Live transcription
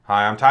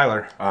Hi, I'm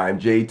Tyler.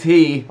 I'm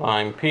JT.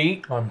 I'm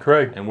Pete. I'm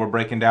Craig. And we're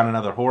breaking down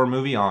another horror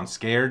movie on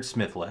Scared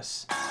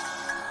Smithless.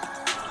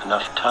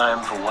 Enough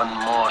time for one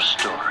more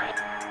story.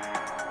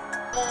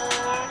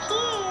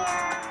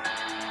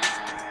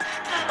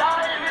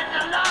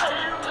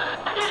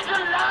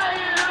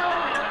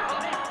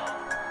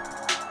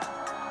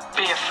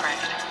 Be afraid.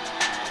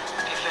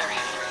 Be very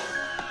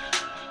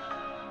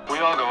afraid. We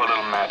all go a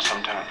little mad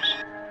sometimes.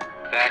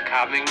 They're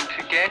coming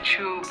to get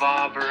you,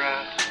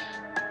 Barbara.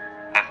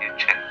 Have you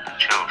checked the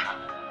children?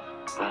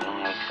 But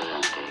an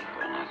excellent day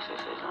for an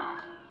exorcism.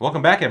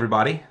 Welcome back,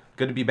 everybody.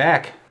 Good to be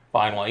back.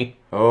 Finally.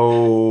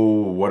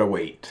 Oh, what a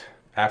wait.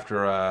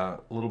 After a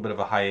little bit of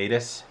a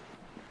hiatus.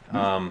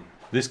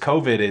 This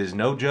COVID is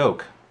no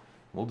joke.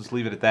 We'll just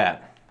leave it at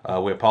that.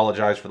 We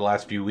apologize for the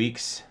last few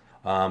weeks,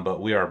 but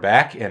we are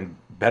back and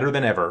better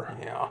than ever.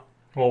 Yeah.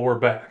 Well, we're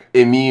back.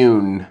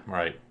 Immune.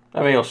 Right.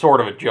 I mean, it was sort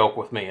of a joke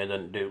with me. It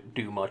didn't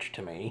do much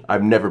to me.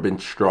 I've never been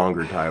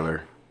stronger,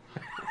 Tyler.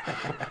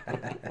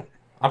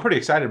 I'm pretty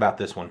excited about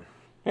this one.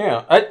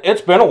 Yeah.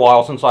 It's been a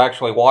while since I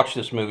actually watched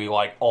this movie,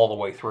 like, all the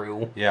way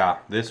through. Yeah,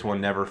 this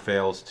one never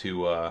fails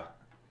to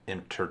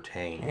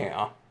entertain.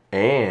 Yeah.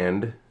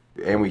 And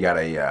we got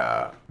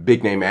a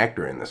big name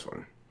actor in this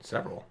one.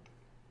 Several.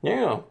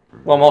 Yeah.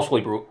 Well,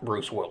 mostly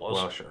Bruce Willis.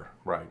 Well, sure.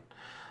 Right.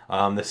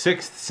 The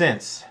Sixth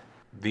Sense,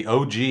 the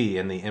OG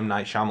in the M.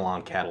 Night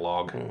Shyamalan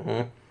catalog.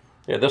 Mm-hmm.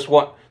 Yeah, this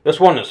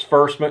one is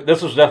first.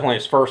 This is definitely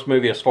his first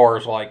movie as far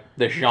as like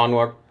this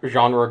genre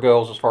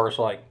goes. As far as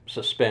like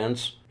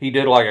suspense, he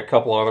did like a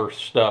couple other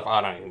stuff. I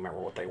don't even remember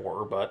what they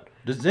were, but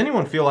Does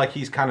anyone feel like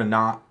he's kind of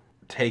not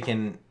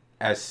taken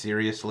as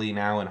seriously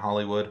now in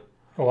Hollywood?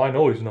 Oh, I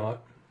know he's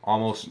not.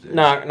 Almost.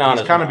 Not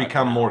He's as kind of much,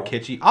 become no. more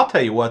kitschy. I'll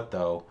tell you what,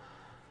 though.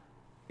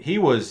 He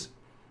was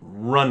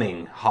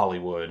running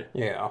Hollywood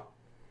yeah.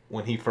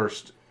 when he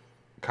first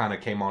kind of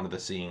came onto the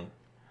scene.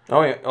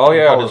 Oh yeah. Oh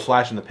yeah. Called It a was,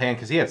 flash in the pan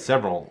because he had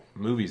several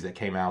movies that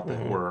came out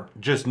that were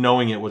just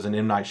knowing it was an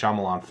M. Night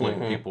Shyamalan flick.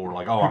 People were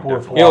like, "Oh, People were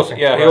I'm definitely."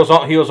 he was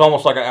flocking. he was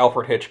almost like an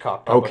Alfred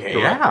Hitchcock type Okay,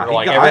 of director. yeah, he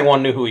Like got-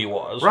 everyone knew who he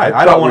was. Right.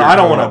 I I don't thought want. we I were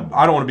don't talking want to.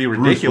 I don't want to be Bruce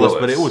ridiculous,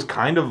 but Willis. it was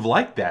kind of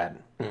like that.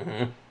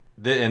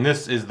 And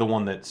this is the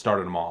one that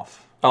started him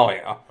off. Oh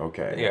yeah.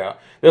 Okay. Yeah.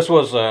 This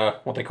was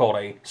what they called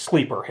a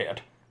sleeper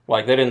hit.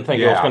 Like they didn't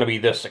think it was Yeah. going to be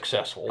this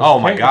successful. Oh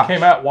my It gosh!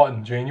 came out, what,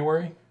 in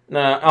January?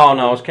 No. Oh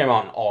no. It came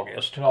out in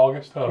August. In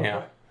August? Oh, Yeah.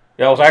 okay.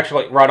 Yeah. It was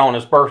actually right on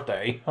his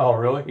birthday. Oh,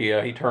 really?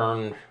 Yeah. He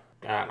turned,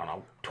 I don't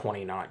know,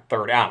 29,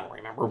 30. I don't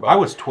remember. But I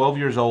was 12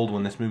 years old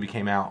when this movie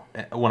came out.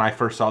 When I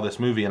first saw this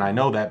movie, and I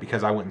know that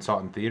because I went and saw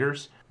it in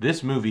theaters.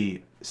 This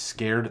movie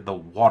scared the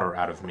water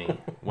out of me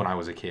when I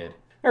was a kid.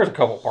 There's a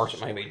couple parts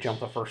that made me jump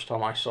the first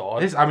time I saw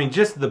it. I mean,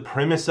 just the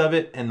premise of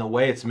it and the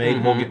way it's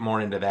made. We'll get more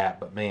into that,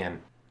 but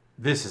man,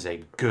 this is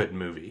a good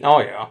movie. Oh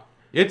yeah.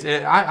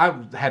 I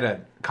had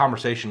a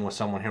conversation with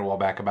someone here a while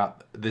back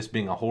about this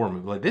being a horror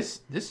movie. Like this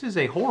is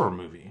a horror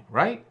movie,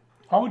 right?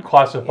 I would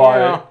classify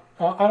Yeah.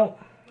 it.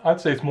 I'd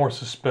say it's more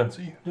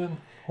suspensey than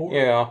horror.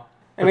 Yeah.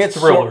 I mean, It's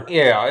it's thriller.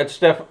 yeah. It's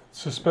definitely.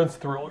 Suspense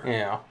thriller.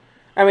 Yeah.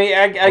 I mean,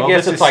 I Well,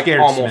 guess this it's is like Scared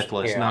almost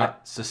Smithless, yeah.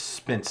 not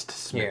Suspensed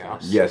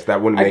Smithless. Yes,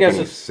 that wouldn't I make guess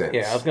any it's sense.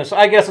 yeah. I was gonna say.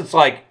 I guess it's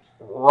like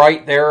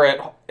right there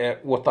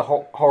at with the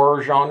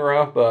horror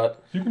genre,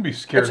 but You can be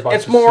scared It's- by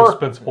it's more-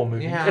 suspenseful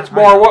movies. Yeah. it's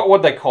more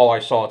what they call. I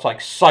saw. It's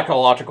like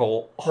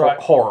psychological Right.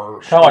 horror.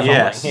 Kind of like,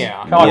 Yes.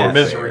 Yeah. kind of like Yes.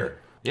 Misery.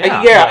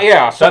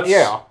 Yeah. So, That's,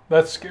 yeah.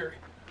 that's scary.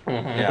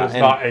 Yeah, But it's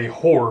and not a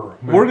horror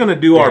movie. we're gonna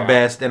do our Yeah.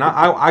 best, and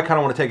I kind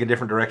of want to take a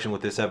different direction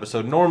with this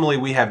episode. Normally,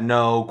 we have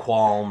no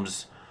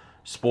qualms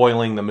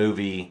spoiling the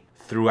movie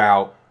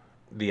throughout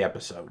the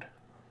episode,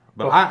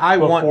 but I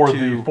want for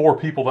to. the 4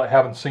 people that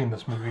haven't seen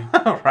this movie.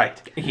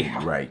 Right.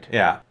 Yeah. Right.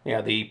 Yeah.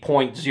 Yeah. The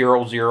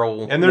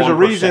 0.001%. And there's a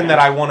reason that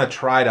I want to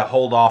try to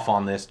hold off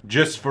on this,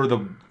 just for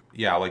the,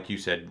 like you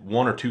said,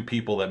 1 or 2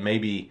 people that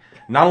maybe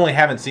not only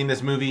haven't seen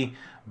this movie,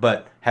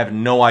 but have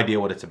no idea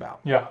what it's about.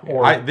 Yeah,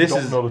 or this don't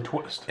is- know the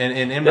twist.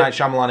 And M. Night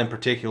Shyamalan in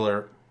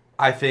particular,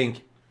 I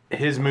think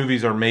his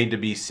movies are made to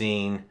be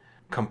seen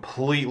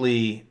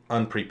completely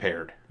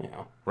unprepared. Yeah.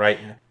 Right?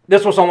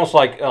 This was almost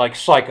like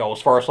Psycho,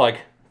 as far as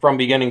like from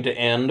beginning to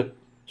end,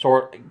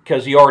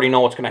 because you already know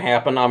what's going to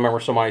happen. I remember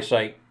somebody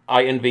say,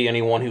 "I envy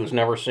anyone who's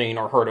never seen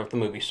or heard of the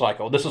movie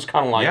Psycho." This is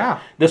kind of like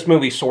this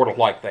movie's sort of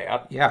like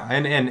that. Yeah,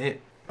 and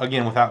it,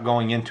 again, without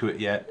going into it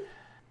yet,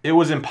 it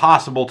was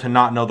impossible to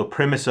not know the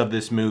premise of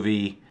this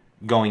movie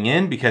going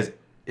in because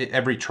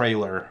every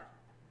trailer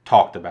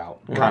talked about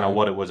kind of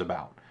what it was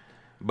about.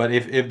 But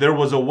if there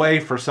was a way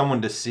for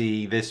someone to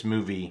see this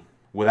movie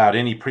without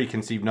any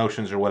preconceived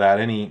notions or without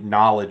any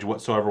knowledge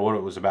whatsoever what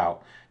it was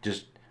about,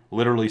 just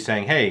literally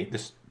saying, "Hey,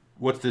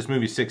 what's this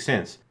movie, Sixth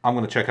Sense? I'm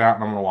going to check it out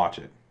and I'm going to watch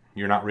it."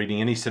 You're not reading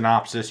any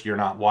synopsis. You're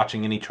not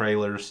watching any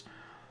trailers.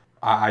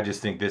 I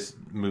just think this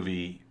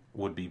movie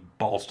would be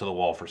balls to the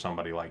wall for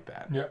somebody like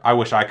that. Yeah. I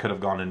wish I could have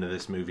gone into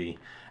this movie.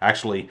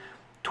 Actually,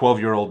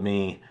 12-year-old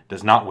me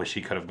does not wish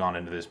he could have gone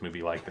into this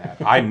movie like that.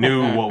 I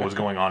knew what was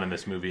going on in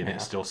this movie, and it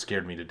still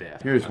scared me to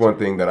death. Here's one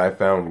thing that I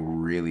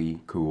found really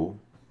cool.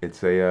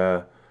 It's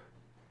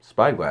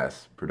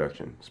Spyglass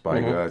production.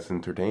 Spyglass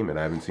Entertainment.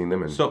 I haven't seen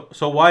them in... So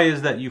why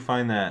is that you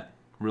find that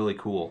really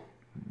cool?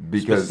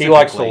 Because He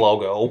likes the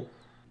logo.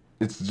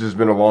 it's just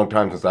been a long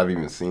time since I've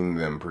even seen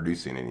them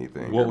producing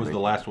anything. What was the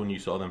last one you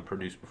saw them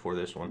produce before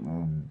this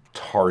one?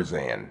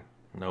 Tarzan.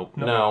 Nope.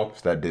 No.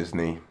 Is that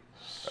Disney?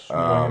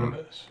 No.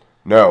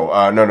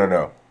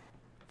 No.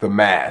 The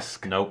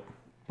Mask. Nope.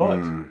 But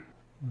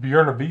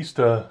Buena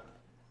Vista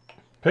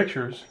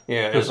Pictures.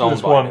 Yeah, this, it's owned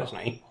this by one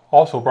Disney.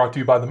 also brought to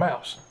you by the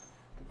Mouse.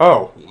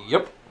 Oh,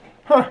 Yep.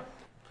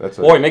 that's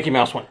a... Boy, Mickey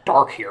Mouse went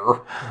dark here.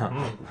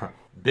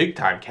 Big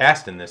time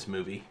cast in this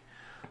movie.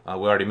 We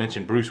already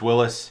mentioned Bruce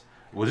Willis.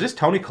 Was this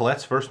Toni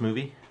Collette's first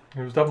movie?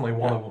 It was definitely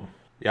one of them.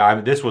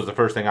 Yeah, this was the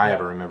first thing I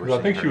ever remember 'Cause seeing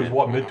I think her she was, in.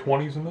 what,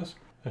 mid-20s in this?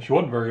 And she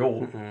wasn't very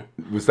old.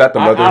 Was that the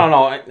I mother? don't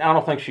know. I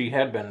don't think she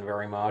had been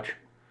very much.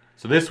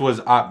 So this was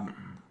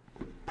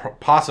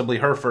possibly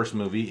her first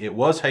movie. It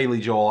was Haley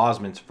Joel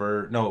Osment's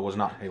first. No, it was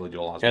not Haley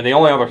Joel Osment. Yeah, the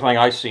only other thing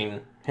I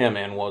seen him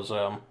in was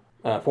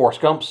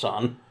Forrest Gump's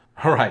son.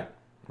 Right.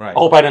 I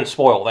hope I didn't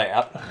spoil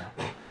that.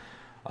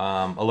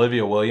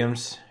 Olivia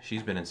Williams.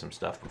 She's been in some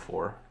stuff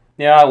before.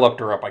 Yeah, I looked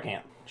her up. I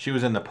can't. She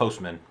was in The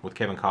Postman with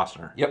Kevin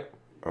Costner. Yep.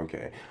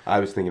 Okay. I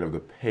was thinking of the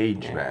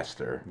Page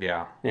Master.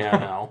 Yeah. Yeah,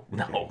 no.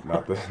 No.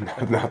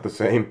 Not the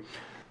same.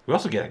 We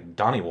also get a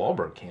Donnie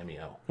Wahlberg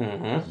cameo.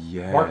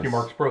 Yes. Marky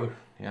Mark's brother.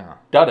 Yeah.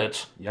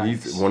 Duddits.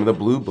 He's one of the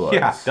Blue Bloods.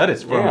 Yeah, that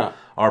is from Yeah.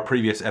 our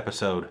previous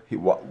episode.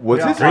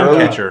 Was his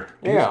Dreamcatcher.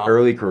 His Yeah.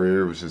 early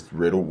career was just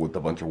riddled with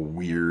a bunch of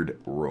weird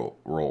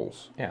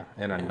roles. Yeah,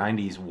 and a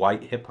 90s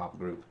white hip-hop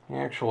group.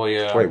 Actually,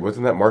 Wait,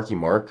 wasn't that Marky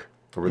Mark?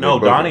 Or were they No,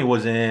 both- Donnie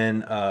was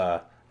in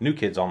New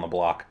Kids on the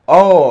Block.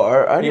 Oh,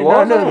 I he did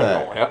was. not know I that.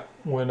 don't know that.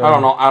 When, I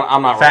don't know.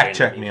 I'm not Fact really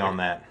check into me on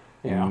that.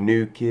 Yeah.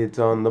 New Kids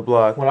on the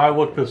Block. When I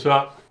looked this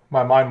up,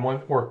 my mind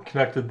went or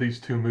connected these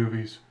two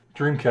movies.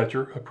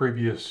 Dreamcatcher, a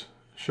previous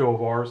show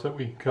of ours that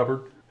we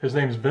covered. His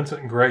name's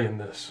Vincent Gray in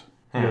this.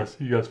 Yes,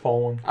 you guys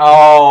following?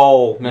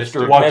 Oh,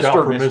 Mr. Watch out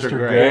for Mr. Mr. Gray.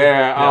 Gray.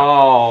 Yeah.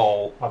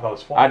 Oh, I thought it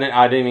was fun.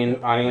 I didn't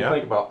even Yeah.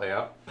 think about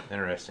that.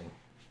 Interesting.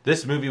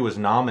 This movie was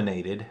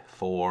nominated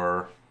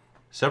for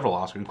several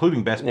Oscars,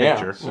 including Best Yeah.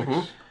 Picture.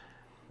 Mhm.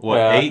 What,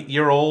 Yeah.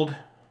 8-year-old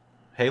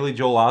Haley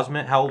Joel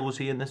Osment? How old was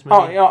he in this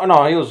movie? Oh yeah,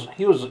 no,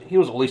 he was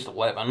at least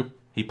 11.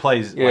 He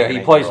plays. Yeah, like an he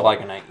plays 8-year-old.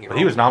 like an 8-year-old. But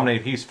he was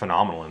nominated. He's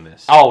phenomenal in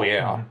this. Oh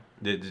yeah.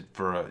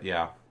 For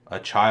a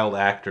child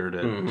actor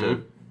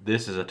to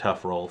this is a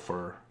tough role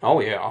for. Oh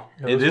yeah.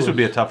 Yeah, This would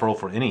be a was- tough role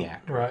for any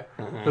actor. Right.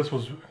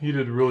 He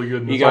did really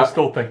good in He this. got- I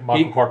still think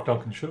Michael Clark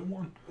Duncan should have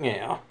won.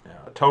 Yeah.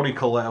 Tony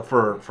Collette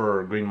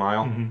for Green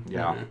Mile.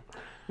 Yeah.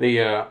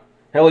 The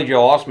Haley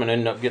Joel Osment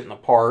ended up getting the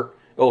part.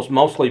 It was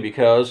mostly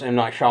because M.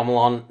 Night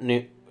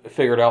Shyamalan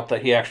figured out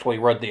that he actually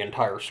read the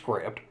entire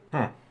script.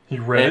 He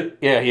read it.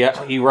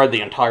 Yeah, he read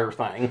the entire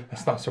thing.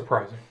 That's not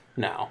surprising.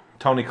 No.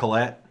 Tony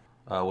Collette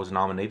was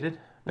nominated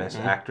Best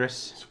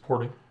Actress,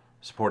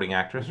 Supporting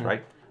Actress,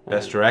 right?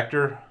 Best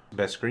Director,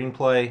 Best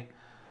Screenplay,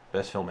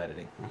 Best Film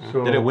Editing.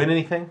 So, Did it win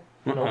anything?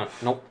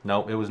 Nope.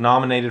 No, it was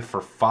nominated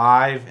for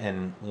 5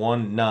 and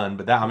won none.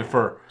 But that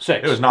for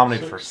 6. It was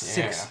nominated for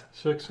 6.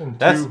 6 and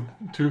That's-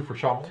 two for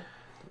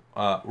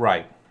Shyamalan.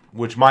 Right,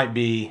 which might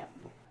be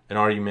an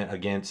argument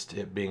against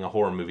it being a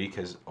horror movie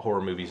because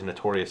horror movies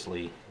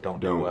notoriously don't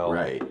do well.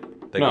 Right.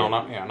 They No,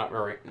 get-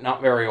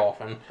 not very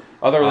often.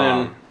 Other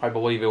than I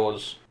believe it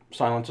was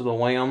Silence of the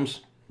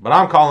Lambs. But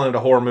I'm calling it a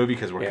horror movie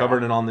because we're Yeah.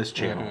 covering it on this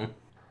channel.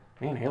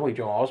 Man, Haley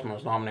Joel Osment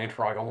was nominated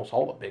for like almost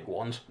all the big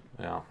ones.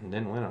 Yeah, and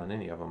didn't win on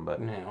any of them, but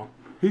Yeah.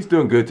 He's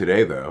doing good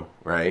today, though,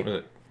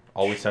 right?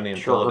 Always Sunny in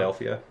Sure.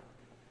 Philadelphia.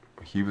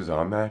 He was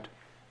on that.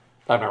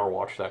 I've never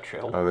watched that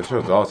show. Oh, the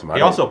show's awesome.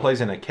 He also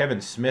plays in a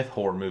Kevin Smith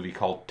horror movie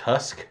called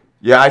Tusk.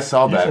 Yeah, I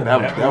saw that. in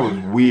That was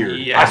weird.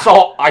 Yeah. I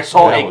saw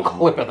That a was-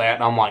 clip of that,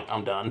 and I'm like,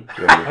 I'm done.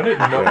 I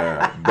didn't know.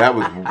 Yeah, that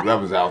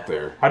was out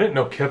there. I didn't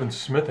know Kevin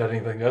Smith had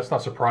anything. That's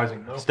not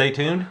surprising though. Stay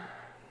tuned.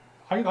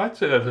 I'd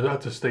say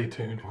that's a stay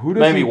tuned. Who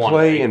does Maybe he one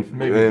play day. in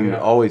Maybe, yeah.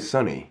 Always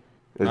Sunny?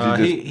 Is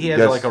He has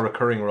just- like a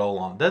recurring role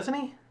on, doesn't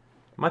he?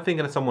 Am I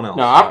thinking of someone else?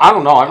 No, I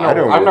don't know. I've I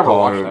don't never recall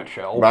watched him- that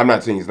show. But I'm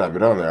not saying he's not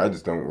been on there. I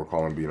just don't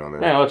recall him being on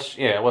there. Yeah, let's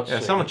Yeah,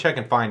 see. someone check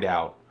and find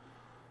out.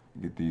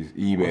 Get these It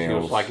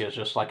emails. was like it's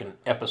just like an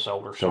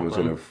episode or Someone's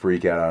something. gonna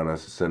freak out on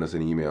us, send us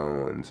an email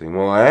and say,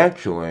 "Well,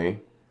 actually,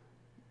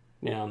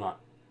 Yeah, I'm not.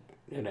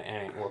 It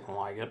ain't looking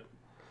like it.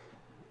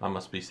 I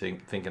must be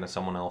thinking of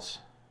someone else.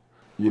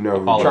 you know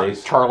who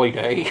Apologies. Charlie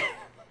Day.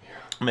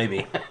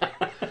 Maybe.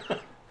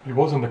 He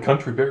was in the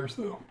Country Bears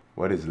though.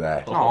 What is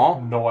that? Oh,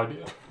 No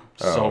idea.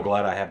 So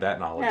glad I have that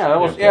knowledge. yeah, that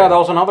was Okay. that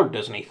was another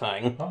Disney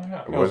thing. Oh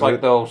yeah. It was Was like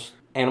it? those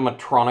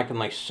animatronic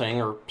and they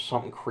sing or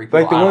something creepy.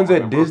 Like the I don't ones at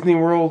remember. Disney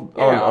World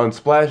Yeah. on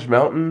Splash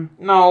Mountain?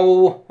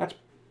 No,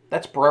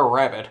 that's Brer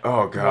Rabbit.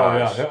 Oh Oh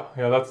gosh,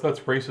 yeah. That's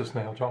racist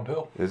now, John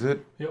Hill. is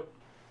it? Yep.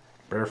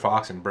 Brer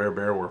Fox and Brer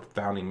Bear were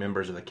founding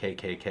members of the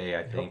KKK,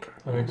 I think.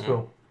 I think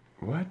so.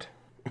 What?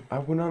 I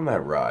went on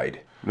that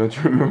ride. Don't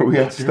you remember we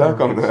got stuck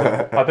on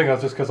that? I think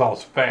that's just because I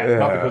was fat,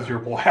 not Yeah. because you're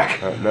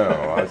black. No,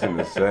 I was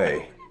gonna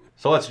say.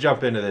 So let's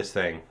jump into this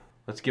thing.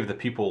 Let's give the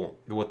people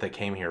what they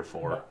came here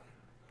for.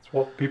 That's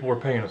what people are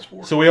paying us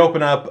for. So we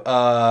open up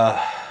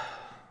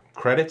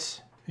credits.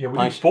 Yeah, we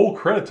need full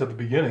credits at the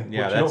beginning.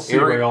 Yeah, which that's you don't see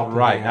very often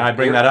right. anymore. And I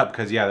bring that up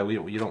because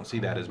you don't see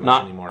that as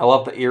much anymore. I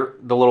love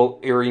the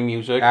little eerie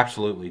music.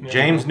 Absolutely.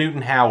 James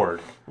Newton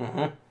Howard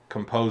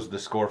composed the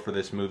score for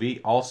this movie.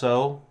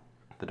 Also,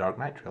 the Dark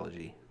Knight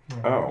trilogy.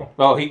 Oh.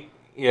 Oh, he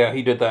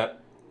did that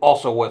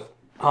also with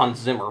Hans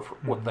Zimmer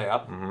with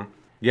that. Mm-hmm.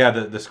 Yeah,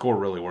 the score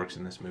really works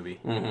in this movie.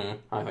 Mm-hmm.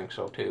 I think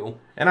so too.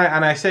 And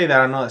I say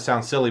that, I know that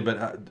sounds silly,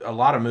 but a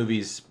lot of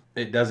movies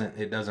it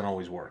doesn't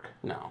always work.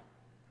 No.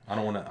 I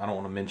don't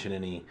want to mention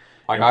any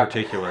in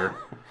particular.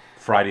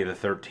 Friday the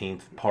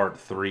 13th, Part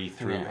 3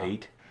 through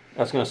 8. I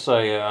was gonna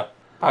say,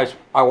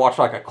 I watched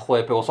like a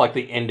clip. It was like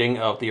the ending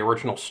of the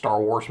original Star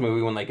Wars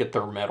movie when they get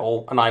their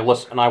medal, and I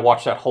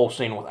watched that whole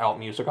scene without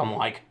music. I'm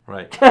like,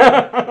 right,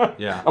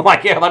 yeah. I'm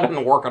like, yeah, that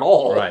didn't work at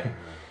all.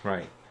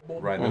 Right.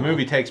 The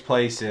movie takes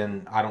place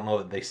in, I don't know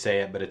that they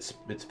say it, but it's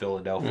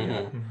Philadelphia.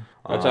 Mm-hmm.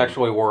 That's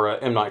actually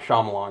where M. Night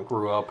Shyamalan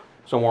grew up,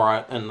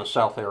 somewhere in the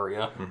South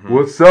area. Mm-hmm.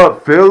 What's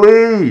up,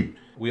 Philly?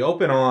 We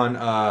open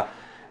on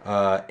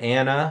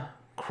Anna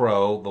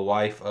Crow, the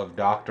wife of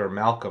Dr.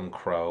 Malcolm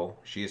Crow.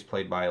 She is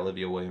played by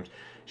Olivia Williams.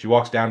 She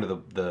walks down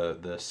to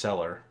the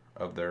cellar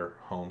of their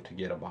home to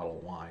get a bottle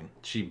of wine.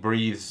 She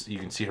breathes. You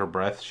can see her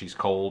breath. She's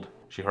cold.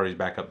 She hurries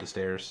back up the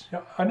stairs.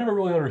 Yeah, I never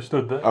really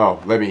understood that.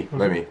 Oh, let me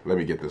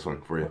get this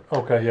one for you.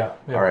 Okay, yeah.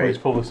 All right. Please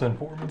fill this in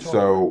for me.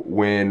 So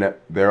when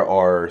there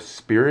are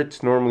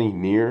spirits normally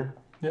near,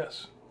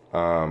 yes,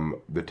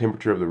 the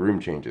temperature of the room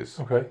changes.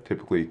 Okay.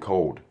 Typically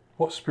cold.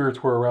 What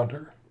spirits were around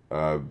her?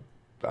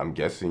 I'm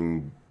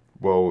guessing.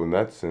 Well, in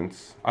that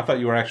sense, I thought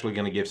you were actually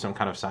going to give some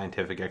kind of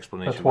scientific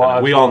explanation. That's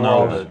why we all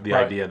know the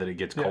idea that it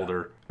gets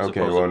colder. Okay,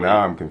 well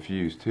now I'm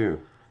confused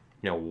too.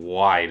 Yeah,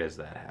 why does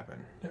that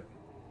happen? Yeah.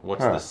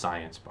 What's the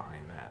science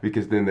behind that?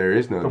 Because then there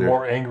is no. The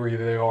more angry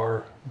they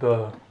are,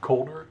 the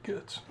colder it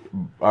gets.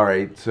 All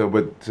right, so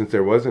but since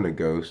there wasn't a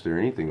ghost or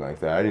anything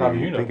like that, I didn't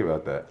even think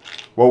about that.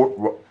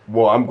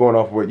 Well, I'm going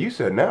off what you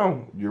said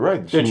now. You're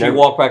right. Did she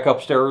walk back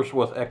upstairs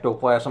with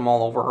ectoplasm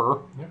all over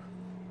her? Yeah.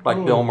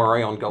 Like Bill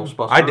Murray on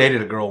Ghostbusters. I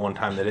dated a girl one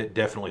time that it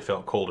definitely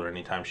felt colder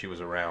anytime she was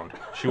around.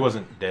 She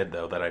wasn't dead,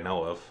 though, that I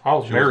know of. I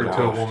was married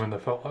to a woman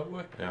that felt that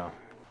way. Yeah.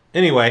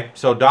 Anyway,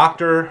 so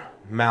Dr.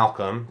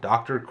 Malcolm,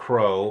 Dr.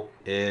 Crow,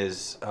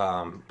 is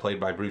played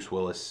by Bruce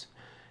Willis.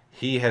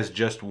 He has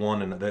just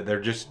won, and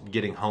they're just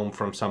getting home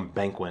from some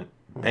banquet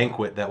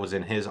that was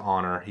in his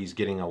honor. He's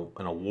getting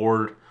an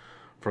award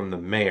from the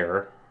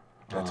mayor.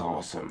 That's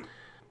awesome.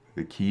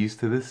 The keys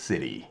to the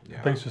city. Yeah.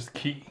 I think it's just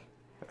key.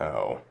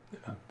 Oh.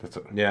 It's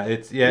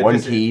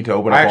one key to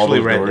open up all those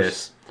doors. I actually read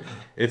this.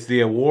 It's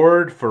the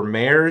award for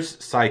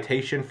Mayor's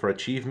Citation for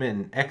Achievement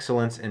and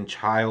Excellence in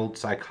Child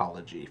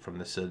Psychology from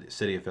the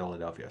city of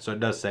Philadelphia. So it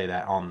does say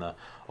that on the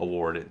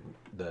award at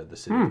the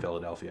city of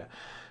Philadelphia.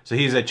 So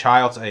he's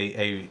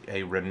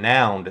a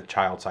renowned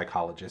child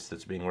psychologist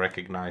that's being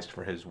recognized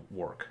for his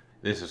work.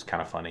 This is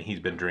kind of funny. He's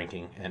been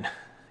drinking, and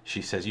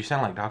she says, "You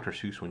sound like Dr.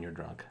 Seuss when you're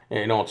drunk."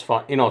 Yeah, you know what's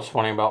fun? You know what's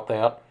funny about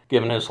that?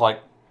 Given his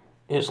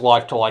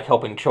life to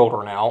helping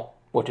children out,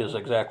 which is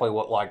exactly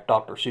what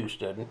Dr. Seuss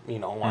did. You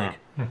know,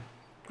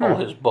 all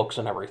his books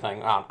and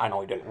everything. I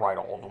know he didn't write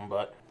all of them,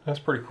 but that's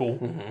pretty cool.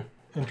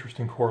 Mm-hmm.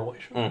 Interesting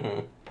correlation. Mm-hmm.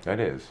 That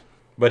is.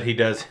 But he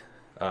does.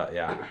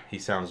 He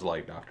sounds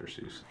like Dr.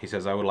 Seuss. He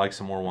says, "I would like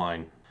some more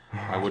wine.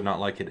 I would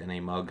not like it in a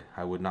mug.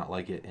 I would not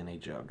like it in a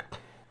jug.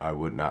 I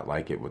would not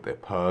like it with a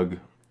pug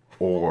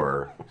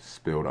or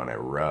spilled on a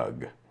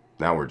rug."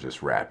 Now we're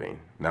just rapping.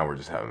 Now we're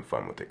just having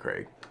fun with it,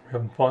 Craig.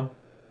 Having fun?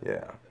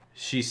 Yeah.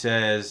 She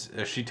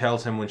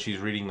tells him when she's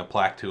reading the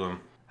plaque to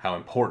him how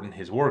important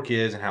his work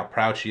is and how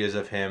proud she is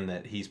of him,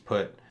 that he's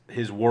put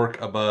his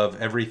work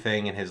above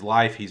everything in his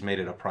life. He's made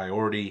it a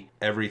priority.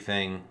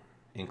 Everything,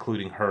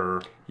 including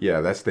her.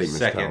 Yeah, that statement's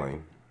second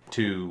telling.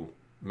 To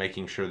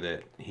making sure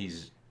that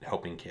he's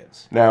helping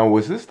kids. Now,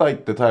 was this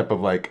the type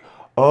of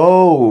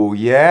oh,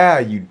 yeah,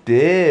 you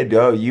did.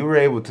 Oh, you were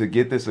able to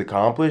get this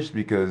accomplished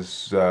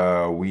because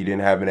we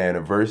didn't have an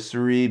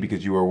anniversary,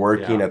 because you were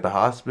working at the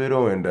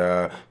hospital and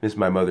missed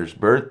my mother's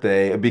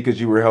birthday, because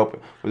you were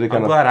helping. Was it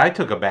I'm glad I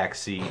took a back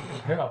seat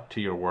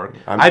to your work.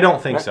 I don't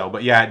think so,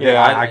 but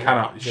I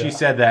kind of. She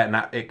said that,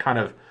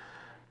 and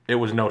it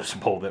was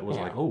noticeable. That was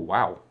oh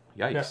wow,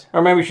 yikes. Yeah.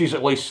 Or maybe she's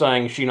at least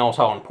saying she knows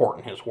how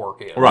important his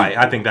work is. Right,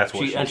 I think that's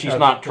what she's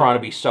not trying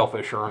to be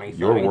selfish or anything.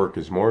 Your work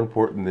is more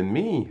important than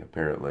me,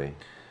 apparently.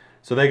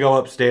 So they go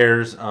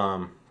upstairs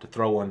to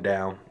throw one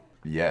down.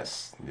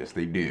 Yes,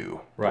 they do.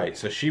 Right,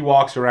 so she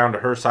walks around to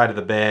her side of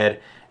the bed,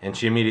 and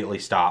she immediately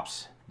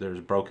stops. There's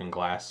broken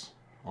glass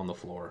on the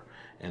floor,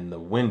 and the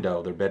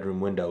window, their bedroom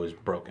window, is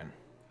broken.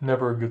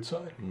 Never a good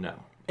sign. No.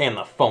 And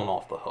the phone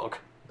off the hook.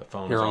 The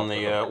phone here on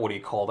the what do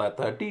you call that?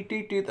 The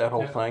deet that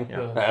whole thing.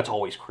 Yeah. That's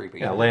always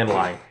creepy. Yeah,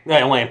 landline.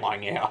 Yeah,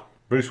 landline. Yeah.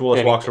 Bruce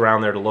Willis walks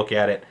around there to look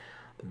at it.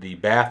 The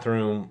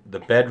bedroom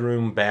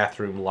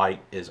bathroom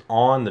light is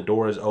on. The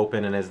door is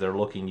open, and as they're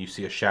looking, you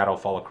see a shadow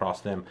fall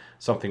across them.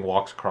 Something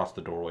walks across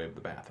the doorway of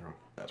the bathroom.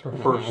 That's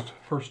our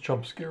first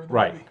jump scare.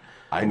 Right.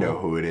 I know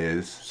who it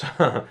is.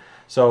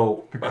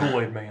 So The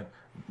Kool-Aid Man.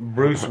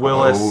 Bruce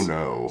Willis Oh,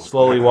 no.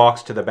 slowly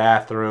walks to the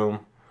bathroom.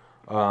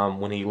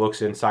 When he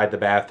looks inside the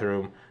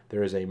bathroom,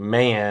 there is a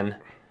man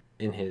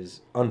in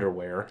his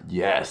underwear,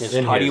 Yes. His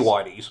In tidy his-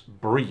 whities.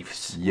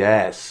 briefs,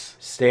 Yes.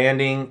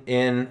 standing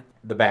in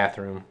the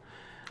bathroom.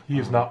 He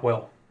is not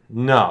well.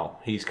 No,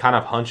 he's kind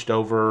of hunched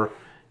over.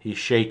 He's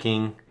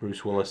shaking.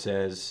 Bruce Willis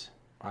says,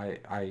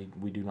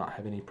 we do not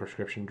have any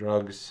prescription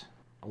drugs.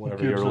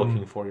 Whatever you're gives him-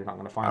 looking for, you're not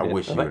going to find I it.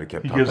 wish you would have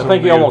kept He talking. gives I him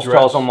think he the almost address.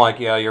 tells him, like,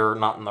 yeah, you're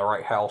not in the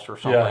right house or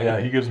something. Yeah,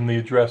 he gives him the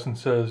address and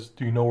says,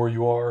 "Do you know where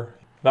you are?"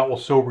 That will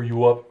sober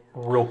you up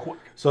real quick.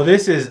 So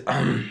this is,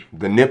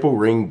 The nipple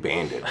ring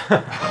bandit.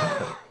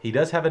 he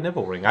does have a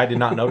nipple ring. I did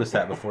not notice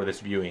that before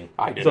this viewing.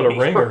 I Is didn't that a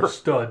ring or either. a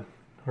stud?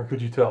 Or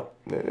could you tell?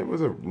 It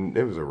was a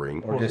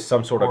ring. Or just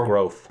some sort of Or a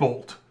growth.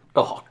 Bolt.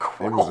 Oh,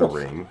 It was a gross.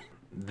 ring.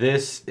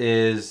 This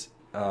is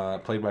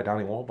played by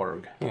Donnie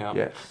Wahlberg. Yeah.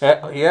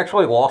 Yes. He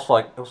actually lost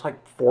it was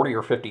like 40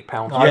 or 50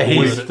 pounds. Yeah,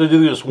 he's- to do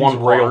this one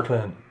He's rail part.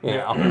 thin.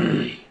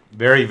 Yeah.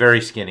 Very,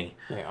 very skinny.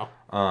 Yeah.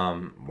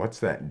 What's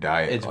that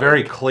diet? It's like?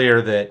 very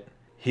clear that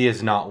he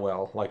is not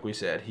well. Like we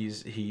said,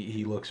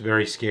 he looks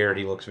very scared.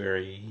 He looks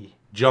very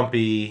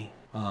jumpy.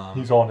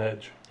 He's on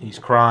edge. He's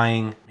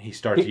crying. He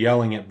starts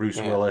yelling at Bruce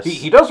Willis.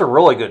 He does a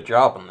really good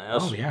job in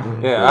this. Oh,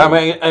 yeah. Yeah,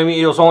 I mean,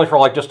 it was only for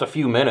like just a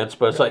few minutes,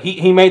 but it's like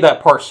he made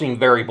that part seem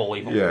very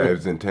believable. Yeah, it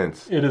was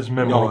intense. It is No,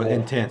 memorable.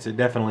 intense. It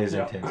definitely is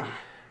Yeah. intense.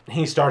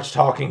 He starts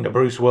talking to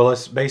Bruce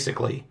Willis.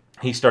 Basically,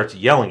 he starts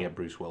yelling at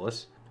Bruce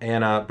Willis.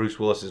 And Bruce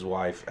Willis's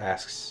wife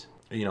asks,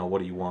 what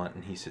do you want?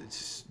 And he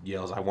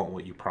yells, I want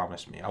what you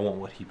promised me. I want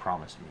what he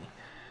promised me.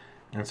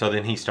 And so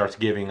then he starts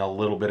giving a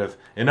little bit of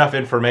enough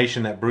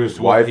information that Bruce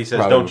Willis, he says,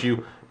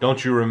 probably-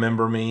 don't you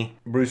remember me?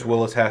 Bruce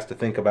Willis has to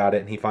think about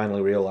it, and he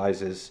finally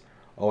realizes,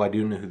 I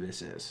do know who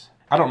this is.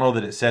 I don't know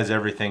that it says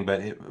everything,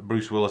 but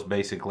Bruce Willis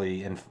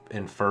basically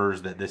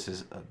infers that this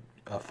is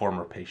a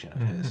former patient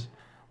of his,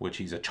 which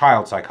he's a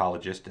child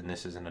psychologist, and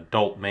this is an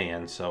adult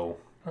man, so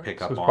pick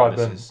So up it's on probably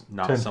this been is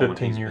not 10, someone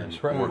 15 he's years,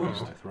 been right? working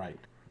with, right?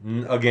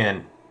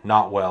 Again,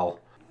 not well.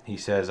 He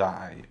says,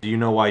 do you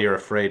know why you're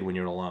afraid when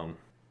you're alone?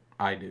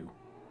 I do.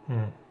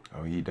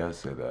 Oh, he does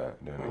say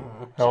that, doesn't he?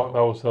 that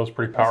was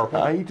pretty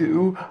powerful. I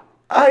do.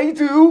 I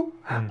do.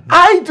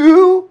 I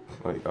do.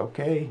 Like,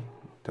 okay,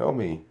 tell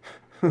me.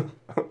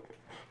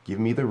 Give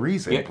me the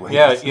reason, please.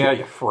 Yeah,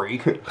 you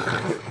freak.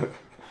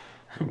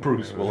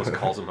 Bruce Willis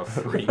calls him a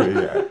freak.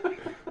 Yeah.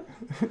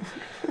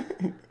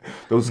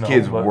 Those No,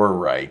 kids but- were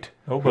right.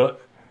 Oh,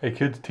 but a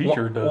kid's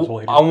teacher does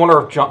later. I wonder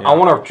if John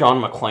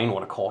McClane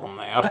would have called him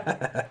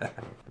that.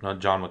 No,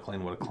 John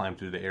McClane would have climbed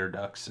through the air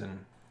ducts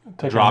and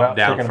Taking him dropped out-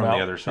 down taking from him the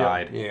out. other Yep.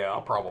 side. Yeah,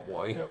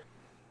 probably. Yep.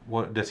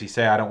 What does he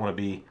say? I don't want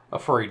to be.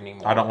 Afraid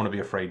anymore. I don't want to be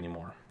afraid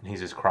anymore. And he's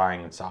just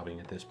crying and sobbing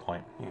at this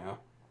point. Yeah.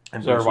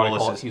 And So Bruce everybody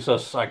Willis calls. is- He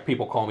says like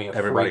people call me a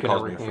everybody freak.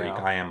 calls and me a freak.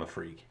 everything, I am a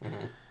freak.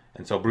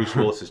 And so Bruce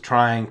Willis is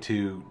trying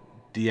to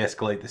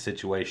de-escalate the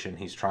situation.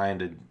 He's trying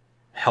to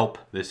help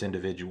this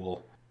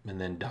individual.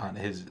 And then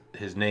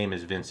his name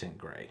is Vincent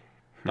Gray.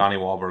 Donnie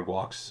Wahlberg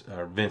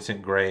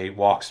Vincent Gray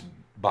walks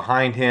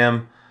behind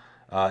him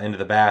into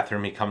the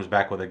bathroom. He comes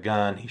back with a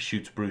gun. He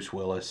shoots Bruce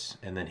Willis,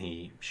 and then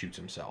he shoots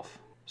himself.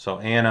 So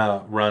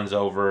Anna runs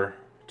over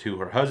to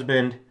her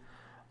husband,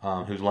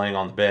 who's laying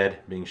on the bed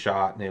being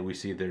shot. And then we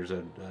see there's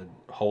a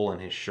hole in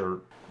his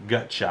shirt.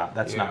 Gut shot.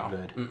 That's not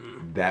good.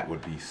 That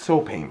would be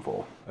so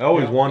painful. I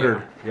always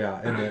wondered,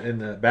 in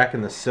the back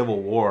in the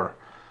Civil War,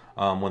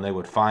 when they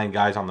would find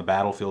guys on the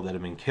battlefield that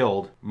had been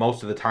killed,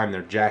 most of the time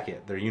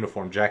their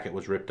uniform jacket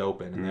was ripped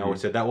open, and they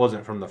always said that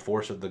wasn't from the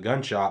force of the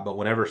gunshot, but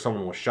whenever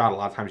someone was shot, a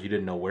lot of times you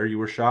didn't know where you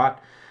were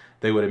shot.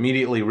 They would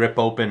immediately rip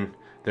open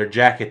their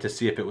jacket to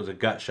see if it was a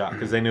gut shot,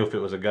 because they knew if it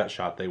was a gut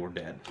shot, they were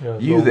dead. Yeah,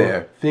 it's You over.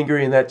 there,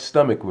 fingering that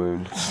stomach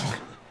wound.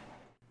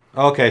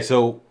 Okay,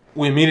 so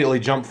we immediately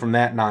jump from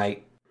that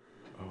night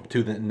to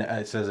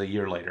it says a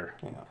year later.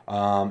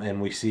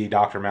 And we see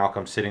Dr.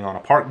 Malcolm sitting on a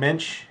park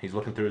bench. He's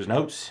looking through his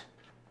notes.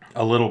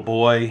 A little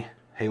boy,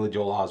 Haley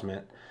Joel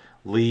Osment,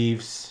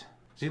 leaves.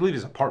 Does he leave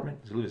his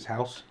apartment? Does he leave his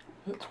house?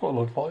 That's what it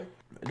looked like.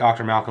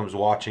 Dr. Malcolm's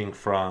watching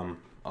from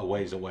a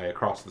ways away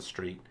across the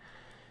street.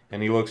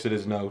 And he looks at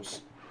his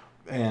notes.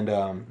 And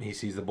he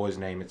sees the boy's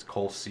name. It's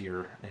Cole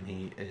Sear. And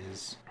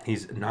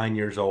he's 9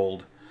 years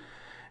old.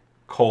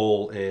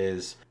 Cole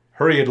is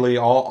hurriedly,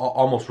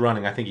 almost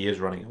running. I think he is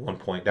running at one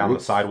point down the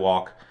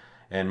sidewalk.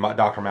 And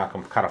Dr.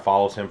 Malcolm kind of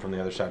follows him from the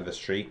other side of the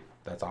street.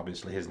 That's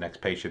obviously his next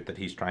patient that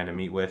he's trying to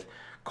meet with.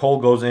 Cole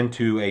goes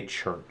into a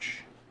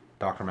church.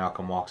 Dr.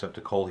 Malcolm walks up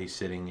to Cole. He's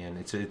sitting in.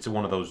 It's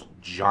one of those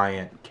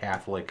giant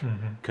Catholic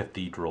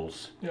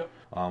cathedrals. Yep.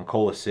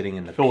 Cole is sitting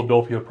in the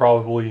Philadelphia,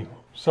 probably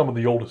some of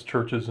the oldest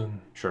churches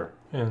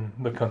in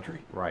the country.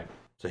 Right.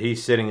 So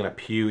he's sitting in a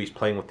pew. He's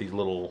playing with these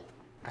little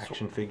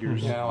action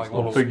figures. Yeah, like These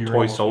little little toy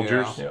figurines.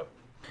 soldiers. Yep.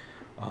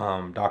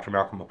 Dr.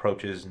 Malcolm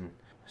approaches and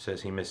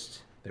says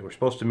they were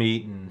supposed to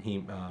meet, and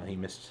he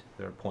missed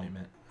their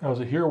appointment. Now, is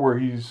it here where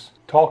he's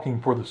talking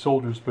for the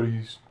soldiers, but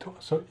he's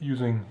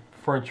using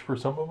French for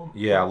some of them.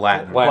 Yeah,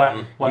 Latin.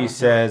 Latin. He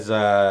says,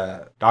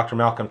 Dr.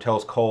 Malcolm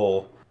tells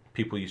Cole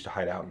people used to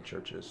hide out in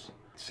churches.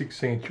 Seek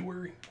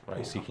sanctuary.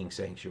 Right, seeking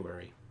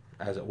sanctuary.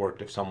 As it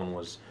worked, if someone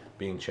was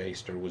being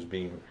chased or was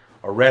being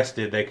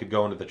arrested, they could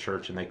go into the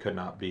church and they could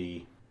not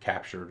be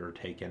captured or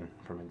taken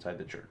from inside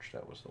the church.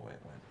 That was the way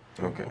it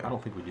went. Okay. I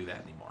don't think we do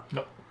that anymore.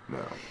 No.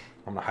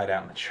 I'm going to hide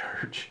out in the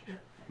church.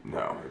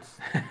 No, it's...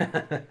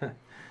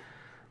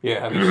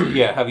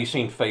 Have you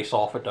seen Face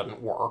Off? It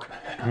doesn't work.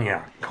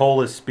 Yeah.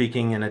 Cole is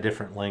speaking in a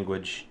different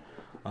language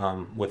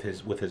with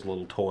his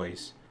little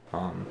toys.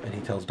 And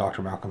he tells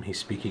Dr. Malcolm he's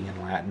speaking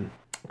in Latin.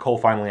 Cole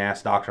finally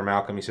asks Dr.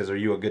 Malcolm, he says, "Are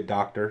you a good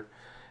doctor?"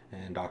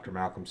 And Dr.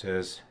 Malcolm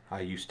says, "I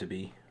used to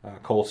be."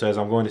 Cole says,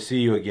 "I'm going to see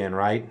you again,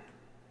 right?"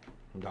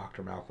 And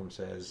Dr. Malcolm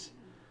says,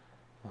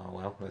 "Oh,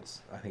 well,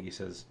 I think he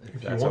says,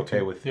 if that's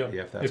okay with you.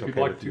 Yeah, if that's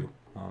okay with you."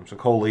 So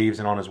Cole leaves,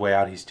 and on his way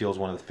out, he steals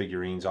one of the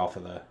figurines off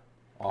of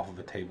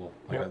a table,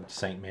 like a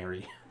Saint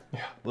Mary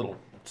little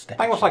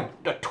statue. I think it was like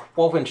a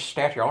 12-inch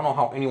statue. I don't know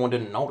how anyone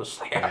didn't notice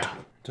that. Yeah.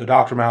 So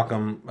Dr.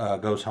 Malcolm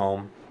goes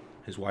home.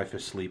 His wife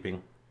is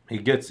sleeping. He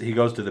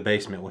goes to the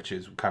basement, which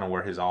is kind of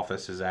where his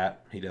office is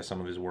at. He does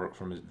some of his work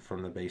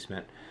from the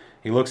basement.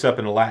 He looks up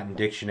in a Latin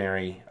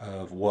dictionary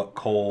of what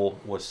Cole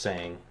was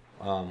saying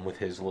with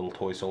his little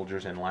toy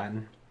soldiers in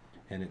Latin,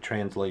 and it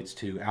translates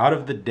to, "Out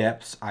of the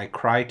depths I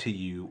cry to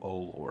you,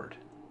 O Lord."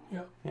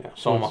 Yeah.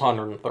 Psalm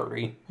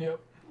 130. Yep.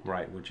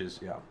 Right, which is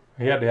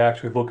He had to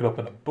actually look it up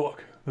in a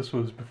book. This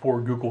was before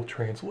Google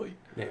Translate.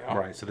 Yeah.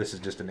 Right. So this is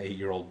just an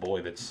 8-year-old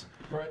boy that's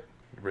Right.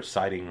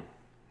 reciting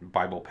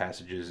Bible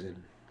passages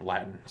in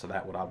Latin, so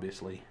that would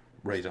obviously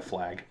raise a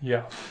flag.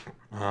 Yeah.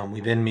 We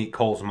then meet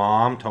Cole's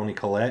mom, Toni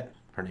Collette.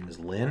 Her name is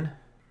Lynn.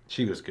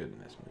 She was good in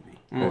this movie.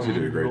 Yeah, she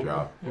did a great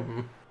job.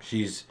 Mm-hmm.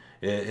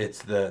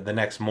 It's the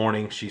next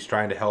morning. She's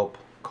trying to help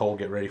Cole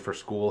get ready for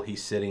school.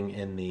 He's sitting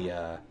in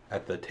the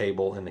at the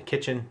table in the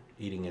kitchen,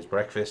 eating his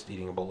breakfast,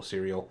 eating a bowl of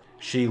cereal.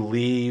 She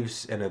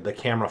leaves, and the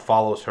camera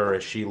follows her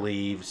as she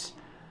leaves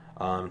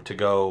to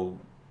go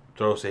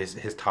throw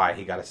his tie.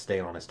 He got a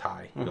stain on his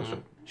tie.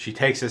 She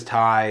takes his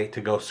tie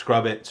to go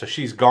scrub it. So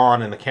she's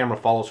gone, and the camera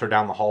follows her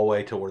down the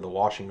hallway to where the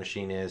washing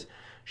machine is.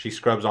 She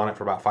scrubs on it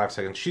for about 5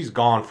 seconds. She's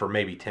gone for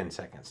maybe 10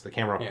 seconds. The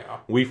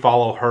camera, we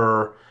follow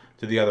her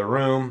to the other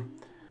room,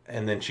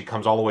 and then she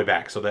comes all the way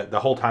back. So that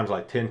the whole time's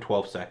like 10,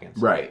 12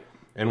 seconds. Right.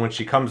 And when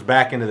she comes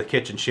back into the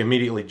kitchen, she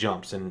immediately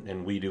jumps,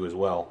 and we do as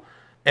well.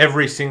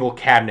 Every single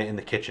cabinet in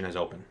the kitchen is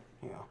open.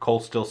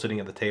 Cole's still sitting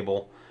at the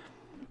table,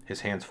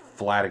 his hands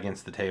flat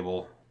against the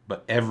table,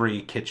 but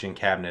every kitchen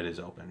cabinet is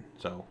open.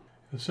 So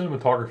the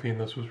cinematography in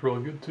this was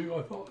really good too,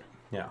 I thought.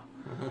 Yeah.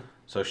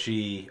 So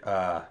she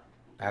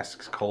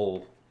asks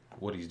Cole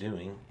what he's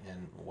doing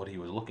and what he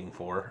was looking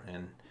for,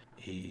 and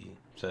he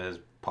says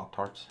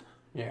Pop-Tarts.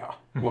 Yeah.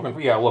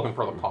 Looking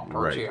for the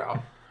Pop-Tarts, Right.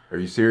 yeah. Are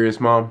you serious,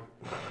 Mom?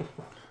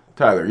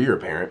 Tyler, you're a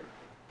parent.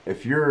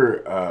 If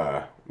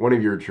you're one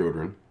of your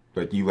children,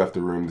 like you left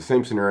the room, the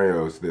same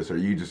scenario as this, are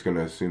you just going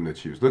to assume that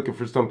she was looking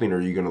for something, or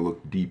are you going to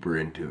look deeper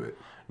into it?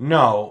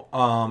 No,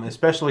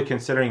 especially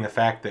considering the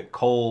fact that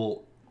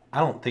Cole, I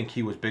don't think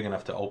he was big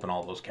enough to open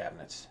all those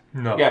cabinets.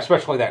 No. Yeah,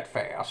 especially that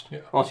fast. Yeah.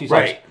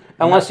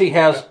 Unless he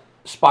has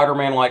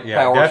Spider-Man-like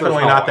powers.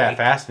 Definitely not that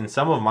fast, and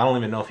some of them I don't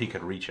even know if he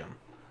could reach them.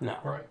 No.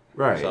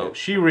 Right. So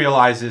she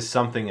realizes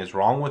something is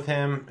wrong with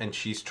him, and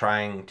she's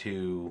trying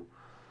to...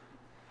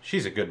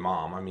 She's a good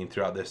mom. I mean,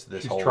 throughout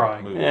this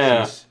whole movie,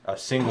 she's a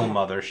single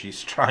mother.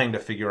 She's trying to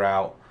figure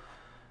out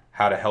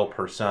how to help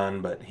her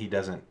son, but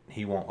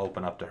he won't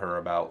open up to her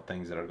about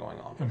things that are going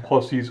on. And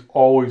plus, he's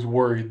always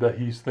worried that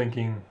he's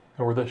thinking,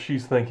 or that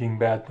she's thinking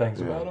bad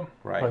things about him.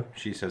 Right. Like,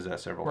 She says that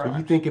several Are times.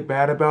 you thinking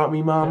bad about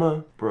me,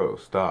 Mama? Bro,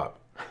 stop.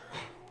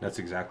 That's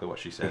exactly what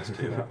she says,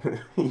 too.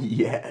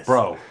 Yes.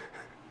 Bro,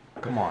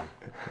 come on.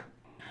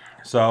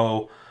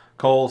 So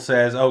Cole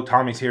says, "Oh,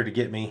 Tommy's here to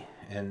get me,"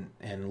 and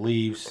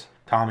leaves.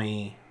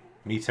 Tommy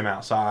meets him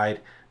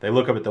outside. They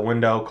look up at the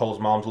window. Cole's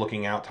mom's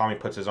looking out. Tommy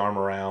puts his arm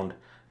around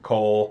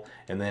Cole,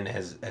 and then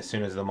as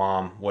soon as the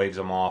mom waves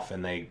him off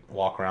and they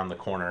walk around the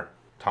corner,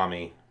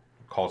 Tommy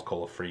calls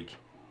Cole a freak.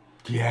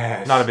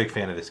 Yes. Not a big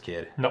fan of this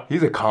kid. no.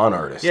 He's a con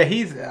artist. Yeah,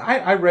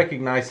 I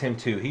recognize him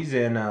too. He's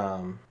in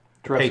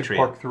Jurassic Patriot.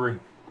 Park 3.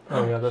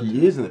 Oh, yeah.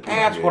 He is in the Patriot.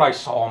 That's what I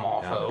saw him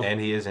off of. And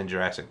he is in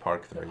Jurassic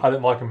Park 3. I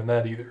didn't like him in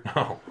that either.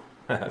 No.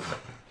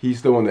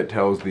 He's the one that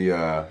tells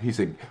he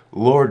said,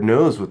 Lord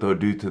knows what they'll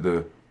do to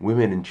the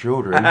women and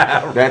children.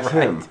 That's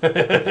him.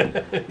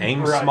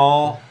 Aim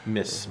small,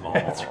 miss small.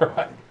 That's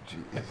right.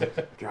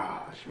 Jesus.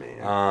 Gosh,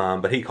 man.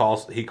 But he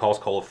calls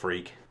Cole a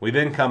freak. We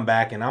then come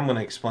back, and I'm going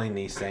to explain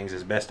these things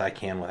as best I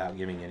can without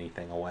giving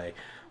anything away.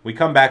 We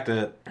come back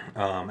to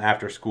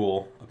after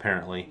school,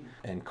 apparently,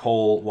 and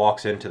Cole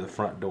walks into the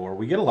front door.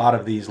 We get a lot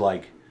of these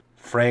like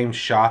framed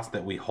shots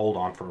that we hold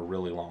on for a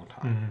really long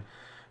time. Mm-hmm.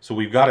 So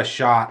we've got a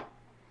shot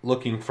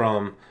looking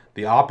from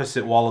the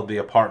opposite wall of the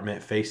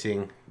apartment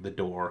facing the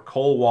door.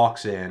 Cole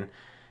walks in,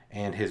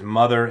 and his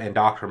mother and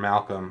Dr.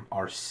 Malcolm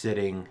are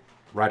sitting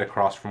right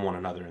across from one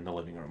another in the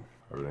living room.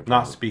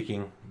 Not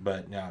speaking,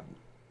 but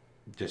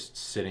just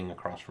sitting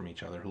across from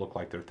each other, look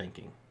like they're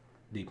thinking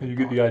deep. You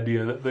get the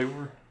idea that they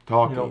were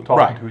Talking. talking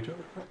Right. to each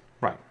other.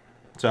 Right.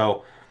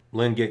 So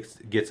Lynn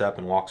gets up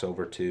and walks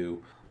over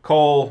to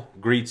Cole,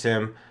 greets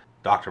him.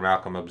 Dr.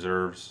 Malcolm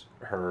observes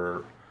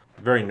her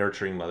very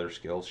nurturing mother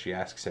skills. She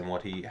asks him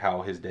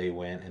how his day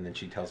went, and then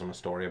she tells him a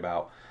story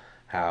about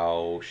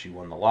how she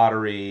won the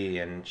lottery,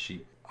 and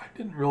I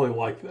didn't really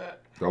like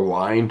that. The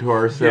lying to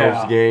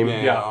ourselves game.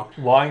 Yeah.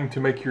 Lying to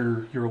make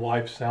your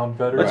life sound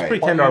better. let's Right.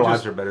 pretend Why our don't you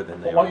lives just- are better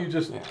than they Why are. don't you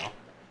just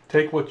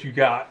take what you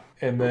got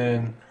and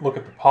then look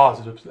at the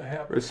positives that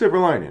happen? A silver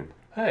lining.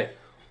 Hey,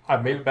 I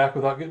made it back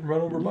without getting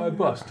run over by a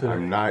bus today.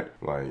 I'm not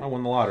like. I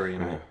won the lottery.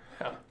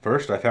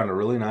 First, I found a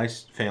really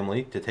nice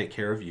family to take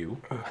care of you.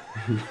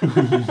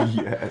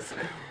 Yes.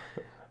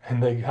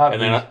 And they got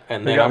And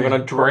then these I'm gonna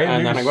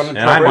brand new I'm gonna And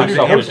I'm drop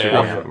using myself him to for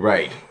death. you.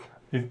 Right.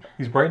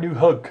 these brand new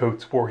hug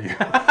coats for you.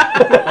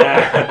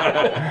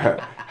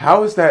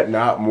 How is that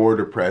not more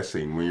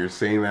depressing when you're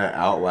saying that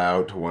out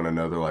loud to one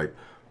another? Like,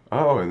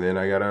 oh, and then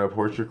I got a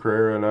Porsche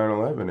Carrera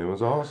 911. It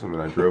was awesome,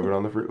 and I drove it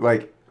on the free.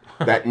 Like,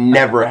 that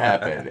never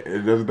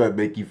happened. Doesn't that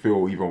make you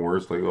feel even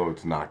worse? Like, oh,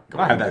 it's not.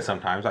 I have that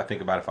sometimes. I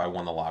think about if I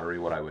won the lottery,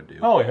 what I would do.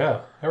 Oh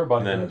yeah,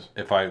 everybody And then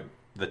does.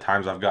 the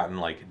times I've gotten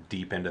like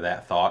deep into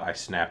that thought, I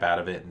snap out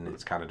of it, and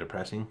it's kind of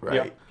depressing. Right.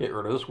 Yeah. Get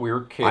rid of this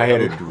weird kid. I had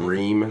a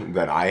dream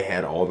that I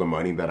had all the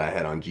money that I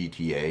had on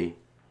GTA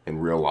in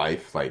real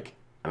life, like,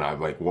 and I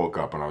like woke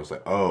up and I was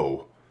like,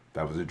 oh,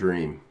 that was a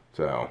dream.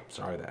 So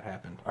Sorry that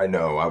happened. I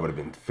know I would have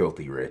been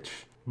filthy rich.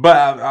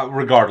 But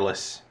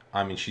regardless,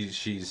 I mean,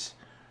 she's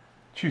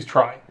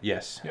trying.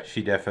 yes, Yeah.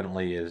 she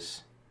definitely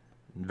is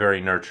very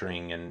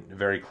nurturing and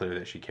very clear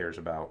that she cares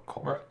about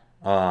Cole. Right.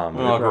 Well,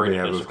 Probably agree to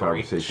have those disagree.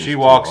 conversations. She too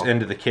walks often.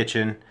 into the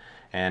kitchen,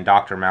 and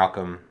Dr.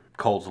 Malcolm,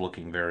 Cole's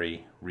looking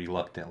very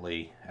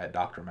reluctantly at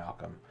Dr.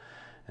 Malcolm.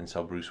 And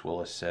so Bruce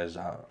Willis says,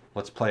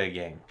 let's play a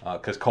game.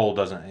 Because Cole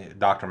doesn't,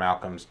 Dr.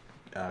 Malcolm's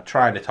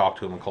trying to talk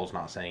to him, and Cole's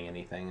not saying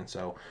anything. And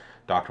so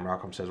Dr.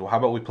 Malcolm says, well, how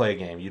about we play a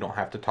game? You don't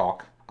have to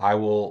talk. I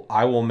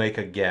will make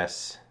a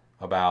guess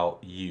about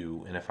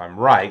you. And if I'm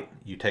right,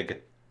 you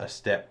take a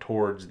step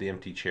towards the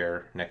empty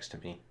chair next to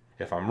me.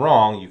 If I'm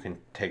wrong, you can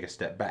take a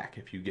step back.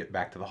 If you get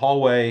back to the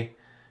hallway,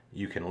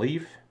 you can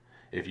leave.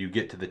 If you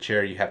get to the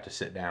chair, you have to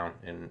sit down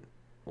and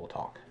we'll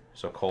talk.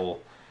 So Cole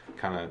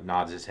kind of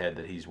nods his head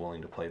that he's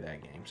willing to play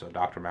that game. So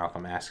Dr.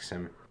 Malcolm asks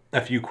him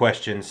a few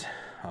questions.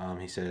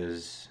 He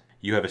says,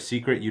 you have a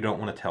secret you don't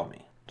want to tell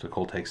me. So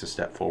Cole takes a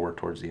step forward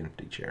towards the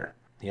empty chair.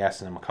 He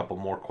asks him a couple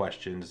more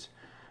questions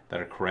that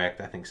are correct.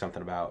 I think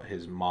something about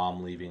his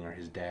mom leaving or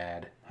his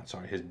dad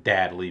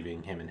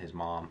leaving him and his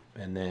mom.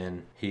 And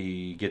then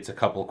he gets a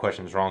couple of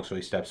questions wrong, so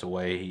he steps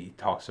away. He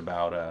talks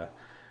about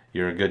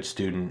you're a good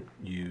student,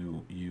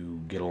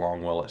 you get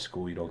along well at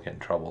school, you don't get in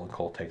trouble. And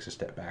Cole takes a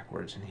step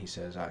backwards and he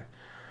says,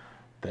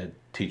 the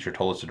teacher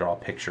told us to draw a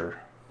picture,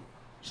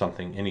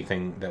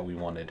 anything that we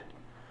wanted.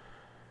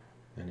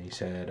 And he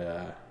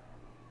said,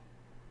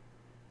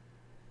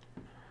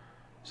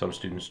 some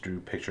students drew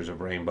pictures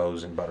of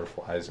rainbows and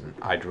butterflies, and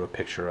I drew a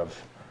picture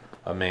of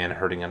a man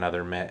hurting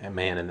another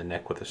man in the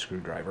neck with a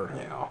screwdriver.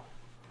 Yeah.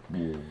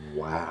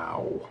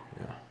 Wow.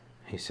 Yeah.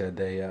 He said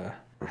they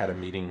had a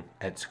meeting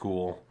at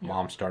school.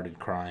 Mom started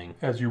crying.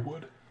 As you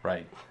would.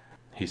 Right.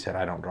 He said,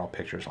 I don't draw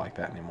pictures like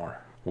that anymore.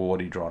 Well, what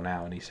do you draw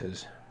now? And he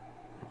says,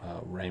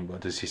 rainbow.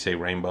 Does he say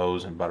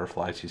rainbows and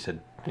butterflies? He said,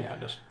 Yeah,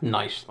 just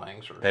nice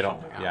things. Or they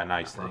don't. something. Yeah,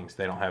 nice things.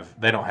 They don't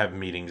have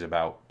meetings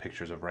about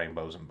pictures of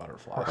rainbows and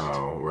butterflies.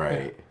 Oh,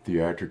 right.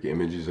 Theatric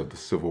images of the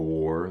Civil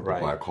War, the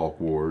Right. Black Hawk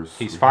Wars.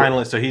 He's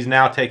finally, so he's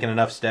now taken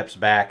enough steps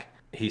back.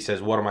 He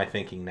says, what am I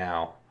thinking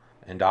now?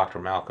 And Dr.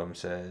 Malcolm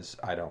says,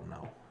 I don't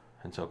know.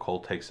 And so Cole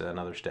takes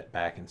another step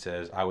back and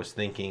says, I was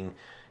thinking,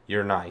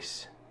 you're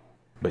nice,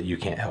 but you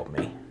can't help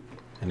me.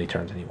 And he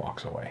turns and he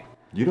walks away.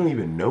 You don't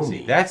even know See,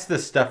 me. that's the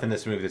stuff in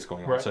this movie that's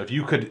going on. Right. So if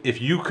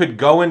you could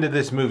go into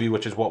this movie,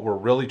 which is what we're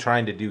really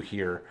trying to do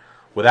here,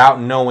 without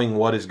knowing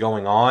what is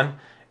going on,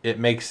 it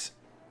makes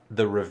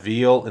the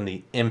reveal and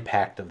the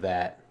impact of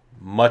that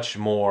much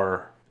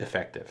more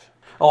effective.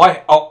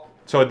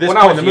 So at this when point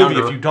I in was the movie,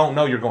 younger- if you don't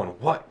know, you're going,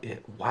 "What?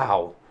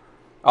 Wow!"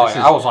 Oh, This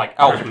yeah, is-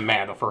 I was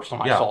mad the first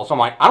time I Yeah. saw it. So I'm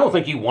like, I don't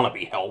think you want to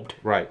be helped.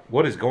 Right?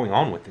 What is going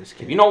on with this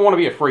kid? If you don't want to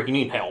be a freak, you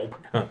need help.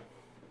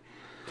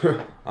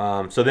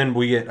 So then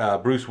we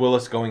get Bruce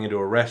Willis going into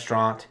a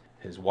restaurant.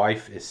 His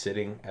wife is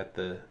sitting at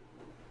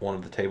one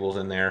of the tables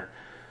in there.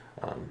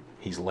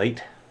 He's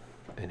late,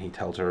 and he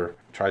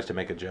tries to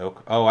make a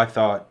joke. Oh, I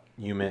thought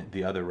you meant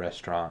the other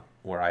restaurant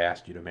where I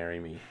asked you to marry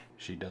me.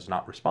 She does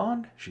not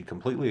respond. She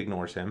completely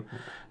ignores him.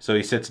 So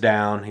he sits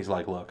down. He's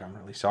like, look, I'm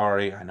really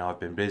sorry. I know I've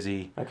been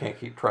busy. I can't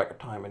keep track of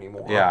time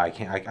anymore. Yeah, I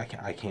can't.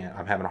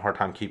 I'm having a hard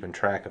time keeping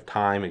track of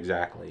time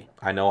exactly.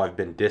 I know I've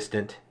been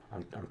distant.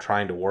 I'm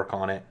trying to work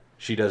on it.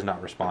 She does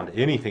not respond to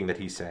anything that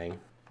he's saying,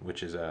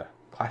 which is a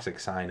classic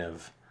sign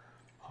of,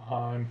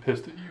 I'm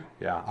pissed at you.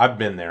 yeah, I've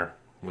been there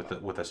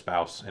with a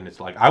spouse, and it's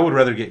like, I would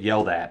rather get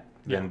yelled at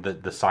than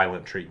the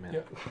silent treatment.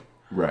 Yeah.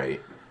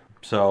 Right.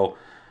 So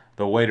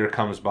the waiter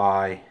comes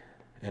by,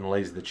 and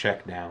lays the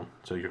check down.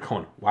 So you're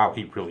going, wow,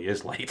 he really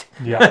is late.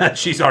 Yeah.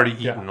 She's already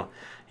eaten. Yeah.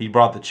 He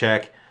brought the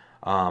check.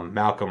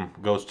 Malcolm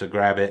goes to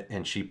grab it,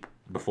 and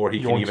before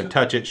he can even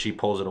touch it, she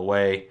pulls it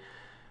away.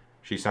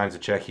 She signs the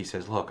check. He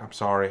says, look, I'm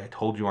sorry. I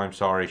told you I'm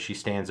sorry. She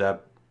stands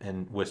up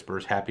and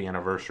whispers, happy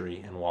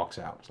anniversary, and walks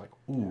out. It's like,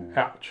 ooh.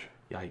 Ouch.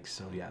 Yikes.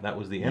 So, yeah, that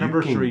was the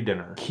anniversary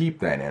dinner. Keep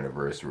that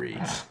anniversary.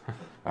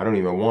 I don't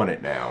even want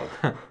it now.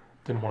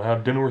 Didn't want to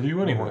have dinner with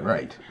you anyway.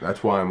 Right.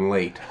 That's why I'm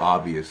late,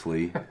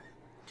 obviously.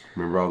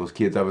 Remember all those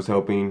kids I was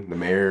helping? The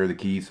mayor, the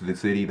keys to the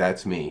city?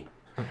 That's me.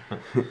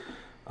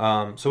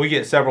 So we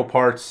get several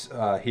parts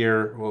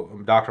here.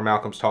 Well, Dr.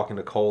 Malcolm's talking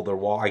to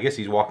Cole. I guess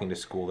he's walking to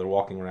school. They're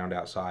walking around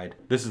outside.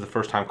 This is the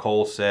first time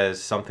Cole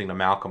says something to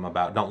Malcolm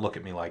about, don't look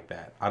at me like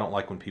that. I don't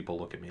like when people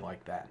look at me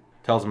like that.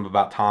 Tells him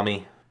about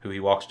Tommy, who he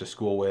walks to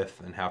school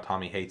with, and how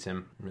Tommy hates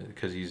him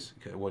because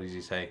what does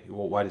he say?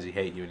 Well, why does he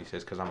hate you? And he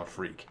says, because I'm a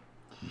freak.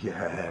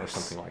 Yes. Or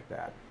something like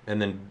that. And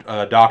then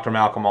Dr.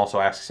 Malcolm also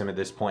asks him at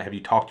this point, have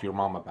you talked to your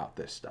mom about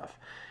this stuff?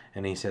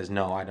 And he says,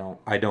 no,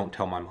 I don't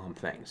tell my mom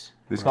things.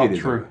 This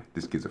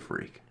kid's a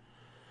freak.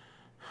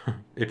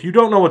 If you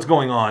don't know what's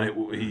going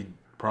on, he'd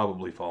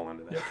probably fall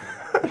into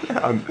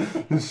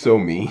that. This is so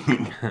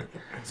mean.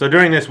 So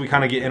during this, we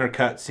kind of get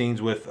intercut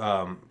scenes with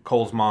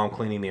Cole's mom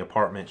cleaning the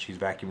apartment. She's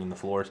vacuuming the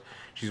floors.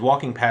 She's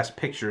walking past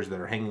pictures that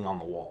are hanging on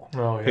the wall.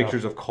 Oh, yeah.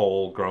 Pictures of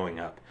Cole growing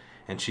up.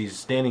 And she's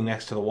standing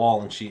next to the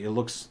wall, and she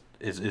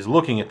is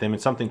looking at them,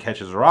 and something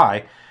catches her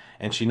eye.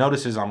 And she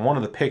notices on one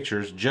of the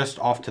pictures, just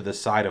off to the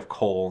side of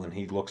Cole, and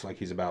he looks like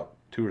he's about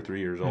 2 or 3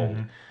 years old.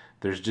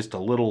 There's just a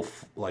little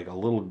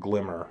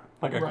glimmer,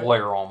 like a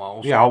glare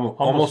almost. Yeah,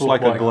 almost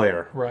like a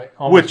glare. Right.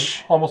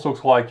 Almost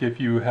looks like if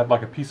you had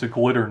like a piece of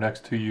glitter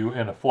next to you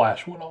and a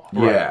flash went off.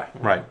 Yeah.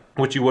 Right.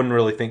 Which you wouldn't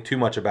really think too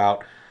much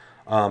about.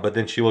 But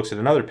then she looks at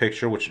another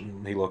picture, which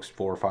he looks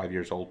 4 or 5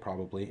 years old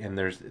probably, and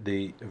there's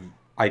the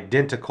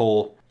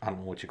identical, I don't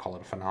know what you call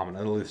it, a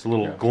phenomenon. This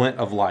little glint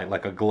of light,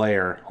 like a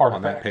glare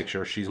on that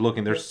picture. She's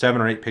looking, there's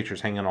 7 or 8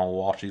 pictures hanging on the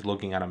wall. She's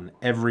looking at them, and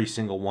every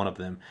single one of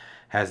them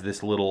has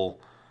this little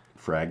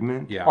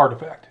fragment? Yeah.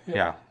 Artifact.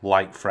 Yeah,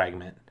 light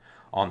fragment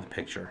on the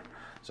picture.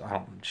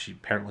 So she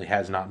apparently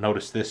has not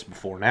noticed this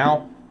before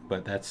now,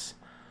 but that's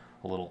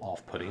a little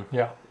off-putting.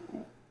 Yeah.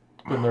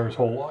 It's been there his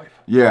whole life.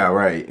 Yeah,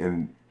 right.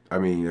 And I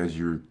mean, as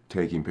you're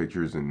taking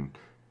pictures and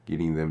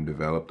getting them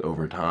developed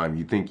over time,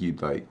 you'd think you'd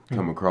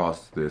come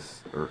across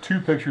this.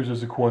 2 pictures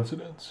is a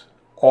coincidence.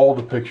 All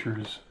the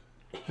pictures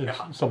is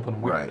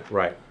something weird.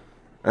 Right.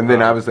 And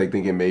then I was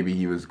thinking maybe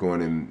he was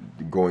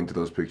going to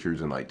those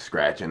pictures and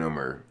scratching them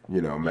or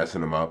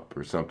messing them up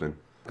or something.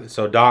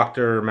 So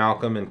Dr.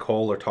 Malcolm and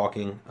Cole are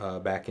talking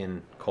back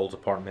in Cole's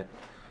apartment.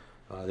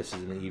 This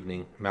is in the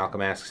evening.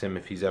 Malcolm asks him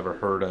if he's ever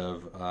heard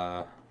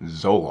of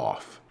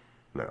Zoloft.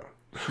 No.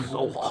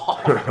 Zool.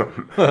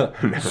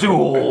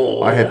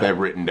 I had that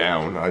written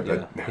down.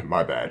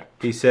 My bad.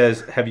 He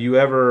says, "Have you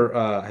ever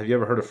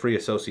heard of free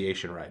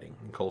association writing?"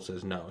 And Cole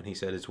says, "No." And he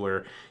said, "It's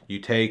where you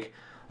take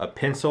a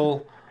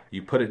pencil,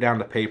 you put it down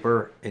to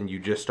paper, and you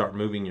just start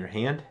moving your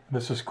hand."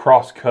 This is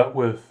cross-cut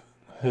with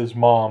his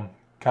mom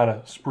kind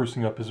of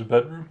sprucing up his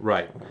bedroom.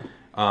 Right.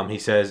 He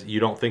says,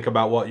 "You don't think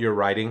about what you're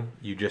writing.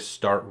 You just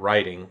start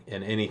writing,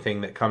 and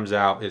anything that comes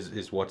out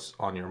is what's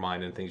on your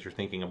mind and things you're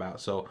thinking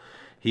about." So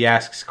he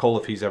asks Cole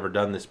if he's ever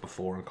done this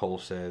before, and Cole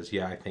says,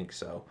 "Yeah, I think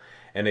so."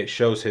 And it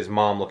shows his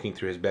mom looking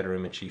through his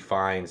bedroom, and she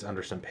finds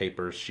under some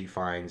papers,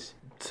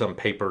 some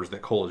papers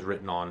that Cole has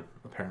written on,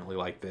 apparently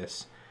like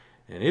this.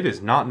 And it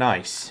is not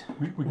nice.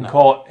 We can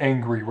call it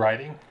angry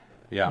writing.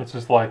 Yeah. It's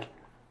just like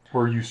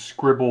where you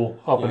scribble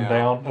up and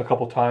down a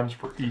couple times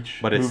for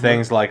each But it's movement.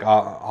 things like,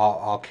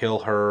 I'll kill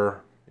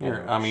her.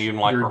 Even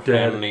like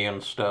profanity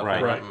and stuff.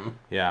 Right.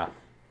 Yeah.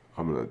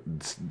 I'm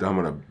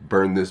gonna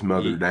burn this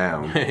mother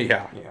down.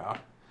 Yeah.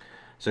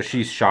 So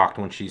she's shocked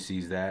when she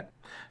sees that.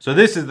 So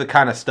this is the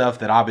kind of stuff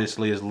that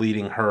obviously is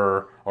leading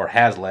her, or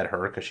has led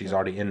her, because she's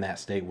already in that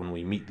state when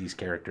we meet these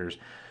characters,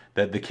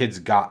 that the kid's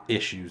got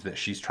issues that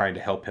she's trying to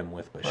help him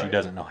with, but she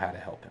doesn't know how to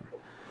help him.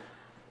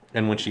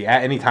 And when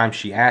anytime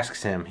she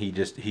asks him, he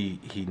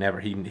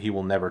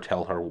will never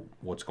tell her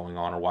what's going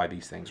on or why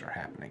these things are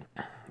happening.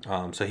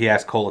 So he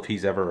asked Cole if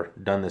he's ever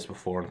done this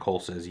before, and Cole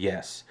says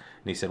yes.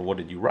 And he said, "What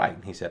did you write?"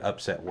 And he said,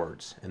 "Upset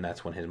words." And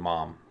that's when his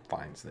mom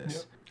finds this.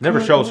 Yep.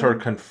 Never shows her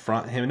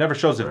confront him. It never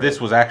shows if this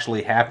was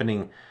actually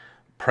happening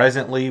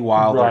presently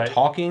while they're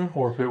talking,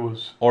 or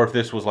if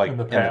this was like in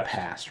the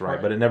past,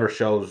 right? But it never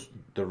shows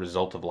the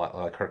result of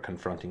like her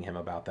confronting him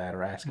about that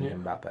or asking him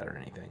about that or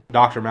anything.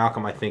 Dr.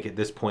 Malcolm, I think at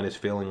this point is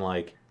feeling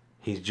like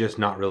he's just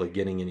not really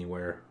getting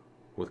anywhere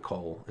with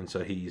Cole, and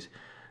so he's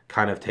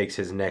kind of takes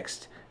his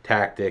next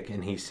tactic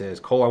and he says,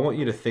 "Cole, I want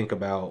you to think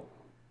about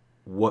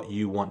what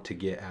you want to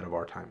get out of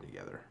our time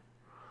together.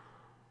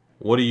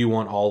 What do you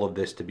want all of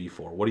this to be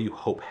for? What do you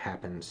hope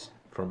happens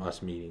from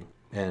us meeting?"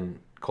 And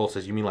Cole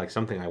says, "You mean like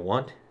something I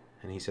want?"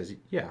 And he says,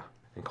 "Yeah."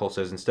 And Cole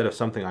says, "Instead of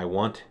something I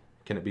want,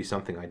 can it be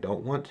something I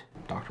don't want?"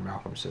 Dr.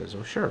 Malcolm says,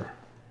 "Oh, sure."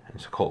 And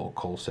so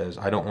Cole says,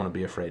 "I don't want to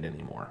be afraid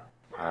anymore."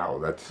 Wow,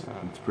 that's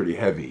pretty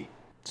heavy.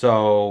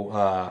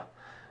 So,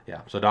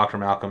 Yeah. So Dr.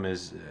 Malcolm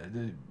is.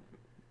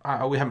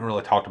 We haven't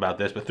really talked about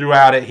this, but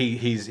throughout it,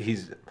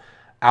 he's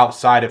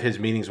outside of his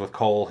meetings with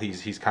Cole.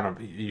 He's kind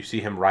of, you see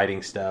him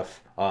writing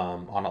stuff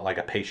on like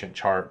a patient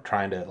chart,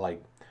 trying to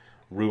like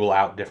rule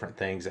out different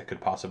things that could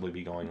possibly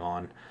be going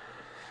on.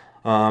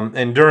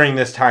 And during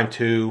this time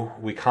too,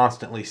 we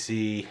constantly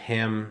see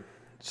him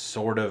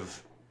sort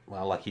of,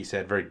 well, like he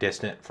said, very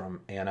distant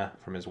from Anna,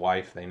 from his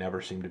wife. They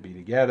never seem to be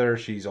together.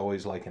 She's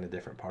always like in a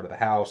different part of the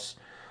house.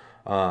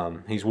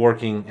 He's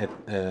working at,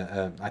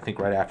 I think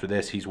right after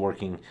this, he's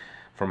working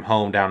from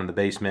home down in the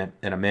basement,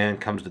 and a man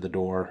comes to the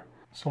door.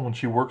 Someone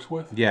she works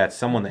with? Yeah, it's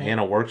someone that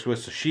Anna works with.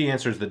 So she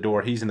answers the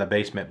door. He's in the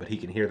basement, but he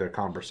can hear their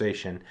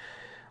conversation.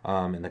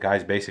 And the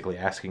guy's basically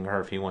asking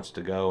her if he wants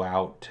to go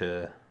out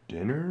to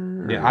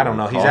dinner. Yeah, I don't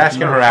know. He's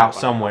asking her out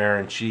somewhere,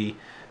 and she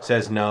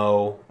says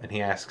no. And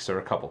he asks her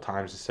a couple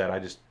times and said, I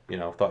just,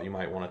 thought you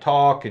might want to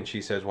talk. And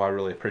she says, well, I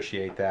really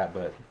appreciate that,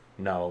 but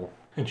no.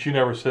 And she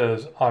never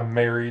says, I'm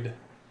married.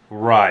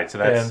 Right, so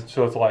that's... And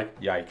so it's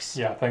like... Yikes.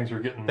 Yeah,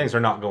 things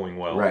are not going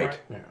well. Right.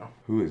 Yeah.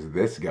 Who is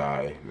this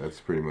guy? That's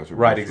pretty much...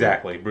 Right,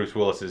 exactly. Bruce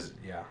Willis is,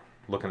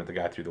 looking at the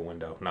guy through the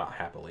window, not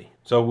happily.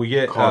 So we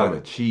get... Call him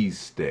a cheese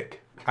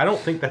stick. I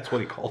don't think that's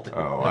what he called it.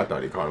 Oh, I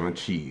thought he called him a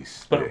cheese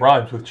stick. But it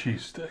rhymes with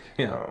cheese stick.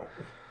 Yeah.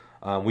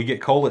 We get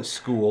Cole at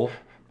school.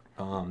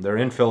 They're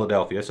in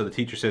Philadelphia, so the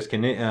teacher says,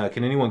 can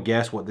anyone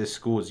guess what this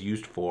school is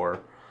used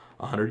for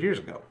 100 years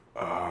ago?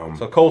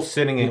 So Cole's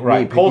sitting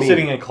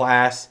in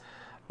class...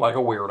 Like a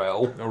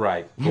weirdo.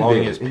 Right.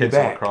 Blowing his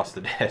pencil across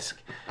the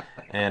desk.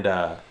 And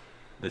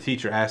the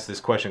teacher asks this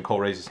question. Cole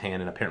raises his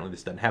hand, and apparently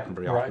this doesn't happen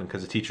very often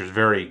because the teacher's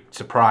very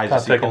surprised to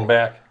see Cole.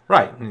 Back.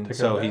 Right. And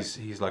so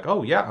he's like,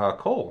 oh, yeah,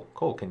 Cole,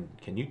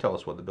 can you tell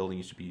us what the building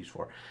used to be used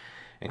for?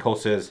 And Cole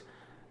says,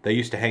 they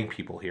used to hang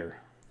people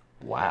here.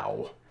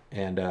 Wow.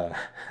 And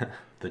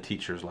the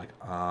teacher's like,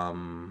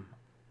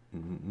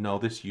 no,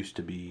 this used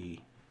to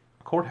be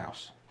a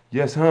courthouse.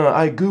 Yes,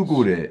 I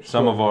Googled it.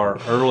 Some of our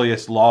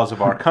earliest laws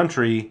of our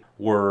country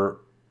were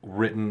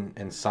written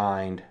and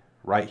signed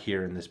right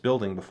here in this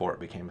building before it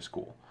became a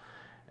school.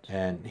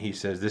 And he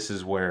says this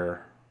is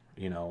where,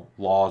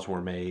 laws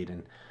were made.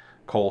 And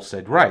Cole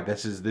said, right,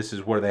 this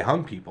is where they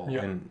hung people.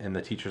 Yeah. And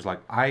the teacher's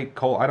like,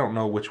 Cole, I don't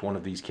know which one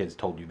of these kids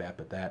told you that,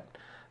 but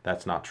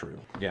that's not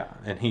true. Yeah.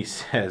 And he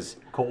says...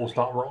 Cole's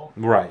not wrong.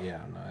 Right, yeah,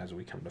 as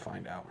we come to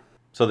find out.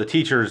 So the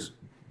teacher's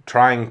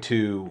trying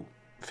to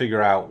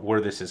figure out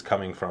where this is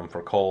coming from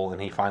for Cole,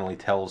 and he finally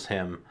tells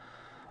him,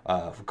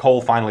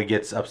 Cole finally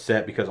gets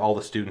upset because all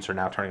the students are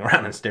now turning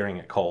around and staring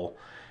at Cole,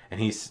 and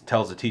he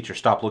tells the teacher,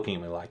 stop looking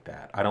at me like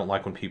that. I don't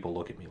like when people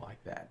look at me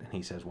like that. And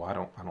he says, well, I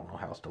don't know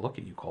how else to look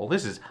at you, Cole.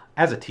 This is,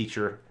 as a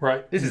teacher,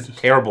 right? This is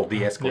terrible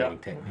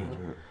de-escalating technique.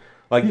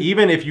 Like,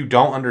 even if you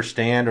don't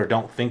understand or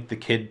don't think the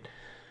kid...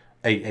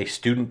 A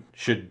student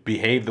should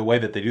behave the way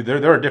that they do.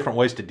 There are different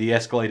ways to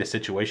de-escalate a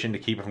situation to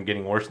keep it from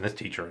getting worse, and this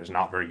teacher is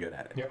not very good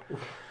at it.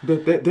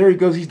 Yeah. There he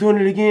goes. He's doing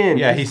it again.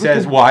 Yeah, he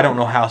says, well, I don't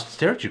know how else to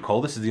stare at you,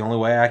 Cole. This is the only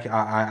way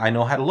I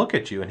know how to look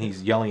at you. And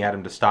he's yelling at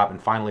him to stop,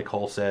 and finally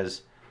Cole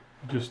says...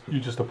 You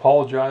just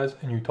apologize,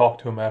 and you talk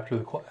to him after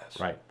the class.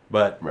 Right.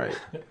 Right.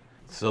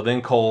 So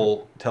then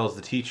Cole tells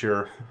the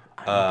teacher,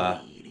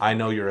 I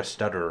know you're a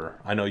stutterer.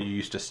 I know you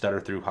used to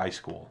stutter through high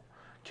school.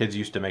 Kids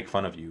used to make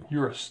fun of you.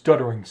 You're a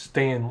stuttering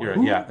Stanley.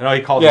 No, he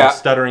calls him a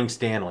stuttering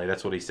Stanley.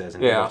 That's what he says.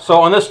 And so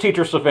on this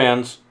teacher's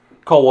defense,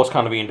 Cole was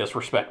kind of being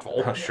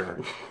disrespectful. Oh, sure.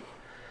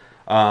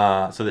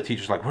 So the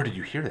teacher's like, where did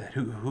you hear that?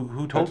 Who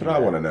told you that? That's what I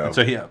want to know. And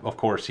so, of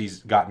course, he's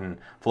gotten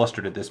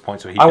flustered at this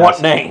point. So I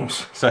want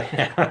names. So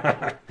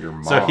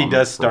he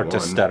does start to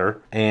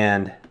stutter.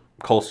 And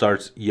Cole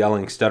starts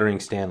yelling, stuttering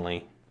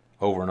Stanley,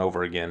 over and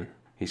over again.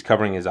 He's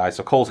covering his eyes.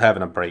 So Cole's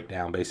having a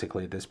breakdown,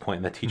 basically, at this point.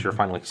 And the teacher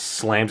finally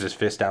slams his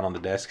fist down on the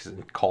desk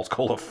and calls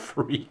Cole a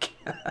freak.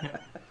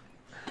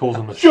 Tells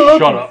him to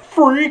shut up,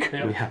 freak.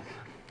 Yeah.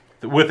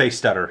 With a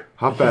stutter.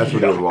 How fast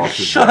would he have lost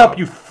his job? Shut up,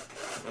 you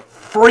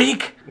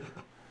freak.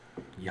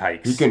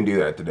 Yikes. You couldn't do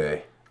that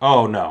today.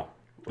 Oh, no.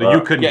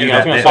 You couldn't do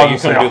that. You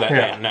couldn't do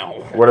that.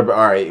 No. What about,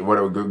 all right,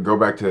 go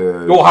back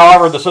to... Well,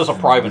 however, this is a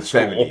private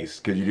school.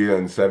 70s. Could you do that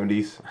in the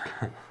 70s?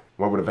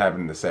 What would have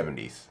happened in the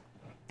 70s?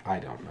 I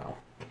don't know.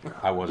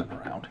 I wasn't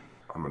around.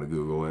 I'm going to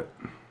Google it.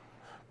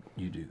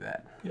 You do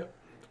that. Yep.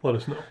 Let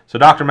us know. So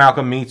Dr.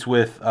 Malcolm meets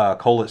with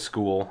Cole at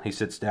school. He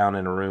sits down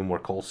in a room where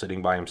Cole's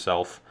sitting by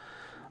himself.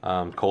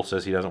 Cole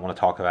says he doesn't want to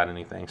talk about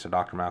anything. So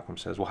Dr. Malcolm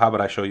says, well, how about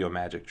I show you a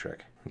magic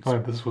trick?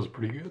 This was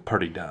pretty good.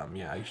 Pretty dumb,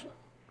 yeah. He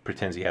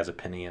pretends he has a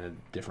penny in a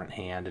different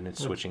hand, and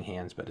it's switching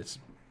hands, but it's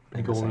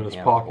in going in his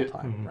pocket.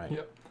 Right.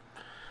 Yep.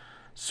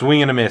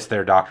 Swing and a miss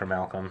there, Dr.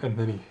 Malcolm.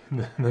 And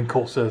then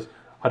Cole says,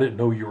 I didn't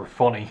know you were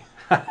funny.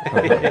 Yeah,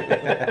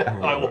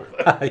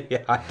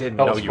 I didn't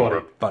know you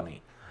were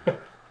funny.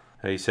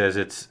 He says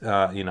it's,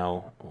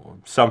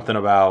 something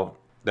about,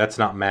 that's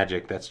not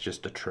magic, that's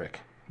just a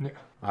trick. Yeah.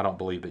 I don't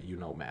believe that you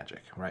know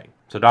magic, right?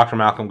 So Dr.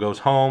 Malcolm goes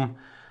home.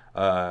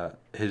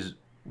 His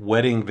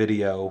wedding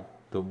video,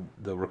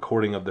 the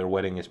recording of their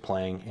wedding is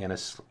playing.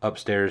 Anna's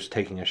upstairs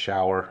taking a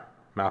shower,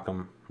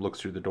 Malcolm looks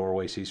through the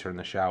doorway, sees her in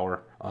the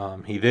shower.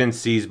 He then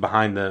sees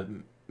behind the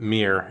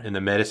mirror in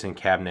the medicine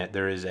cabinet,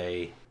 there is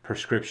a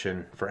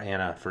prescription for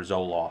Anna for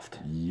Zoloft.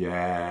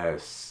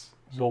 Yes.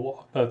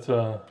 Zoloft. That's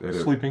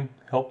sleeping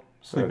help.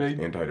 Sleep aid?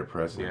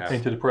 Antidepressant. Yeah.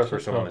 Antidepressant. For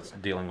someone that's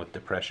dealing with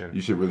depression.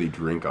 You should really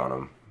drink on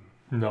them.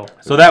 No.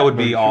 So that would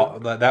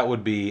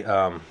be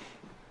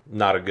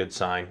not a good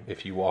sign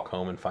if you walk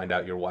home and find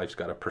out your wife's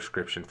got a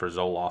prescription for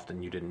Zoloft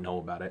and you didn't know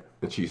about it.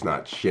 And she's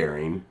not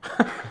sharing.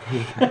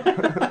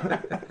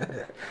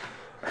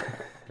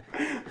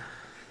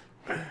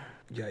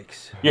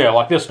 Yikes. Yeah,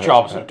 like this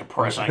job isn't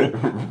depressing.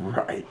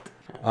 Right.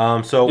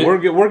 So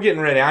we're getting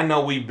ready. I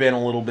know we've been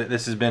a little bit.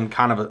 This has been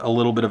kind of a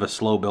little bit of a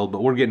slow build,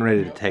 but we're getting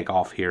ready to take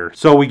off here.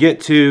 So we get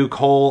to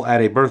Cole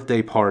at a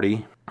birthday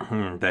party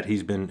that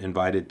he's been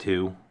invited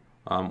to,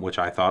 which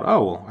I thought,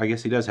 oh, well, I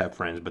guess he does have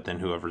friends. But then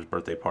whoever's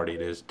birthday party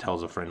it is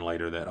tells a friend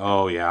later that,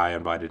 oh yeah, I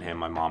invited him.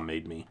 My mom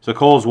made me. So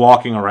Cole's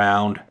walking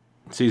around,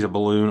 sees a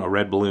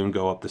red balloon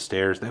go up the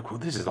stairs.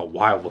 This is a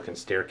wild looking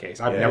staircase.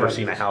 I've never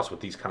seen a house with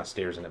these kind of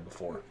stairs in it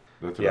before.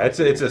 Yeah, it's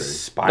a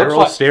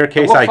spiral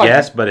staircase, I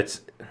guess, but it's.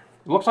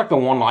 It looks like the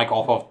one like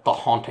off of The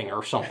Haunting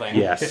or something.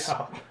 Yes.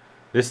 Yeah.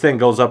 This thing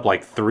goes up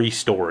like 3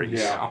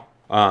 stories. Yeah.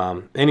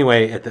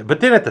 Anyway,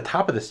 but then at the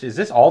top of the stairs, is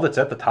this all that's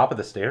at the top of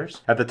the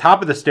stairs? At the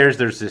top of the stairs,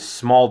 there's this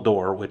small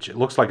door, which it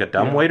looks like a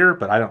dumbwaiter,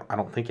 but I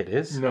don't think it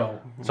is. No.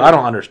 So I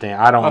don't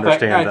understand. I don't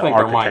understand the think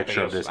there might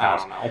architecture be. of this I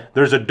house. don't know.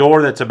 There's a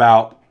door that's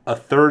about a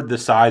third the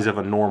size of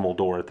a normal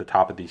door at the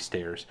top of these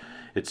stairs.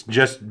 It's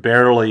just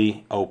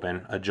barely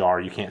open,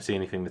 ajar. You can't see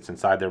anything that's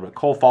inside there. But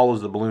Cole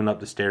follows the balloon up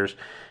the stairs.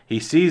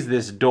 He sees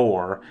this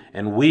door,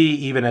 and we,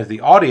 even as the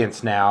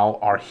audience now,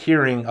 are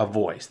hearing a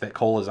voice that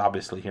Cole is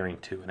obviously hearing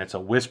too. And it's a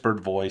whispered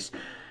voice,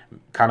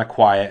 kind of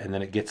quiet, and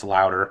then it gets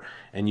louder.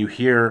 And you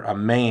hear a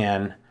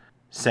man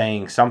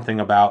saying something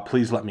about,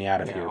 please let me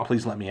out of here.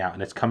 Please let me out.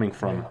 And it's coming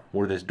from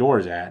where this door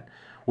is at,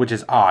 which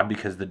is odd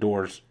because the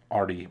door's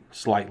already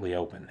slightly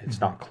open.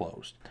 It's not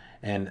closed.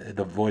 And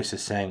the voice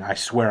is saying, I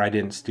swear I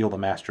didn't steal the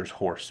master's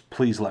horse.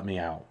 Please let me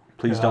out.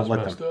 Please don't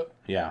let them. Up.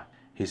 Yeah.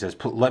 He says,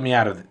 let me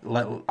out of...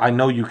 I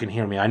know you can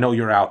hear me. I know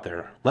you're out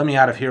there. Let me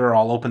out of here or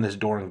I'll open this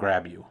door and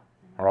grab you.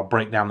 Or I'll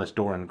break down this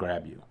door and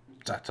grab you.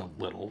 That's a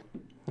little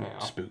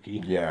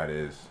spooky. Yeah, it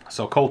is.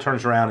 So Cole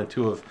turns around and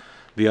 2 of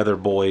the other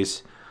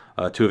boys,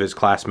 2 of his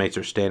classmates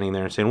are standing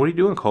there and saying, what are you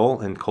doing, Cole?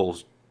 And Cole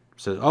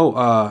says,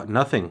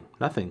 nothing.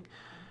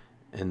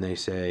 And they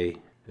say...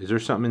 Is there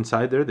something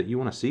inside there that you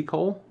want to see,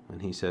 Cole?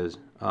 And he says,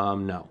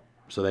 no.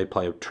 So they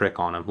play a trick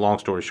on him. Long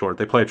story short,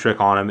 they play a trick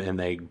on him, and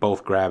they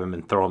both grab him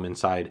and throw him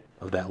inside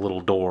of that little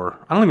door.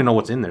 I don't even know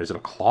what's in there. Is it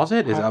a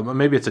closet?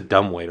 Maybe it's a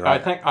dumbwaiter. I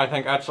think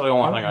that's the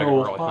only thing I can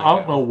really think of. I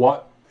don't know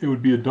what it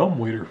would be a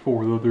dumbwaiter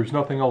for, though. There's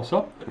nothing else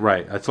up there.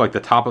 Right. It's like the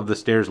top of the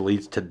stairs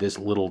leads to this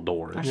little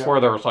door. I swear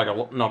there was like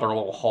another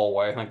little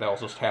hallway. I think that was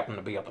just happened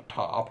to be at the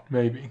top.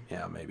 Maybe.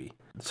 Yeah, maybe.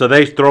 So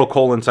they throw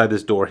Cole inside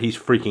this door. He's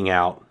freaking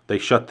out. They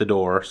shut the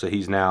door, so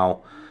he's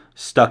now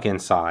stuck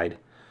inside.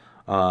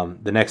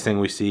 The next thing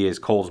we see is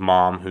Cole's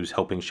mom, who's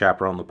helping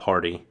chaperone the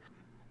party.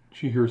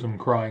 She hears him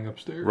crying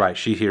upstairs. Right,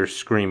 she hears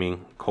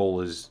screaming.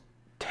 Cole is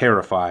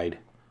terrified,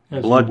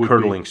 As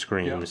blood-curdling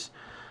screams. Yeah.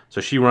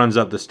 So she runs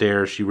up the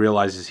stairs. She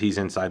realizes he's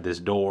inside this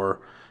door.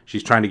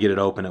 She's trying to get it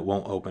open. It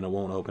won't open.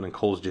 And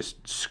Cole's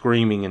just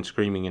screaming and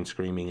screaming and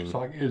screaming. It's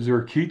like, is there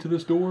a key to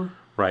this door?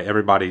 Right,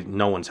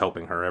 no one's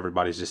helping her.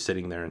 Everybody's just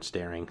sitting there and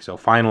staring. So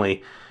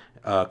finally,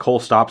 Cole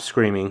stops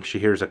screaming. She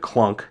hears a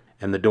clunk,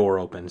 and the door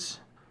opens.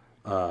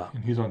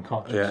 And he's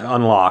unconscious. Yeah,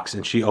 unlocks,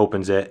 and she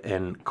opens it,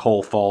 and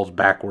Cole falls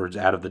backwards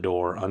out of the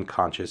door,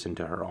 unconscious,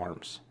 into her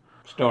arms.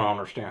 Still don't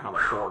understand how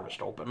the door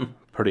just opened.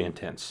 Pretty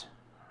intense.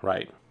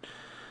 Right.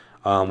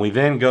 We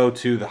then go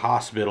to the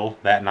hospital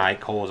that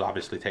night. Cole is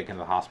obviously taken to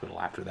the hospital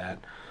after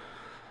that.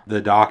 The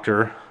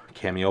doctor,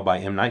 cameo by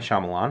M. Night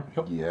Shyamalan.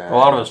 Yep. Yeah. A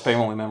lot of his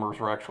family members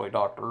were actually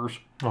doctors.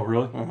 Oh,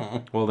 really?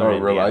 Mm-hmm. Well, they're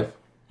in real life?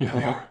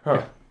 Yeah.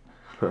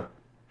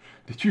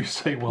 Did you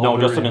say, well, no,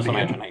 just in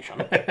Indian? his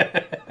imagination.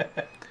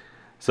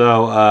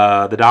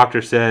 So the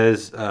doctor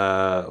says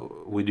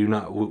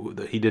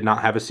he did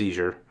not have a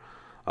seizure.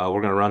 We're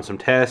going to run some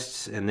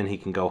tests, and then he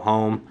can go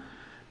home.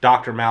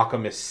 Dr.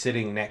 Malcolm is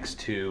sitting next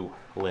to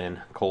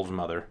Lynn, Cole's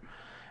mother,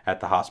 at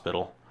the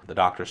hospital. The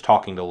doctor's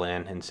talking to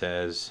Lynn and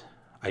says,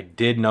 I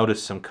did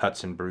notice some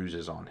cuts and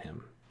bruises on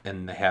him,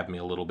 and they have me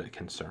a little bit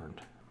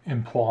concerned.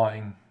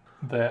 Implying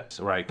that...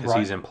 Right, because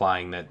he's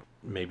implying that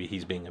maybe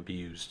he's being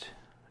abused.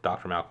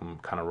 Dr. Malcolm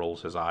kind of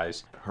rolls his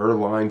eyes. Her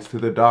lines to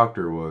the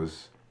doctor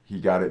was, he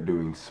got it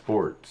doing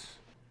sports.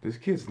 This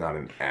kid's not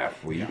an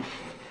athlete. Yeah,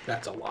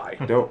 that's a lie.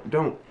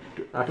 Don't.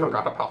 I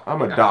forgot about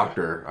I'm a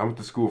doctor. I went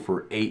to school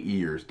for 8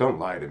 years. Don't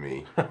lie to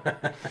me.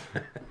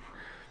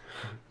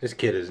 This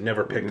kid has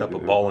never picked up a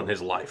ball in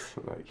his life.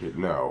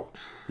 No,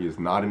 he is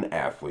not an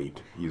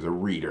athlete. He's a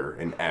reader,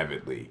 and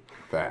avidly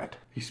that.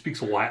 He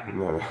speaks Latin.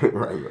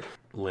 Right.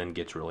 Lynn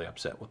gets really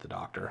upset with the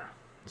doctor,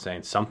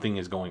 saying something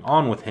is going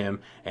on with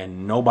him,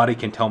 and nobody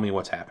can tell me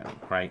what's happening,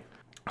 right?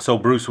 So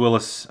Bruce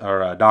Willis,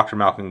 or Dr.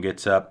 Malcolm,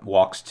 gets up,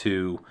 walks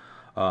to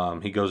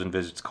He goes and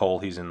visits Cole.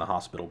 He's in the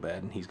hospital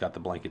bed, and he's got the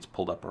blankets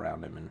pulled up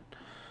around him.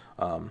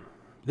 And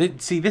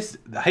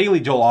Haley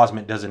Joel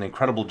Osment does an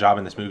incredible job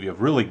in this movie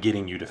of really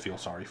getting you to feel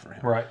sorry for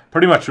him. Right.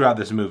 Pretty much throughout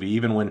this movie,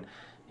 even when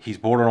he's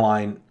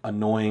borderline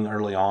annoying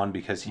early on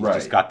because he's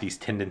just got these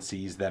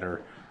tendencies that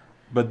are...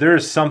 But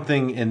there's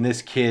something in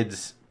this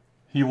kid's...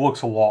 He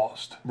looks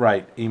lost.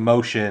 Right.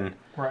 Emotion.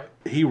 Right.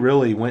 He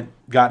really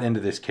got into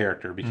this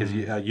character because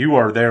you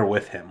are there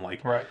with him.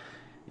 Like, right.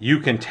 You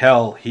can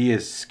tell he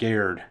is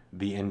scared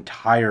the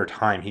entire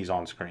time he's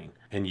on screen.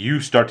 And you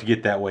start to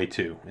get that way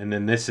too. And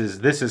then this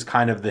is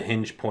kind of the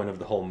hinge point of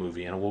the whole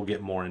movie, and we'll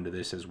get more into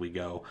this as we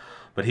go.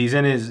 But he's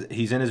in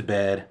his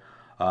bed.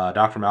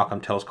 Dr.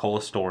 Malcolm tells Cole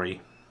a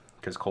story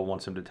because Cole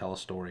wants him to tell a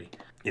story.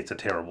 It's a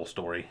terrible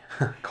story.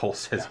 Cole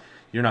says,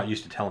 "You're not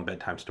used to telling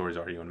bedtime stories,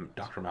 are you?" And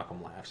Dr.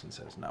 Malcolm laughs and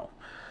says, "No."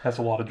 That's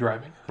a lot of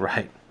driving.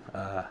 Right.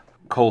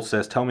 Cole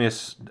says,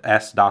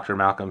 asks Dr.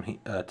 Malcolm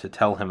to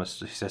tell him,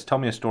 he says, "Tell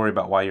me a story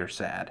about why you're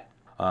sad."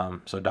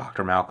 So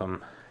Dr.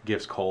 Malcolm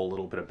gives Cole a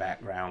little bit of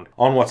background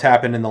on what's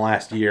happened in the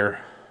last year,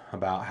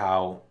 about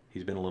how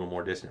he's been a little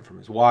more distant from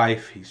his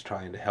wife. He's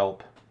trying to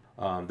help.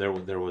 There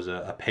was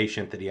a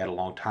patient that he had a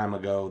long time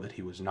ago that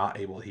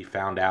he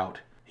found out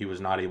he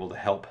was not able to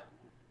help.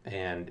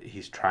 And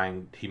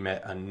he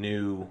met a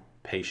new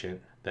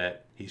patient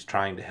that he's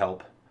trying to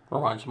help.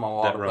 Reminds him a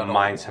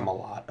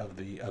lot of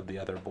the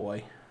other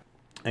boy.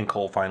 And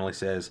Cole finally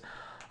says,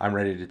 "I'm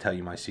ready to tell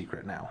you my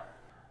secret now."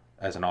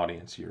 As an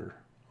audience, you're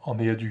on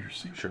the edge of your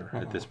seat. Sure.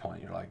 At this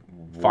point, you're like,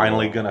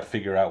 finally going to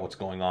figure out what's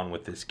going on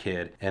with this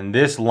kid. And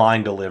this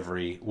line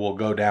delivery will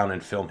go down in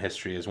film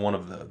history as one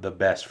of the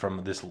best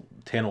from this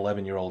 10,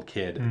 11-year-old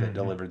kid that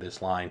delivered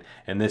this line.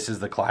 And this is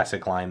the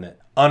classic line that,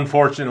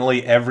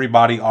 unfortunately,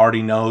 everybody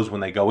already knows when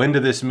they go into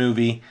this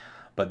movie.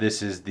 But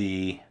this is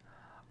the,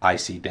 "I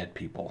see dead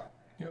people."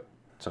 Yep.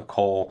 So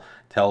Cole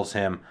tells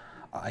him,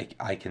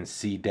 I can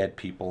see dead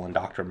people. And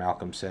Dr.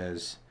 Malcolm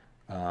says,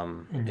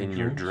 in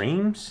your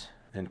dreams?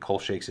 And Cole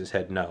shakes his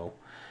head no.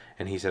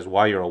 And he says,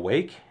 "While you're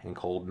awake?" And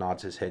Cole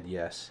nods his head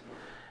yes.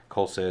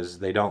 Cole says,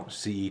 "They don't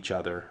see each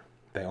other.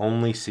 They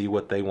only see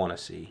what they want to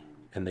see.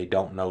 And they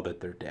don't know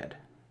that they're dead."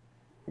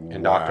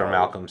 And Dr.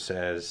 Malcolm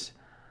says,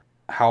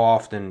 "How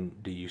often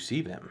do you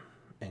see them?"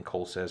 And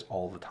Cole says,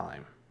 "All the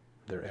time.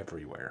 They're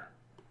everywhere."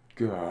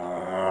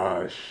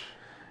 Gosh.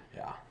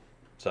 Yeah.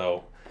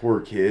 So... Poor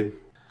kid.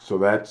 So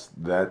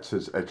that's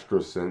his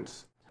extra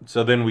sense.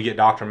 So then we get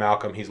Dr.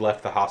 Malcolm. He's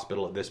left the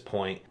hospital at this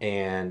point,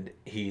 and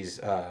he's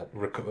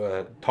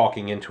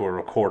talking into a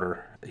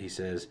recorder. He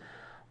says,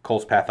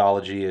 "Cole's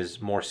pathology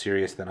is more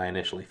serious than I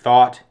initially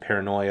thought.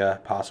 Paranoia,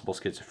 possible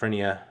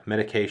schizophrenia,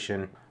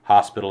 medication,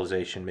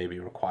 hospitalization may be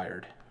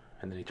required."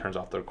 And then he turns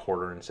off the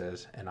recorder and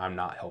says, "And I'm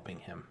not helping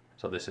him."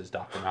 So this is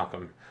Dr.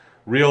 Malcolm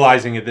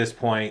realizing at this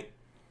point,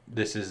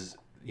 this is,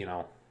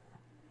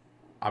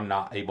 I'm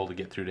not able to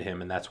get through to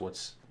him, and that's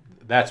what's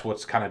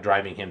kind of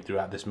driving him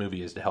throughout this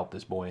movie, is to help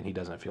this boy, and he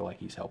doesn't feel like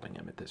he's helping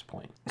him at this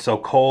point. So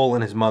Cole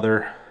and his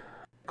mother,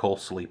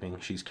 Cole's sleeping.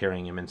 She's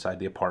carrying him inside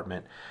the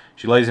apartment.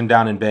 She lays him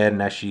down in bed,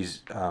 and as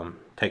she's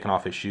taking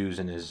off his shoes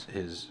and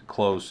his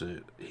clothes so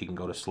he can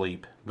go to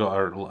sleep,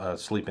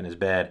 sleep in his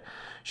bed,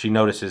 she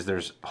notices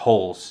there's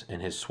holes in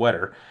his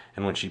sweater,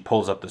 and when she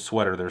pulls up the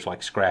sweater, there's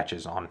like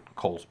scratches on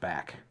Cole's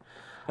back.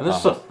 And this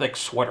is a thick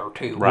sweater,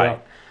 too. Right. Yeah.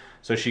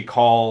 So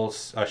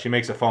she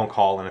makes a phone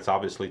call, and it's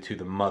obviously to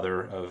the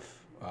mother of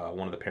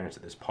one of the parents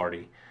at this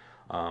party,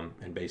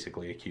 and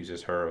basically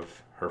accuses her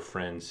of her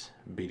friends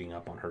beating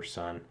up on her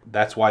son.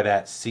 That's why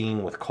that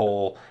scene with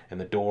Cole and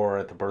the door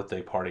at the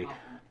birthday party,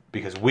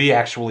 because we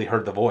actually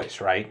heard the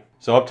voice, right?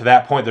 So up to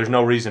that point, there's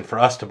no reason for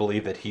us to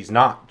believe that he's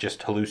not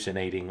just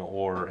hallucinating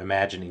or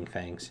imagining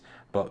things,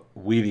 but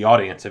we, the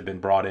audience, have been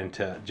brought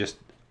into just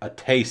a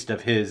taste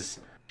of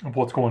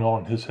what's going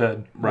on in his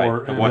head, right?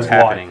 Or in what's his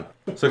happening. life.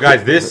 So,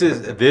 guys, this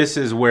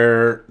is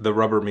where the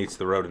rubber meets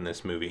the road in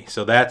this movie.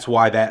 So that's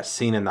why that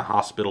scene in the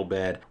hospital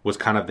bed was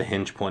kind of the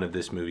hinge point of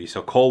this movie.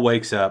 So Cole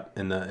wakes up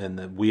in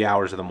the wee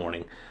hours of the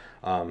morning.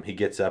 He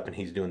gets up and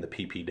he's doing the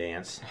pee-pee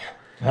dance.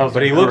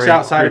 But he looks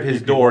outside of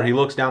his door. He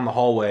looks down the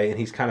hallway, and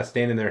he's kind of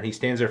standing there. And he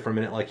stands there for a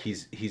minute, like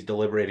he's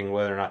deliberating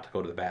whether or not to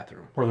go to the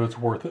bathroom. Whether it's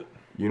worth it.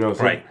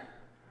 Right.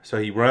 So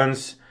he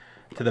runs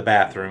to the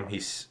bathroom.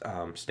 He's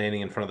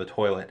standing in front of the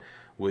toilet.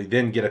 We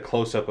then get a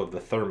close-up of the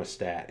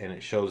thermostat, and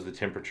it shows the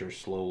temperature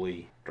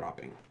slowly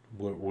dropping.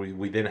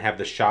 We then have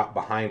the shot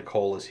behind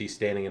Cole as he's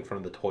standing in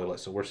front of the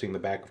toilet. So we're seeing the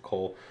back of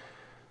Cole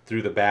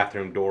through the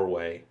bathroom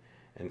doorway,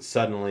 and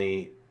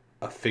suddenly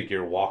a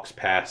figure walks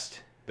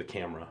past the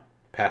camera,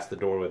 past the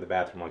doorway of the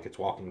bathroom like it's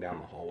walking down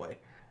the hallway.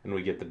 And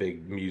we get the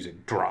big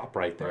music drop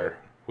right there,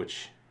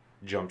 which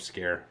jump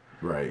scare.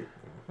 Right.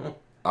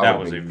 That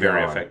was a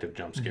very effective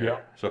jump scare. Yeah.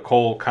 So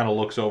Cole kind of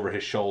looks over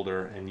his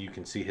shoulder, and you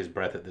can see his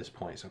breath at this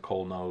point. So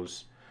Cole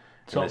knows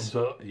something's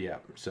up. Yeah.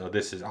 So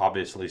this is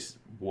obviously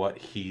what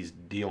he's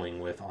dealing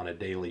with on a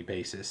daily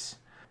basis.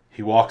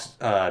 He walks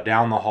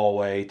down the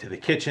hallway to the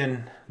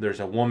kitchen. There's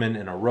a woman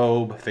in a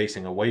robe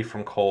facing away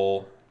from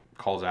Cole.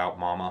 Calls out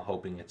 "Mama,"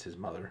 hoping it's his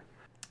mother.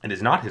 It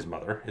is not his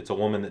mother. It's a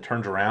woman that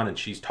turns around and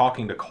she's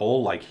talking to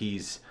Cole like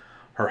he's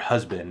her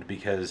husband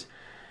because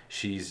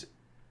she's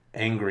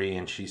angry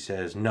and she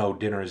says, "No,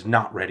 dinner is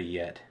not ready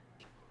yet."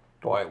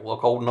 Do I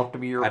look old enough to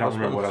be your I don't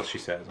husband? remember what else she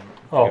says.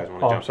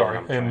 I'm sorry.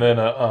 And then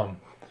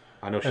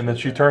I know. And then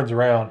she turns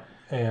around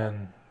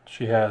and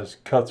she has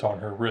cuts on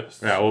her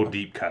wrists. Yeah, old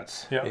deep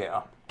cuts.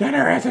 Yeah.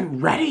 Dinner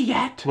isn't ready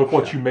yet. Look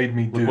what you made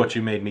me do. Look what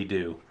you made me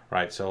do.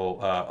 Right.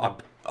 So,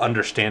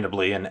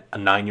 understandably, a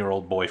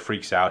 9-year-old boy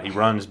freaks out. He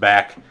runs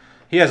back.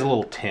 He has a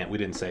little tent. We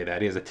didn't say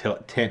that. He has a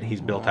tent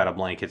he's built out of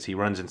blankets. He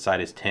runs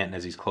inside his tent, and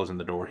as he's closing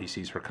the door, he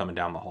sees her coming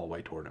down the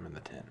hallway toward him in the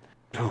tent.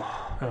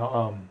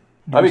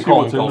 I'd be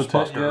calling what's in the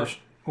tent Ghostbusters. yet?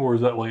 Or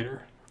is that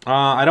later?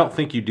 I don't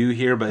think you do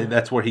here, but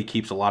that's where he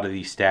keeps a lot of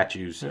these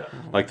statues,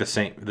 like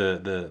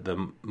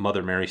the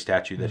Mother Mary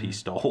statue that he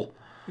stole.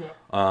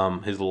 Yeah.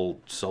 His little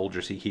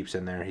soldiers he keeps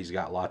in there. He's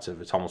got lots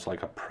of. It's almost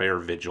like a prayer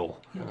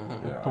vigil.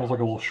 Almost like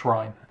a little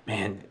shrine.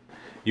 Man,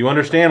 you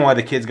understand why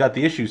the kid's got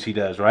the issues he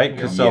does, right?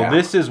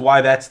 This is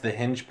why that's the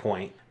hinge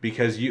point.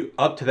 Because you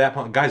up to that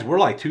point, guys, we're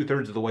like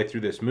 2/3 of the way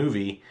through this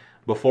movie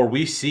before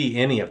we see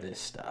any of this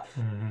stuff,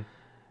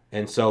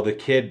 and so the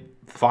kid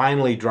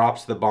finally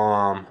drops the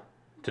bomb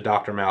to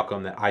Dr.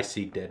 Malcolm that I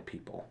see dead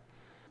people.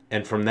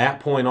 And from that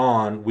point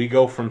on, we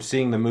go from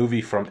seeing the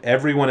movie from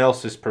everyone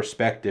else's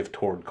perspective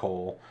toward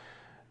Cole,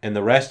 and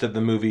the rest of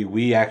the movie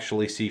we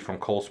actually see from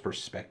Cole's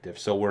perspective.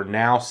 So we're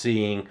now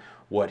seeing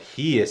what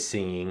he is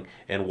seeing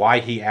and why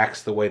he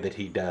acts the way that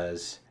he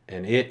does,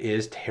 and it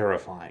is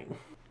terrifying.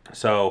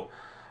 So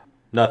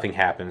nothing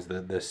happens.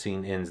 The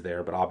scene ends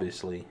there, but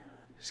obviously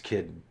this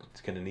kid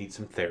is going to need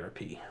some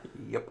therapy.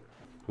 Yep.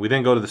 We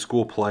then go to the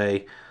school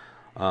play.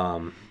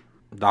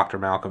 Dr.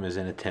 Malcolm is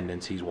in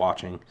attendance. He's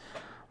watching.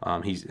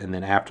 And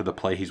then after the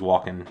play, he's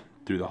walking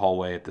through the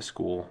hallway at the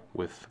school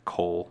with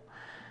Cole,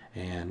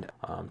 and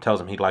tells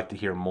him he'd like to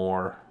hear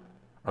more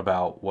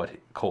about what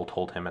Cole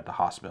told him at the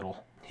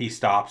hospital. He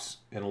stops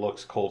and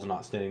looks. Cole's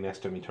not standing next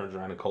to him. He turns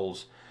around and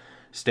Cole's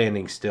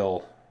standing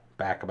still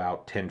back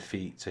about 10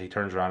 feet. So he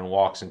turns around and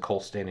walks, and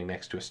Cole's standing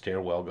next to a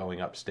stairwell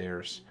going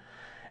upstairs.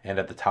 And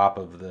at the top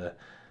of the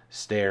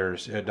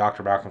stairs,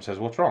 Dr. Malcolm says,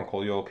 "What's wrong,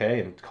 Cole? You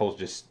okay?" And Cole's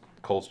just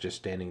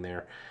standing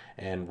there.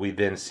 And we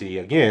then see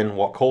again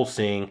what Cole's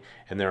seeing,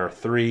 and there are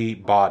 3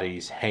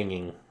 bodies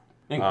hanging,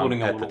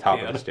 including at the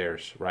top of the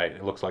stairs. Right,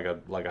 it looks like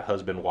a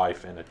husband,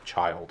 wife, and a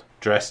child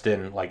dressed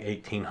in like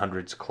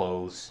 1800s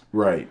clothes.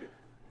 Right,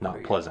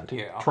 not pleasant.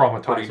 Yeah,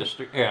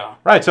 traumatizing. Yeah.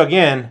 Right. So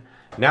again,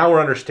 now we're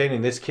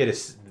understanding this kid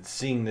is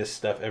seeing this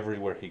stuff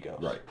everywhere he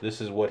goes. Right.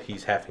 This is what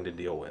he's having to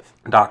deal with.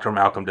 Dr.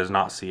 Malcolm does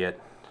not see it.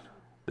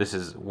 This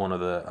is one of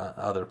the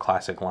other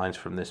classic lines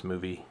from this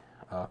movie.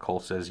 Cole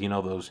says, "You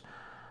know those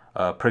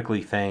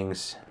prickly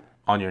things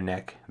on your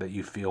neck that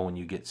you feel when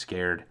you get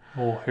scared,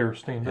 little hair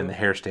stand and the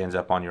hair stands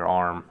up on your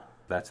arm?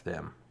 That's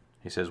them."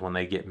 He says, "When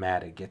they get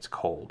mad, it gets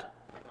cold."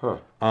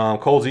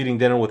 Cole's eating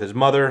dinner with his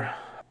mother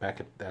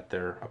back at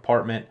their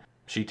apartment.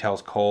 She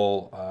tells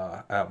Cole,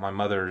 "My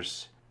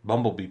mother's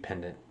bumblebee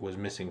pendant was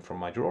missing from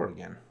my drawer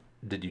again.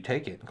 Did you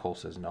take it?" And Cole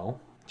says, "No."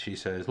 She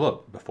says,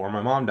 "Look, before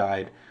my mom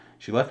died,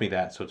 she left me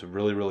that, so it's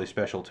really, really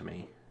special to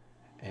me.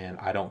 And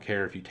I don't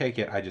care if you take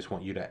it. I just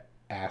want you to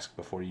ask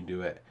before you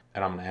do it.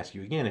 And I'm going to ask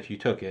you again if you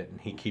took it." And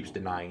he keeps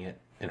denying it.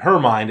 In her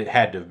mind, it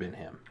had to have been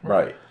him.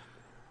 Right.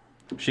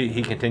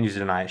 He continues to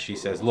deny it. She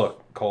says,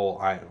 "Look, Cole,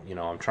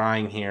 I'm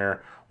trying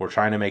here. We're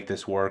trying to make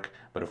this work.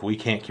 But if we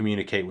can't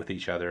communicate with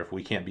each other, if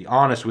we can't be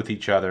honest with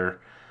each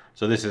other,"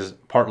 so this is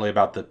partly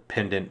about the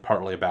pendant,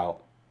 partly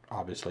about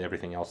obviously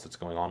everything else that's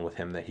going on with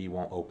him that he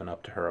won't open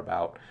up to her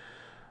about.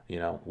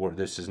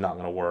 This is not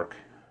going to work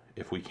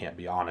if we can't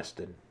be honest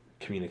and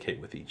communicate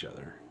with each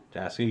other.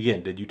 Asking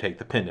again, "Did you take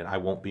the pendant? I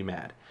won't be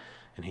mad."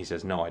 And he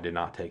says, "No, I did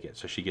not take it."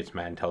 So she gets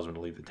mad and tells him to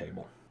leave the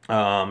table.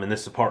 And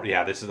this is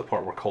the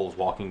part where Cole's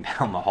walking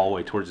down the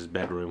hallway towards his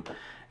bedroom,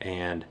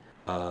 and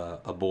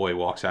a boy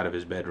walks out of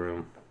his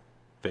bedroom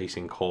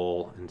facing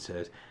Cole and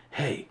says,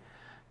 "Hey,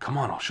 come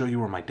on, I'll show you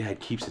where my dad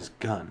keeps his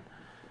gun."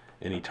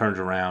 And he turns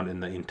around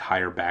and the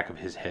entire back of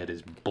his head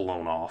is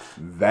blown off.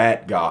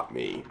 That got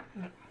me.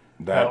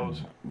 That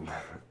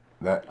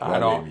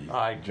made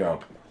me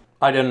jump.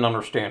 I didn't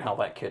understand how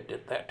that kid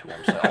did that to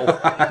himself.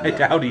 I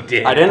doubt he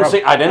did. I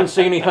didn't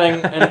see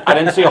anything. I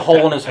didn't see a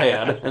hole in his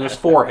head, in his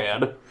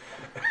forehead.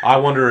 I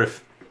wonder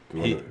if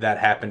that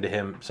happened to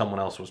him. Someone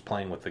else was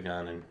playing with the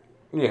gun, and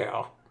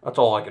yeah, that's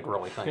all I could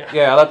really think.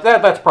 Yeah,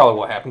 that's probably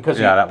what happened.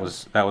 That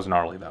was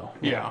gnarly though.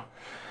 Yeah.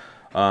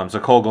 So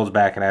Cole goes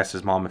back and asks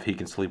his mom if he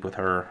can sleep with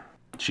her.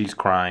 She's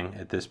crying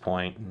at this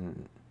point,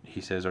 and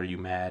he says, "Are you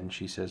mad?" And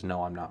she says,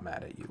 "No, I'm not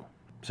mad at you."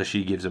 So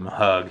she gives him a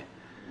hug,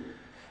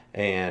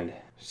 and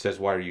says,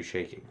 "Why are you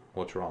shaking?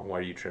 What's wrong? Why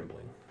are you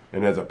trembling?"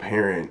 And as a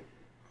parent,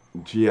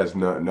 she has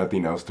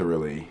nothing else to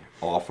really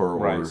offer.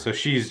 Right. So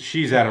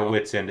she's at her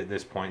wit's end at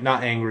this point.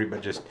 Not angry,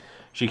 but just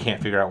she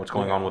can't figure out what's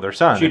going on with her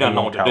son. She doesn't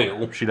know what to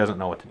do. She doesn't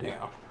know what to do.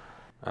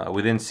 Yeah.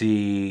 We then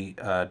see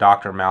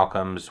Dr.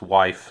 Malcolm's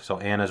wife. So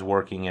Anna's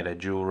working at a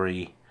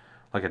jewelry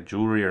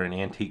or an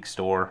antique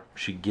store.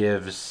 She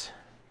gives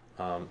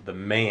the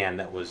man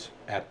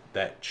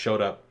that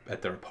showed up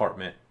at their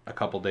apartment a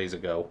couple days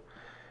ago.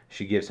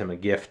 She gives him a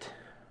gift.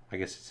 I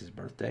guess it's his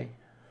birthday.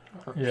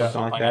 Yeah,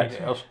 Something like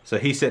that. So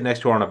he's sitting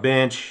next to her on a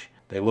bench.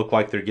 They look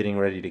like they're getting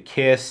ready to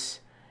kiss.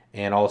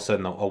 And all of a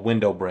sudden a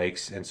window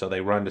breaks. And so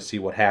they run to see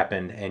what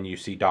happened. And you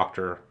see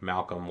Dr.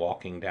 Malcolm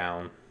walking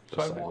down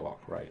the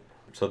sidewalk. Right.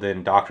 So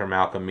then Dr.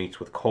 Malcolm meets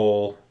with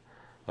Cole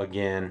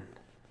again.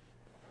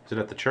 Is it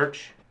at the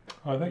church?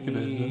 I think it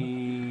is.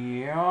 Isn't it?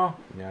 Yeah.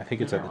 Yeah, I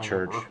think it's at the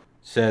church.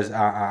 Says,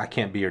 I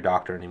can't be your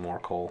doctor anymore,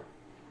 Cole.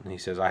 And he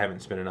says, I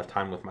haven't spent enough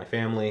time with my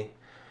family.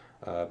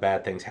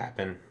 Bad things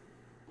happen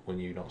when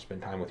you don't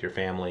spend time with your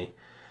family.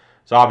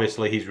 So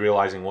obviously he's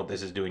realizing what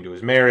this is doing to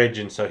his marriage,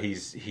 and so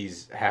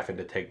he's having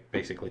to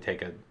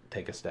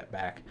take a step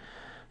back.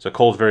 So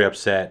Cole's very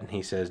upset, and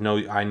he says, "No,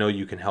 I know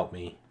you can help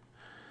me.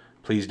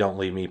 Please don't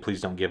leave me.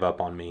 Please don't give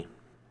up on me.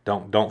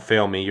 Don't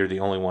fail me. You're the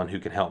only one who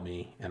can help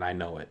me, and I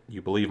know it.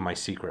 You believe my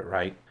secret,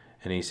 right?"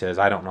 And he says,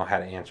 "I don't know how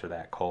to answer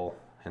that, Cole."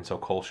 And so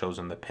Cole shows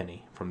him the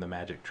penny from the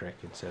magic trick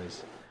and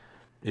says,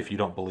 "If you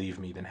don't believe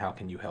me, then how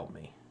can you help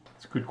me?"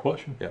 That's a good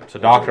question. Yep. So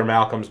Dr.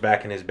 Malcolm's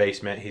back in his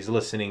basement. He's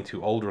listening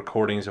to old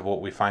recordings of what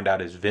we find out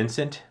is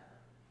Vincent,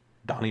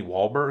 Donnie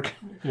Wahlberg.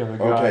 Yeah, the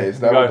guy, Okay, is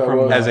that what that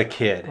was? As a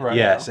kid, Right.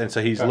 yes. And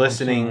so he's Guy from Scene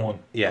listening. One.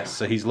 Yes,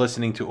 so he's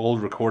listening to old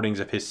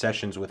recordings of his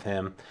sessions with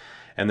him.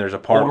 And there's a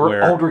part Old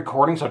where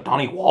recordings of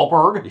Donnie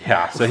Wahlberg.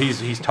 yeah, so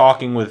he's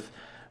talking with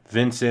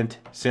Vincent.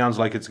 Sounds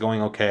like it's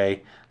going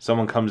okay.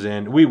 Someone comes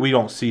in. We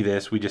don't see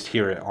this. We just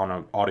hear it on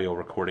an audio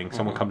recording.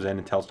 Someone comes in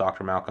and tells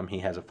Dr. Malcolm he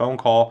has a phone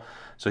call.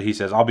 So he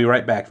says, "I'll be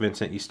right back,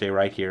 Vincent. You stay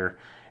right here."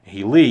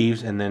 He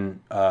leaves, and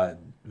then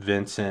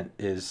Vincent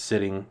is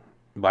sitting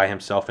by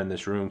himself in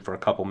this room for a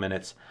couple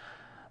minutes.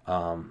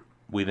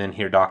 We then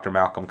hear Dr.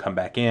 Malcolm come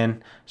back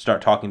in,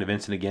 start talking to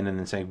Vincent again, and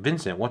then saying,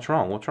 "Vincent, what's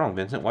wrong? What's wrong,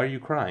 Vincent? Why are you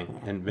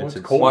crying?" And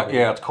Vincent's What?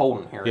 Yeah, it's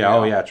cold in here. yeah,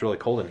 oh yeah, it's really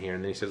cold in here.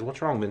 And then he says,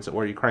 "What's wrong, Vincent?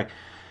 Why are you crying?"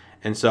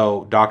 And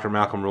so Dr.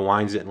 Malcolm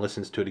rewinds it and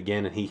listens to it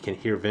again, and he can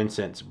hear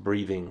Vincent's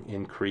breathing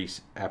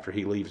increase after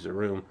he leaves the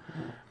room.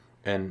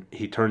 And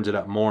he turns it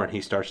up more, and he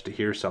starts to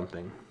hear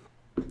something.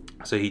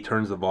 So he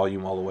turns the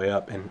volume all the way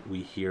up, and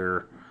we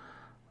hear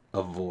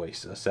a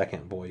voice, a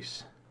second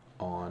voice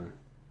on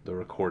the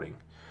recording.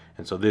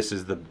 And so this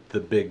is the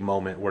big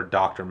moment where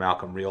Dr.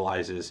 Malcolm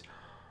realizes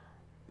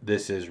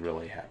this is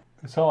really happening.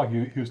 It sounded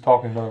like he was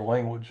talking another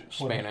language.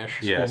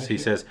 Spanish. Yes, he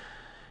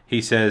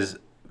says,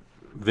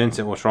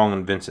 "Vincent, what's wrong?"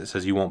 And Vincent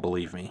says, "You won't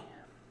believe me."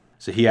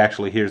 So he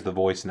actually hears the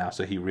voice now,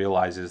 so he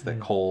realizes that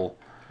Cole,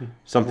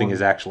 something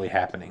is actually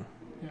happening.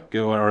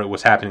 Or it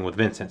was happening with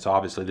Vincent, so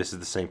obviously this is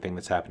the same thing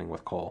that's happening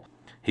with Cole.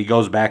 He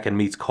goes back and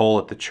meets Cole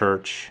at the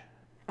church.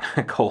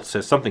 Cole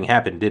says, "Something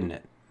happened, didn't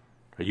it?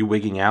 Are you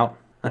wigging out?"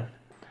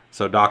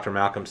 So Dr.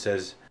 Malcolm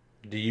says,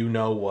 "Do you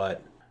know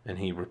what?" And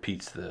he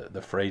repeats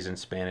the phrase in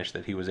Spanish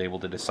that he was able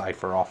to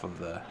decipher off of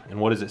the... And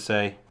what does it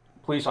say?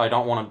 "Please, I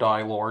don't want to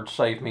die, Lord.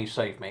 Save me,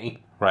 save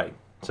me." Right.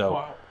 So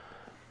Wow.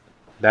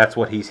 that's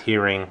what he's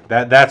hearing.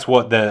 That's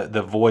what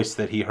the voice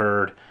that he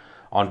heard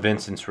on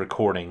Vincent's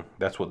recording,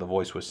 that's what the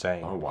voice was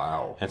saying. Oh,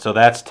 wow. And so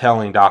that's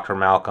telling Dr.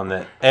 Malcolm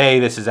that, A,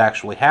 this is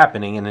actually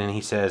happening. And then he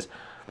says,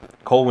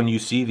 "Cole, when you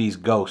see these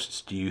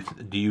ghosts,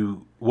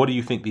 what do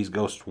you think these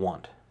ghosts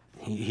want?"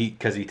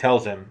 Because he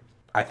tells him,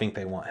 "I think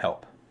they want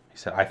help." He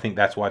said, "I think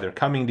that's why they're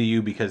coming to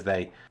you, because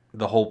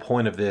the whole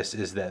point of this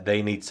is that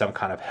they need some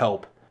kind of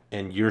help,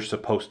 and you're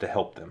supposed to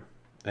help them.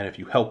 And if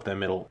you help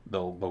them,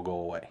 they'll go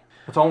away."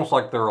 It's almost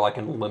like they're like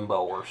in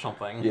limbo or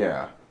something.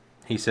 Yeah.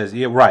 He says,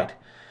 "Yeah, right."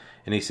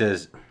 And he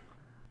says,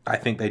 "I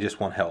think they just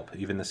want help,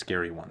 even the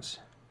scary ones."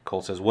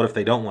 Cole says, "What if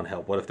they don't want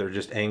help? What if they're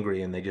just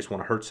angry and they just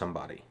want to hurt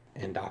somebody?"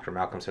 And Dr.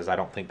 Malcolm says, "I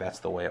don't think that's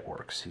the way it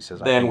works." He says,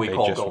 Then think we they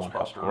call just want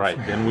help." Ghostbusters. Right.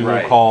 Then we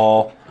Right. will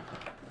call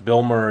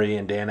Bill Murray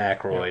and Dan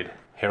Aykroyd,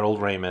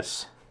 Harold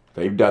Ramis.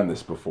 They've done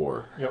this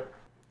before. Yep.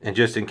 And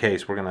just in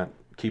case, we're going to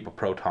keep a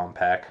proton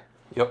pack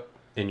Yep.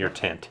 in your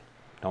tent.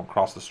 Don't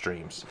cross the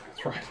streams.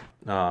 That's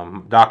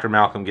right. Dr.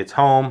 Malcolm gets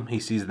home. He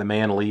sees the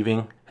man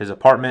leaving his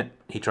apartment.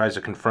 He tries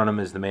to confront him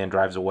as the man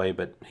drives away,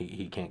 but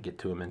he can't get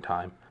to him in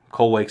time.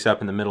 Cole wakes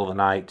up in the middle of the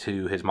night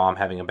to his mom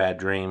having a bad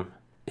dream.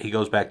 He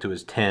goes back to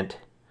his tent,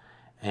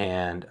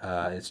 and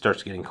it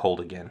starts getting cold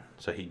again.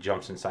 So he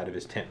jumps inside of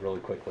his tent really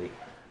quickly,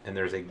 and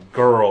there's a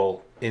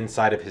girl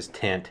inside of his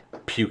tent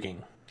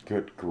puking.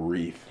 Good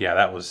grief. Yeah,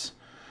 that was...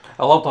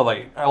 I loved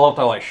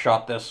how they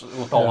shot this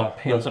with all the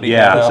pins that he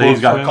had. Yeah, so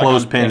he's got Like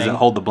clothespins that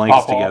hold the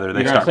blankets Pop off. together. They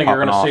You're start gonna think you're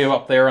popping gonna off. see him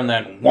up there, and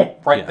then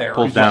whoop, right there.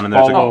 Pulls He's down, just and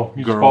there's follow-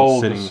 He's girl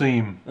followed sitting... the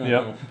seam.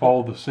 Yep.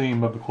 Followed the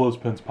seam of the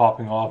clothespins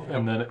popping off,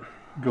 and then it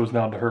goes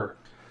down to her.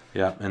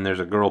 Yeah, and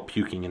there's a girl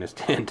puking in his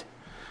tent.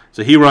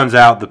 So he runs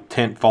out, the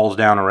tent falls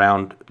down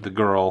around the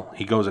girl.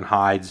 He goes and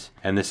hides,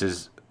 and this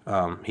is,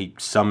 he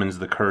summons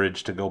the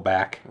courage to go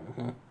back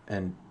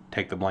and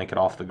take the blanket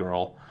off the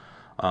girl.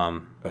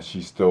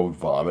 She's still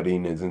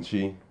vomiting, isn't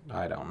she?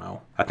 I don't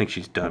know. I think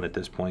she's done at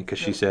this point, because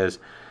she says,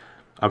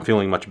 "I'm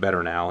feeling much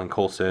better now." And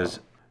Cole says, "Is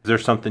there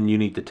something you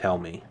need to tell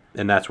me?"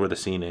 And that's where the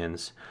scene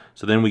ends.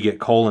 So then we get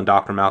Cole and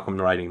Dr.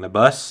 Malcolm riding the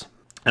bus,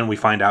 and we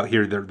find out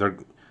here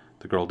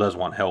the girl does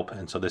want help,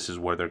 and so this is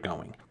where they're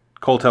going.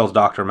 Cole tells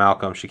Dr.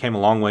 Malcolm, she came a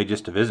long way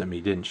just to visit me,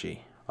 didn't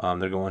she?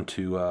 They're going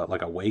to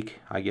like a wake,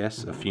 I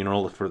guess, a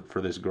funeral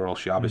for this girl.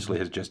 She obviously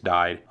has just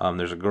died.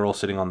 There's a girl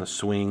sitting on the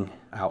swing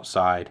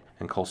outside,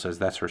 and Cole says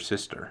that's her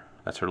sister.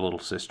 That's her little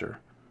sister.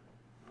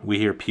 We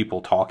hear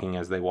people talking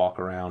as they walk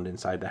around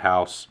inside the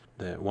house.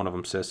 One of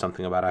them says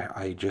something about,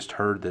 I just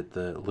heard that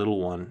the little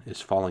one is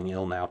falling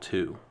ill now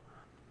too.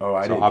 Oh,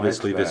 I didn't So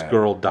obviously catch this that.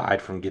 girl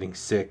died from getting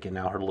sick, and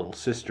now her little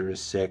sister is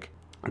sick.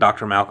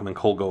 Dr. Malcolm and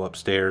Cole go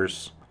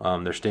upstairs.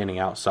 They're standing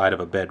outside of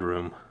a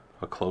bedroom,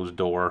 a closed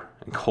door,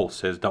 and Cole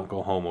says, don't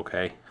go home,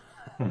 okay?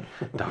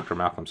 Dr.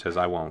 Malcolm says,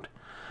 I won't.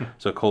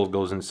 So Cole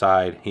goes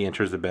inside. He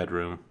enters the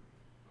bedroom.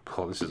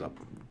 Oh, this is a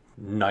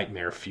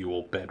nightmare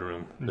fuel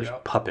bedroom. There's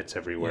puppets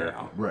everywhere.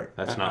 Yeah. Right.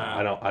 That's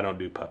not. I don't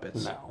do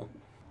puppets. No.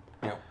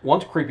 Yeah.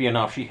 One's creepy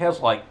enough. She has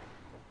like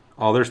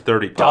Oh, there's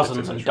 30 puppets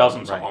dozens in and this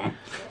dozens room. of them.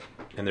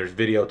 And there's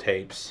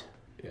videotapes.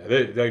 Yeah,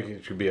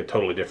 that should be a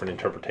totally different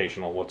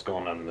interpretation of what's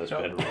going on in this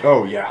bedroom.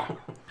 Oh, yeah.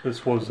 This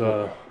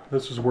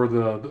is where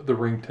the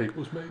ring tape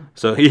was made.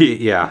 So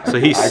he's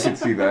I can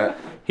see that.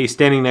 he's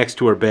standing next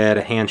to her bed.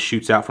 A hand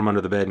shoots out from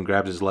under the bed and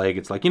grabs his leg.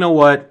 It's like, you know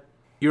what?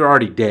 You're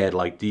already dead.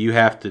 Like, do you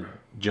have to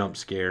jump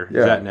scare? Yeah,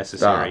 Is that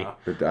necessary?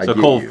 I So get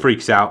Cole you.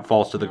 freaks out,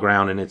 falls to the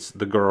ground, and it's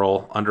the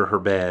girl under her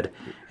bed,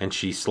 and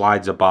she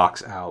slides a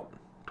box out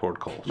toward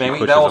Cole. She Maybe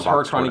pushes that a was her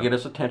box trying to toward get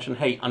his attention.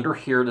 Hey, under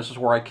here, this is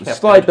where I kept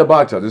Slide it. the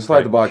box out. Just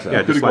slide the box out.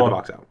 Yeah, just slide the gone.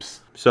 box out.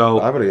 So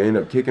I would have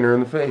ended up kicking her in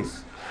the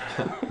face.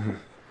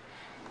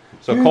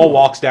 So Cole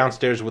walks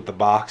downstairs with the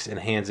box and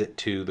hands it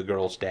to the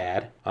girl's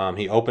dad.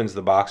 He opens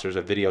the box. There's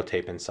a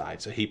videotape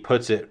inside. So he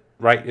puts it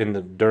right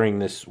in during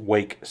this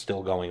wake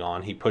still going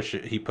on. He puts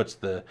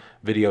the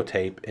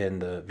videotape in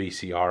the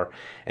VCR,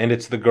 and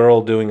it's the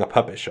girl doing a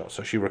puppet show.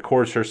 So she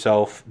records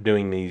herself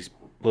doing these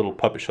little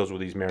puppet shows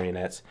with these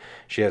marionettes.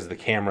 She has the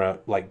camera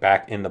like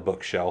back in the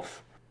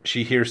bookshelf.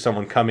 She hears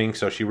someone coming,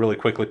 so she really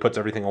quickly puts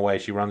everything away.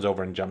 She runs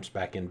over and jumps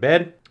back in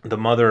bed. The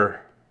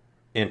mother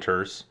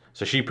enters.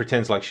 So she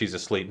pretends like she's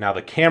asleep. Now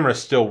the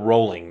camera's still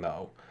rolling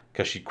though,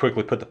 because she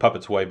quickly put the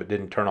puppets away but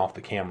didn't turn off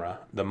the camera.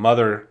 The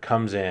mother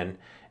comes in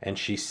and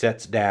she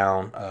sets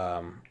down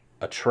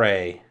a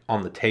tray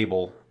on the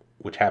table,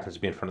 which happens to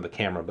be in front of the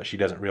camera, but she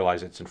doesn't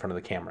realize it's in front of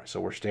the camera.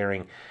 So we're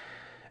staring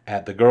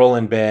at the girl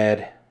in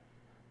bed,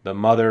 the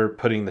mother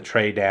putting the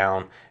tray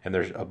down, and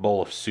there's a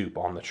bowl of soup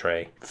on the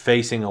tray.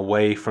 Facing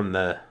away from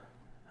the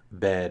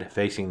bed,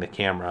 facing the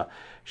camera,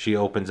 she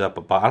opens up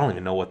a bottle. I don't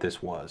even know what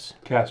this was.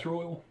 Castor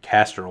oil.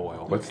 Castor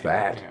oil. What's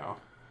that? Yeah.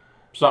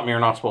 Something you're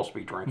not supposed to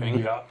be drinking.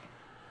 Yeah,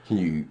 Can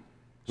you...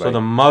 So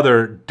the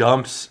mother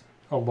dumps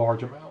a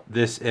large amount.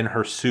 this in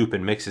her soup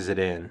and mixes it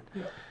in.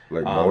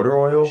 Like motor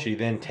oil? She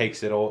then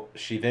takes it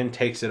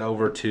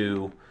over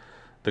to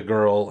the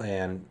girl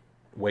and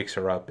wakes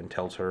her up and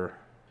tells her.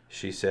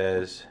 She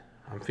says,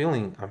 I'm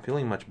feeling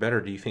much better.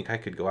 Do you think I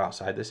could go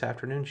outside this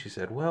afternoon? She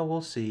said, well,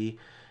 we'll see.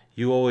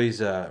 You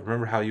always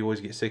remember how you always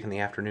get sick in the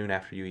afternoon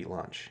after you eat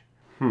lunch.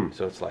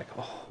 So it's like,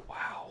 oh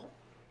wow.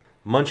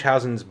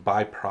 Munchausen's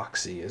by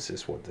proxy is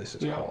what this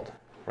is called,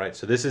 right?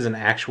 So this is an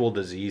actual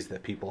disease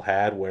that people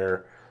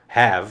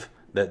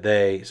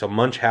so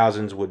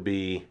Munchausen's would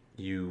be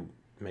you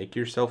make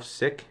yourself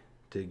sick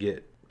to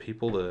get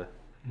people to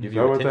give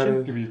you that what that attention.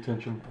 is? Give you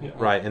attention. Yeah.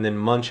 Right, and then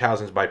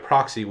Munchausen's by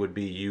proxy would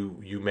be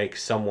you make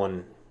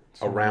someone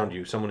around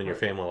you, someone in your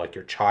family, like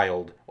your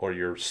child or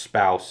your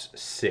spouse,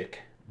 sick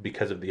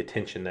because of the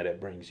attention that it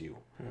brings you.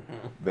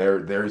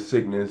 Their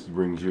sickness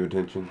brings you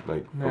attention,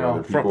 like from No.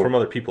 other people. From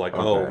other people, like,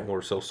 Okay. oh,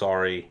 we're so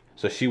sorry.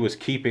 So she was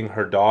keeping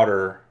her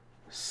daughter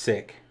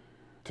sick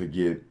to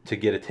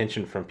get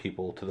attention from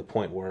people to the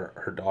point where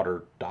her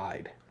daughter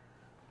died.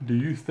 Do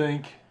you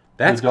think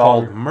That's the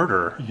daughter- called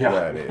murder. Yeah.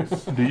 that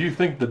is. Do you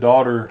think the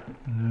daughter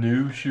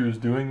knew she was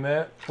doing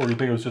that, or do you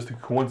think it was just a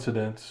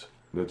coincidence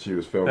That she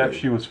was filming. that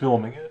she was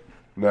filming it?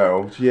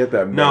 No, she had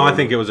that. No, I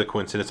think it was a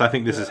coincidence. I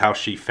think this is how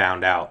she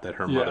found out that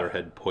her mother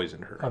had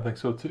poisoned her. I think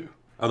so too.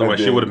 Otherwise, And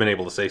she then- would have been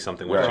able to say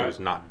something when she Right. was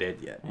not dead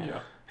yet. Yeah.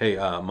 Hey,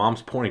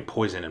 mom's pouring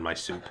poison in my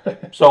soup.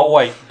 So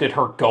wait, did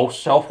her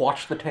ghost self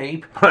watch the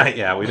tape? Right?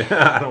 Yeah,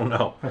 I don't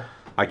know.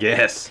 I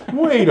guess.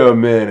 Wait a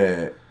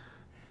minute.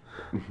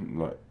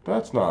 Like,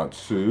 that's not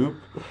soup.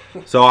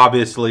 So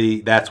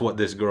obviously, that's what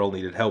this girl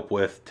needed help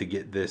with to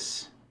get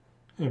this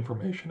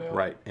Information out.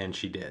 right, and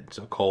she did.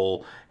 So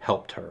Cole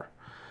helped her.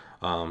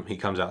 He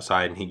comes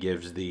outside and he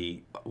gives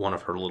one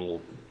of her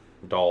little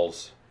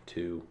dolls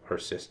to her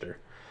sister,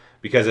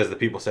 because as the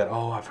people said,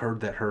 "Oh, I've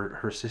heard that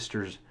her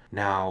sister's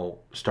now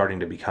starting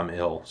to become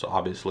ill." So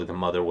obviously, the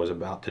mother was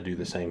about to do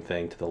the same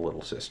thing to the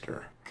little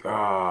sister.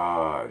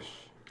 Gosh.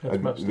 That's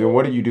messed Then up.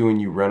 what do you do when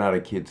you run out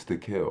of kids to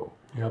kill?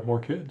 You have more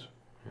kids.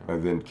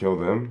 And then kill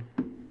them?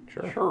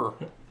 Sure.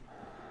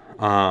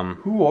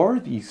 Who are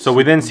these? So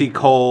we then see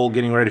Cole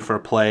getting ready for a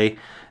play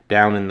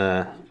down in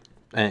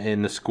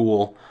the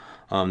school.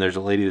 There's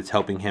a lady that's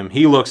helping him.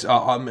 He looks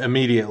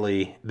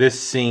immediately.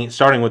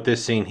 Starting with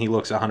this scene, he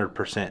looks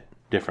 100%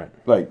 different.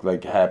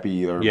 like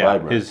happy or Yeah,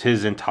 vibrant.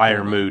 his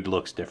entire mood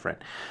looks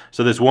different.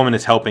 So this woman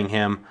is helping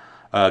him.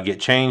 get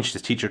changed.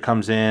 His teacher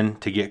comes in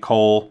to get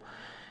Cole.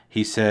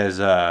 He says,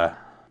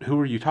 who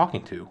are you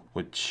talking to?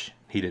 Which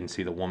he didn't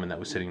see the woman that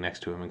was sitting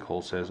next to him. And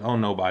Cole says, oh,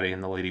 nobody.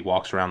 And the lady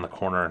walks around the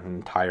corner, and the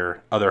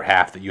entire other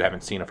half that you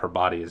haven't seen of her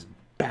body is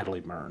badly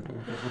burned.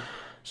 Mm-hmm.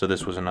 So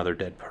this was another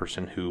dead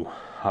person who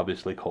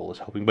obviously Cole is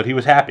helping. But he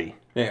was happy.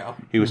 Yeah.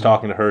 He was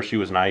talking to her. She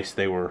was nice.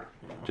 They were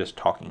just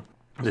talking.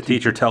 The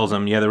teacher tells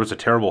him, yeah, there was a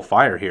terrible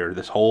fire here.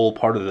 This whole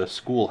part of the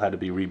school had to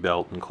be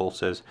rebuilt. And Cole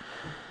says,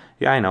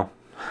 yeah, I know.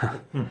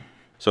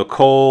 So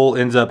Cole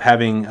ends up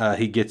having,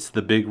 he gets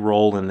the big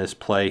role in this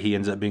play. He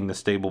ends up being the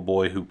stable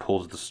boy who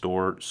pulls the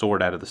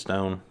sword out of the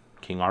stone.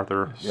 King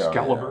Arthur.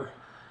 Excalibur.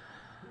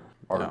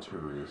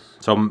 Arthur.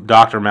 So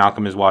Dr.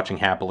 Malcolm is watching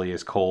happily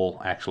as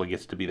Cole actually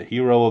gets to be the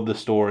hero of the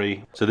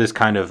story. So this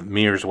kind of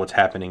mirrors what's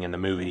happening in the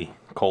movie.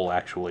 Cole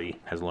actually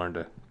has learned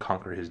to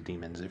conquer his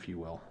demons, if you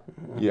will.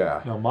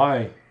 Yeah. Now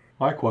my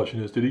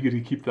question is, did he get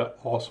to keep that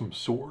awesome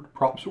sword,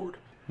 prop sword?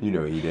 You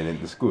know he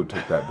didn't. The school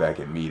took that back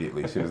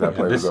immediately as soon as that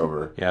play was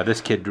over. Yeah, this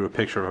kid drew a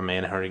picture of a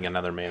man hurting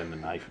another man in the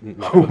knife with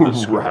a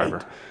screwdriver.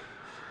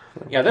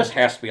 Right. Yeah, this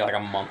has to be like a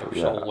month or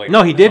so later.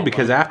 No, he did,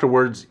 because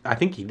afterwards, I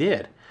think he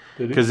did.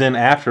 Did he? Because then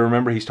after,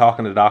 remember, he's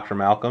talking to Dr.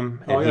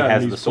 Malcolm, and he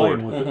has the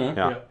sword. With it.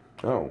 Yeah.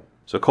 Oh.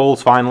 So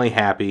Cole's finally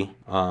happy.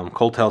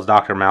 Cole tells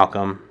Dr.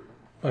 Malcolm,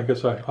 I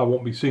guess I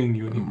won't be seeing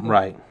you anymore.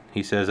 right.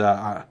 He says,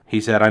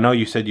 I know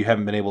you said you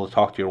haven't been able to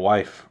talk to your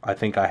wife. I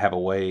think I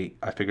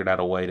figured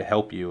out a way to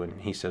help you.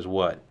 And he says,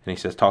 what? And he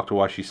says, talk to her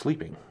while she's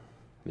sleeping.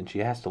 Then she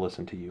has to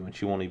listen to you, and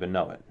she won't even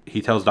know it.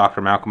 He tells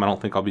Dr. Malcolm, I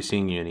don't think I'll be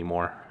seeing you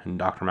anymore. And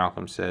Dr.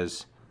 Malcolm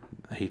says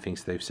he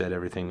thinks they've said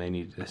everything they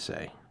needed to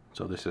say.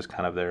 So this is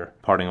kind of their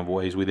parting of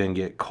ways. We then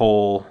get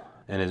Cole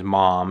and his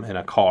mom in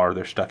a car.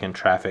 They're stuck in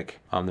traffic.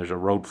 There's a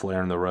road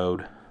flare in the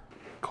road.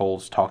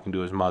 Cole's talking to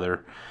his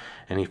mother.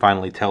 And he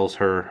finally tells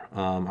her,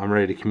 I'm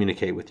ready to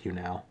communicate with you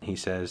now. He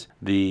says,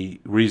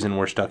 the reason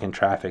we're stuck in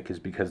traffic is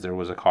because there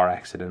was a car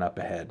accident up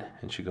ahead.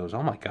 And she goes,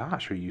 oh my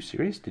gosh, are you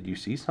serious? Did you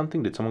see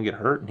something? Did someone get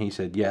hurt? And he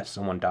said, yes,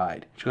 someone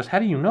died. She goes, how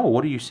do you know?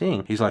 What are you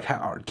seeing? He's like,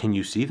 can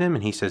you see them?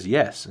 And he says,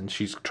 yes. And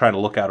she's trying to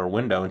look out her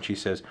window, and she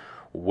says,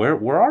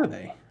 where are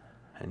they?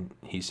 And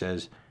he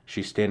says,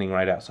 she's standing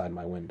right outside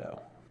my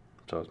window.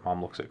 So his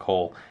mom looks at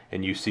Cole,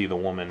 and you see the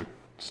woman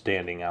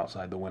standing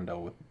outside the window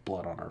with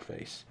blood on her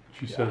face.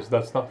 She says,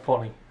 that's not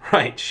funny.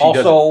 Right. She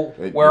also,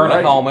 wearing right.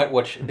 a helmet,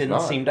 which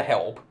didn't seem to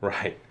help.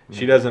 Right.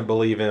 She doesn't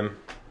believe him,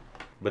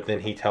 but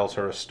then he tells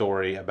her a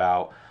story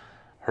about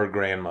her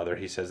grandmother.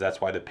 He says,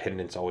 that's why the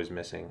pendant's always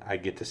missing. I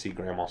get to see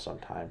Grandma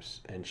sometimes.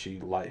 And she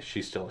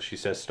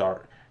says,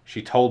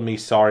 she told me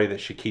sorry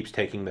that she keeps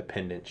taking the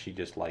pendant. She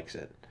just likes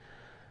it.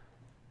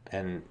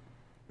 And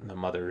the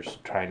mother's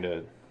trying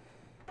to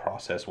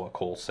process what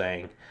Cole's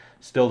saying.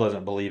 Still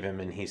doesn't believe him,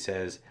 and he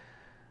says,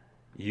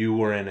 you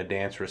were in a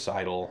dance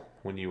recital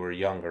when you were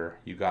younger.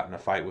 You got in a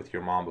fight with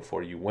your mom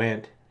before you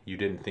went. You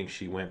didn't think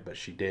she went, but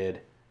she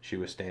did. She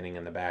was standing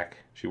in the back.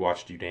 She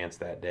watched you dance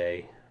that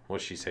day.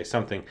 What'd she say?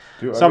 Something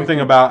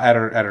about at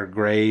her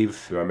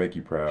grave. Do I make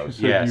you proud?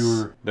 She said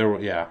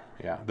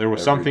There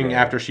was something day.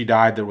 after she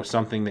died. There was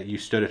something that you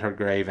stood at her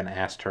grave and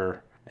asked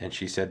her, and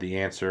she said the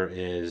answer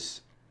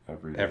is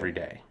every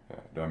day. Yeah.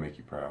 Do I make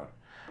you proud?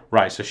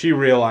 Right. So she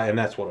realized, and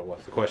that's what it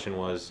was. The question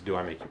was, do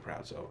I make you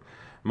proud? So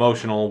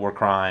emotional. We're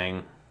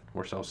crying.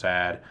 We're so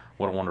sad.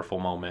 What a wonderful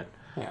moment.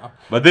 Yeah.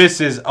 But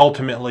this is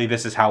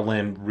how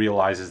Lynn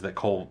realizes that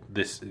Cole,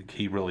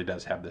 he really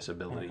does have this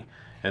ability.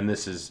 And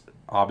this is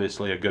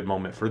obviously a good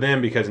moment for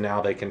them, because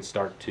now they can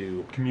start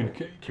to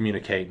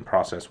communicate and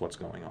process what's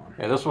going on.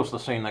 Yeah, this was the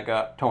scene that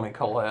got Toni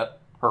Collette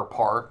her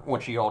part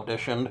when she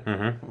auditioned.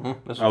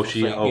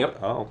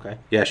 Mm-hmm. Okay.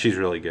 Yeah, she's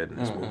really good in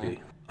this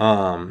movie.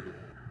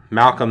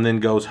 Malcolm then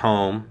goes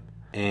home,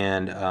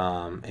 and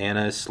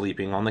Anna is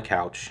sleeping on the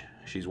couch.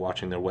 She's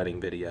watching their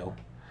wedding video.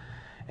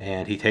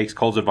 And he takes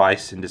Cole's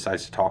advice and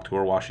decides to talk to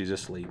her while she's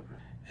asleep.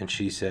 And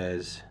she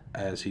says,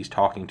 as he's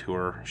talking to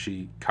her,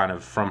 she kind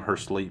of from her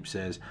sleep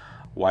says,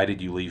 why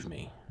did you leave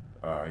me?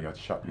 I got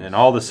shot. And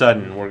all of a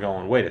sudden, we're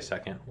going, wait a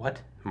second,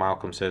 what?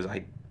 Malcolm says,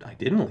 I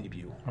didn't leave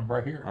you. I'm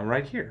right here. I'm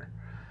right here.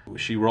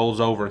 She rolls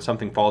over, and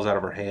something falls out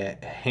of her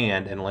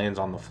hand and lands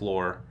on the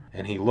floor.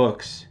 And he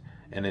looks,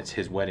 and it's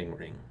his wedding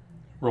ring.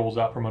 Rolls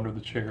out from under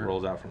the chair.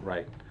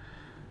 Right.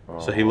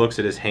 So he looks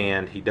at his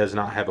hand. He does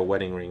not have a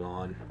wedding ring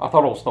on. I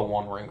thought it was the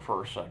One Ring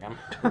for a second.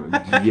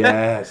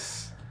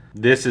 Yes.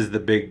 This is the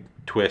big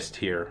twist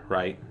here,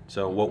 right?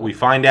 So what we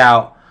find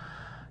out,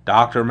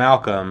 Dr.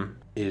 Malcolm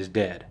is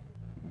dead.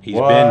 He's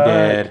been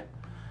dead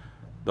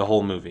the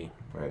whole movie.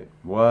 Right.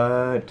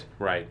 What?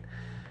 Right.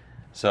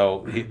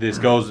 So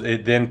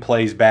it then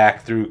plays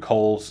back through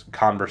Cole's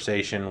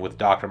conversation with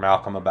Dr.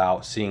 Malcolm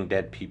about seeing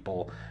dead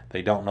people.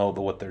 They don't know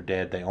what they're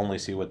dead. They only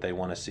see what they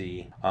want to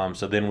see.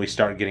 So then we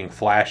start getting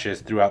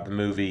flashes throughout the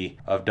movie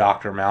of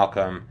Dr.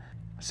 Malcolm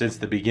since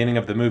the beginning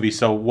of the movie.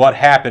 So what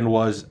happened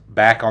was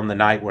back on the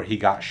night where he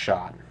got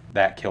shot.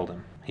 That killed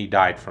him. he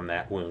died from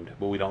that wound.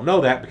 But we don't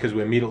know that because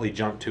we immediately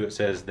jump to it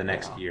says the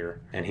next year,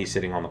 and he's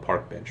sitting on the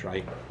park bench,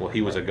 right? Well,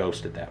 he was a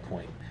ghost at that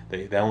point.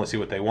 They only see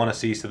what they want to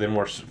see, so then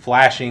we're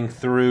flashing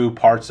through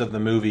parts of the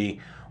movie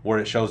where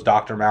it shows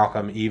Dr.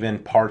 Malcolm, even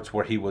parts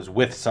where he was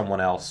with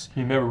someone else.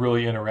 He never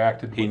really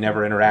interacted. He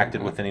never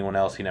interacted with anyone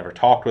else. He never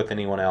talked with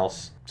anyone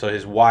else. So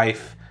his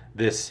wife,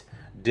 this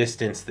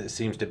distance that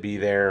seems to be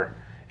there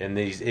and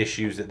these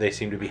issues that they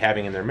seem to be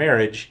having in their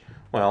marriage,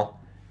 well,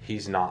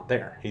 he's not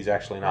there. He's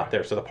actually not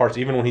there. So the parts,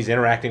 even when he's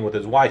interacting with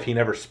his wife, he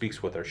never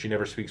speaks with her. She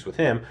never speaks with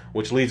him,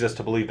 which leads us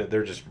to believe that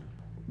they're just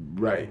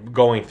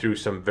going through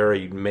some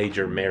very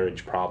major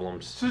marriage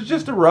problems. So it's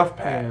just a rough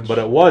patch. But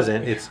it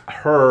wasn't. It's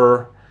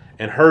her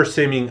and her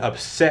seeming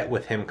upset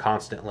with him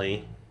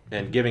constantly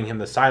and giving him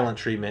the silent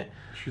treatment.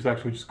 She's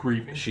actually just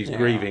grieving. She's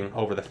grieving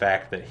over the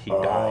fact that he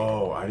died.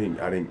 Oh, I didn't.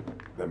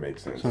 That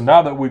makes sense. So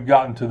now that we've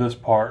gotten to this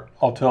part,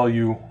 I'll tell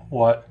you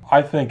what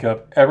I think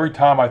of every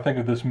time I think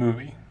of this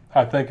movie.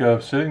 I think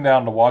of sitting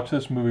down to watch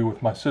this movie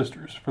with my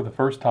sisters for the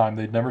first time.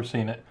 They'd never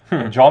seen it.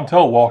 And John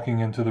Tell walking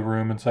into the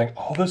room and saying,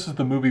 "Oh, this is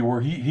the movie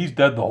where he's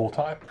dead the whole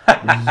time."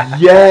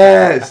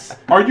 Yes!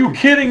 Are you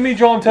kidding me,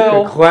 John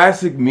Tell?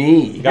 Classic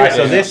me. Guys,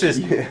 so this is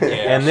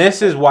and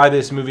this is why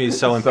this movie is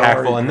so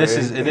impactful, and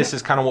this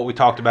is kind of what we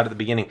talked about at the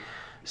beginning.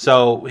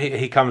 So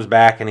he comes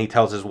back and he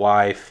tells his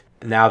wife,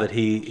 now that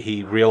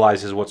he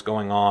realizes what's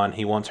going on,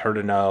 he wants her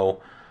to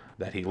know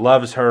that he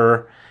loves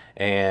her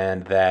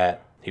and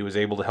that he was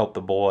able to help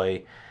the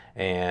boy.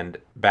 And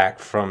back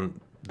from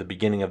the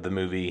beginning of the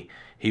movie,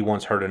 he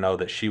wants her to know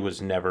that she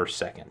was never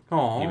second,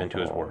 even to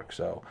his work.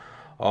 So,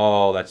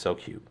 that's so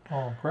cute.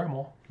 Oh,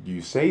 Grandma.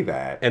 You say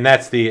that. And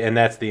that's the end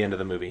of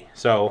the movie.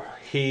 So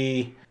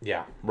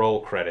roll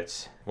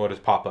credits. What does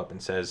pop up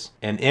and says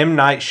an M.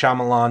 Night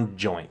Shyamalan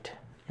joint.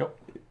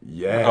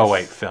 Yes. Oh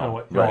wait,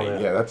 film. Right.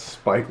 Yeah, that's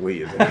Spike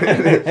Lee, isn't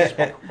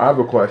it? I have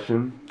a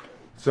question.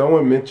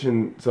 Someone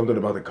mentioned something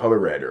about the color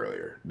red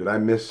earlier. Did I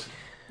miss?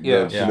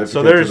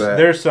 So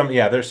there's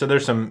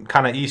some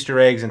kind of Easter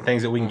eggs and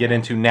things that we can get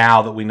into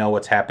now that we know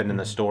what's happened in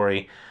the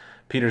story.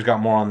 Peter's got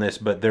more on this,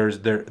 but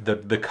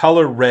the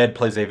color red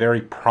plays a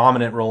very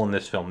prominent role in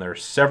this film. There are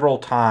several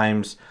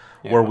times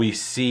where we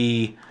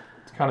see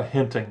it's kind of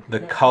hinting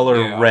the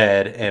color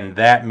red, and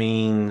that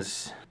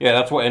means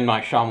that's what M.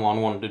 Night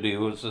Shyamalan wanted to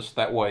do. Is just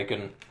that way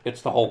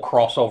it's the whole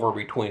crossover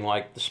between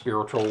like the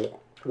spiritual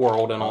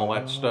world and all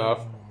that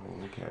stuff.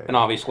 Okay. And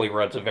obviously,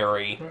 red's a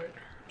very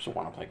so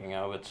what I'm thinking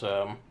of. It's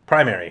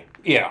primary.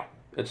 Yeah,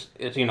 it's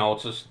it's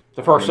just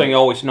the first thing you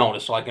always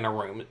notice, like in a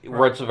room.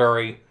 Red's a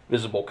very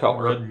visible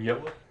color. Red and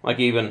yellow. Like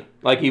even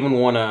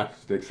when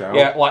sticks out.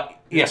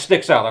 Yeah,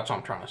 sticks out. That's what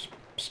I'm trying to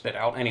spit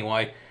out.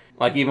 Anyway,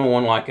 like even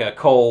when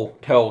Cole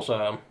tells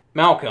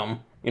Malcolm,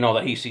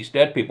 that he sees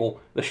dead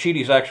people, the sheet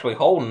he's actually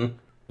holding,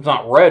 it's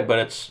not red, but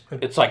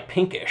it's like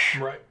pinkish.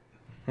 Right.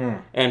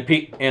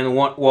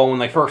 When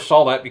they first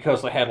saw that,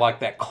 because they had like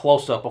that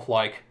close up of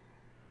like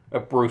a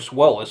Bruce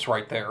Willis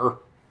right there,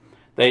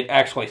 they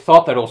actually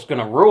thought that it was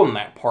going to ruin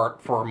that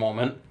part for a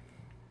moment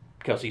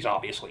because he's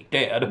obviously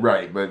dead.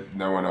 Right, but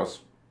no one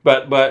else.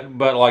 But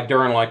like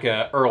during like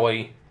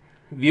early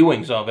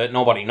viewings of it,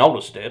 nobody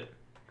noticed it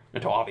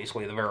until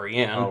obviously the very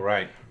end. Oh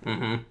right.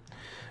 Mm-hmm.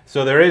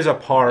 So there is a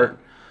part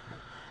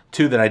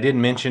too that I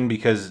didn't mention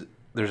because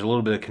there's a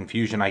little bit of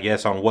confusion, I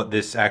guess, on what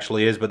this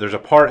actually is. But there's a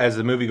part as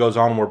the movie goes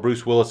on where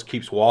Bruce Willis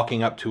keeps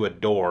walking up to a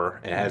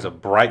door. It has a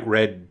bright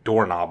red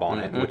doorknob on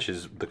it, which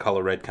is the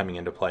color red coming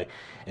into play.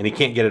 And he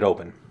can't get it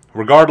open.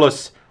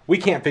 Regardless, we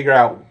can't figure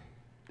out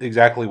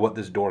exactly what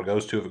this door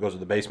goes to, if it goes to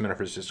the basement or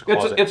if it's just a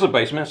closet. It's a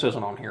basement. It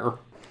isn't on here.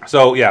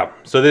 So,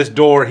 So this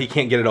door, he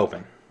can't get it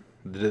open.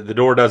 The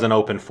door doesn't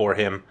open for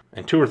him,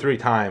 and 2 or 3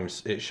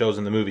 times it shows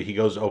in the movie he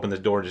goes to open this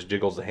door, just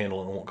jiggles the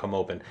handle and it won't come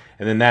open.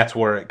 And then that's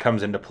where it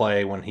comes into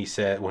play when he's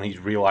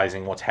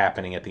realizing what's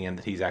happening at the end,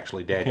 that he's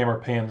actually dead. The camera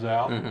pans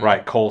out. Mm-hmm.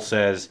 Right. Cole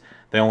says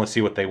they only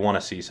see what they want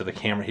to see. So the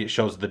camera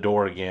shows the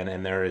door again,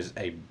 and there is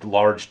a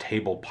large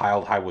table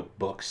piled high with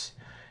books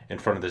in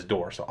front of this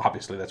door. So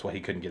obviously that's why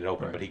he couldn't get it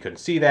open, but he couldn't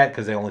see that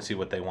because they only see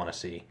what they want to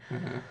see.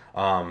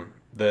 Mm-hmm.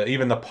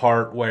 Even the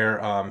part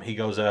where he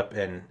goes up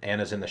and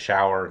Anna's in the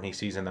shower and he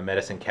sees in the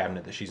medicine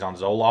cabinet that she's on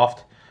Zoloft.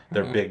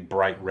 They're big,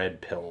 bright red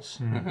pills.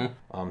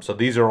 Mm-hmm. So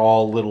these are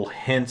all little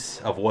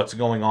hints of what's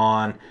going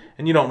on.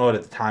 And you don't know it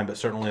at the time, but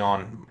certainly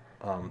on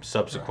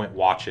subsequent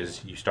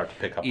watches, you start to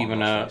pick up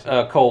even on those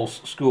things.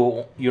 Cole's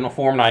school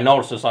uniform, and I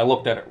noticed this, I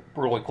looked at it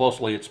really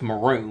closely, it's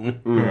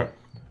maroon.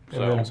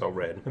 Mm-hmm. So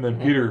red. And then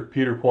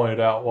Peter pointed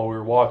out while we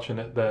were watching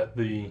it that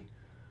the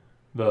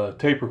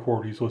tape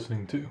recorder he's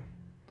listening to,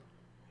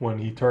 when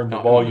he turned the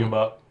volume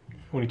up,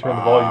 it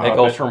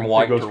goes from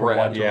white to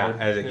red.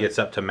 As it gets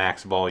up to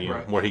max volume,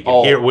 where he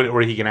can hear,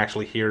 where he can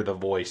actually hear the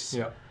voice.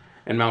 Yeah.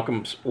 And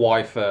Malcolm's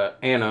wife,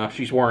 Anna,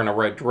 she's wearing a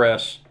red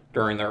dress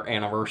during their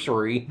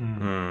anniversary.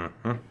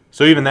 Mm-hmm.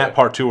 So even that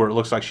part too, where it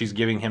looks like she's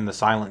giving him the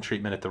silent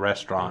treatment at the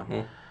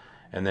restaurant,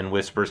 and then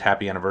whispers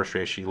 "Happy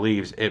Anniversary" as she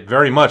leaves. It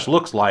very much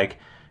looks like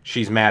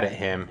she's mad at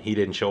him. He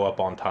didn't show up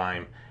on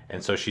time,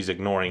 And so she's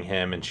ignoring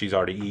him, and she's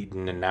already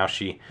eaten, and now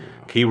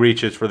he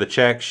reaches for the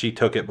check. She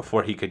took it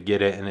before he could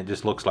get it, and it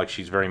just looks like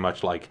she's very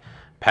much like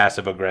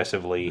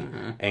passive-aggressively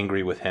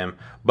angry with him.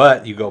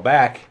 But you go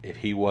back, if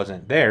he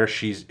wasn't there,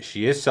 she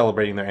is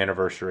celebrating their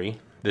anniversary.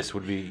 This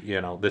would be,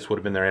 this would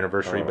have been their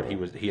anniversary, but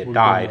he had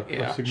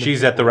died.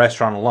 She's at the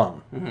restaurant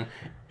alone.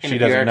 She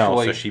doesn't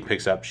know, so she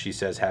picks up, she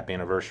says happy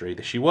anniversary.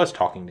 She was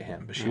talking to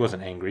him, but she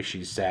wasn't angry.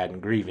 She's sad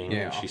and grieving,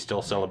 and she's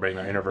still celebrating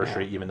their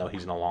anniversary, even though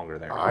he's no longer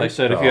there. They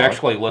said if you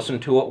actually listen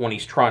to it, when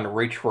he's trying to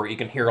reach for it, you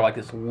can hear like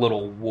this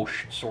little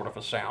whoosh sort of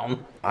a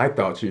sound. I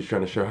thought she was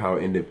trying to show how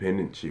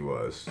independent she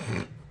was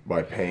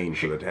by paying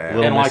for the tab.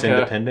 Little Miss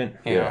Independent?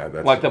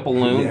 That's, like the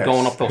balloon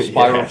going up the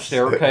spiral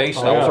staircase.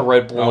 That was a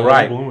red balloon.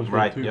 Oh,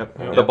 right. Yep.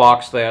 The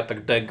box that the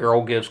dead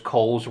girl gives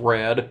Cole's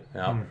red.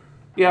 Yeah.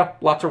 Yeah,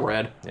 lots of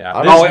red.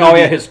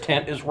 Yeah. His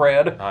tent is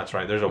red. Oh, that's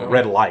right. There's a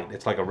red light.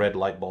 It's like a red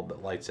light bulb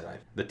that lights it.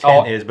 The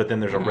tent is, but then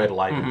there's a red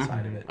light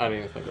inside of it. I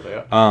didn't even think of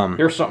that.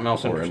 Here's something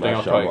else interesting.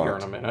 I'll tell you here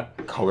in a minute.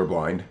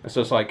 Colorblind. It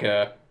says like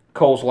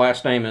Cole's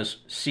last name is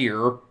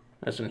Sear,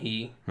 as in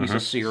he's a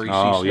seer. He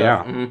sees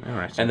stuff.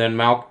 And then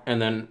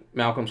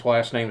Malcolm's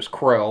last name is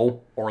Crow,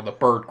 or the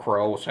bird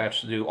crow, which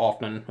has to do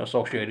often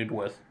associated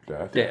with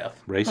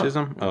death.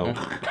 Racism?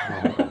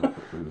 Oh.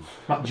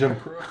 Not Jim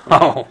Crow.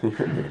 Oh.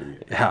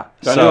 Yeah.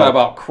 So I knew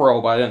about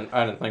Crow, but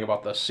I didn't think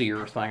about the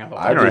seer thing. I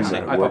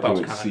thought that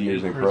was with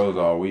seers and crows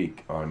all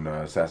week on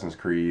Assassin's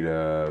Creed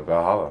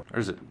Valhalla.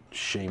 There's a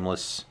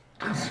shameless.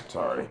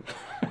 Sorry.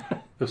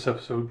 This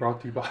episode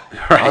brought to you by.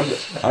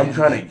 I'm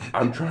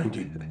trying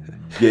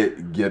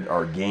to get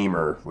our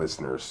gamer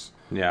listeners.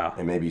 Yeah.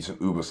 And maybe some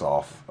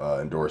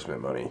Ubisoft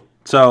endorsement money.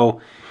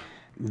 So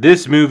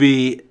this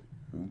movie,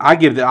 I'll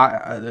give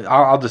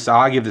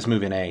this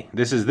movie an A.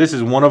 This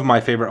is one of my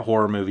favorite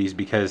horror movies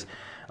because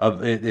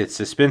of it's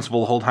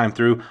suspenseful the whole time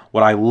through.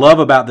 What I love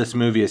about this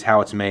movie is how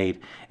it's made,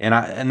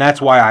 and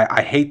that's why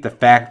I hate the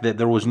fact that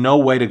there was no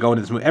way to go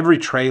into this movie. Every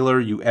trailer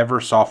you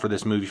ever saw for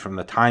this movie from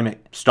the time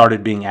it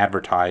started being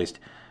advertised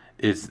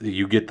is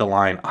you get the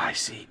line, "I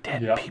see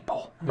dead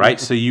people," right?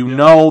 So you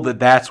know that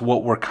that's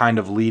what we're kind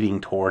of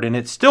leading toward, and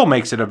it still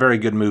makes it a very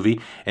good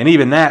movie, and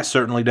even that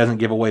certainly doesn't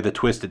give away the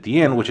twist at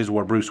the end, which is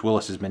where Bruce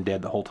Willis has been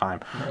dead the whole time.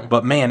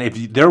 But man,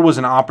 if there was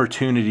an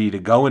opportunity to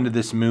go into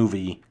this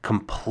movie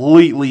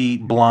completely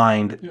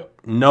blind,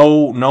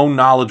 no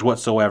knowledge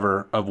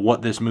whatsoever of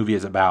what this movie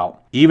is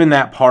about, even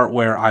that part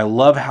where I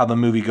love how the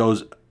movie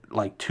goes,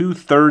 like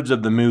 2/3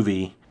 of the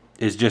movie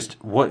is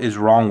just what is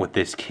wrong with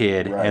this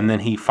kid, and then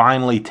he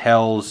finally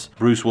tells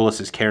Bruce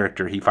Willis's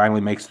character, he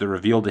finally makes the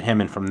reveal to him,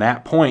 and from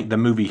that point the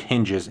movie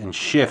hinges and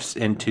shifts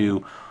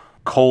into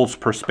Cole's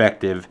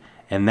perspective,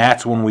 and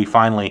that's when we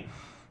finally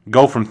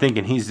go from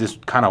thinking he's this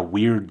kind of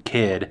weird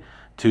kid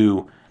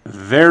to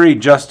very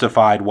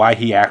justified why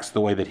he acts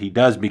the way that he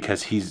does,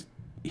 because he's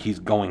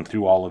going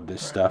through all of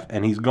this stuff,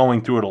 and he's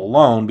going through it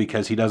alone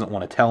because he doesn't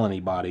want to tell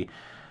anybody.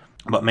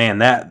 But man,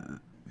 that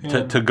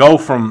to go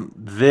from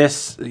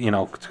this,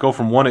 to go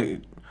from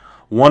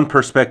one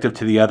perspective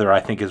to the other, I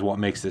think is what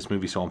makes this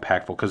movie so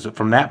impactful. Because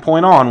from that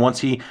point on,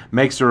 once he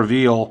makes the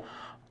reveal,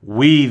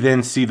 we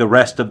then see the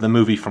rest of the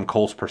movie from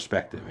Cole's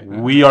perspective.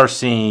 We are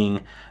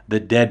seeing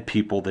the dead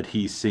people that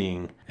he's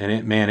seeing, and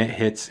it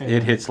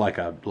hits like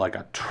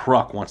a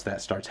truck once that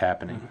starts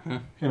happening.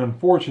 And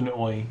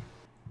unfortunately,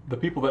 the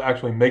people that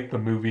actually make the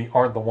movie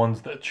aren't the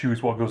ones that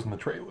choose what goes in the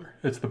trailer.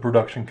 It's the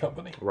production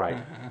company. Right.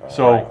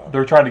 So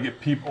they're trying to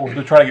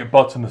get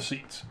butts in the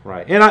seats.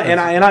 Right. And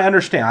I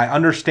understand. I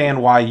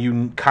understand why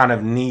you kind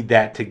of need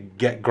that to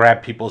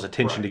grab people's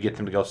attention to get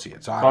them to go see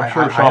it. So I'm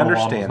sure I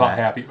understand was not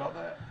happy about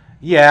that.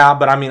 Yeah,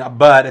 but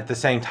but at the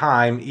same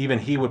time, even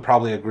he would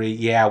probably agree,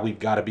 we've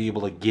got to be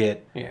able to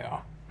get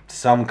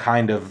some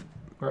kind of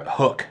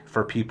hook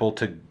for people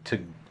to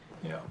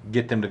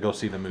get them to go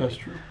see the movie. That's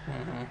true.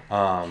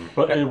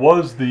 But it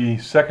was the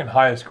second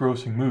highest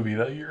grossing movie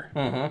that year.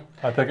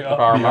 I think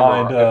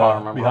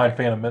behind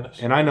Phantom Menace.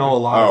 And I know a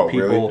lot of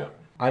people. Really?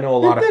 I know a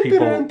lot of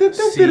people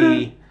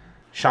see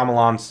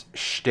Shyamalan's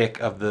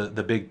shtick of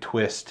the big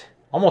twist.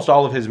 Almost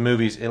all of his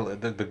movies,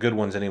 the good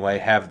ones anyway,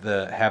 have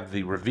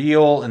the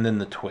reveal and then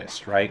the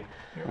twist, right?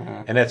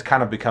 And it's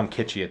kind of become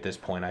kitschy at this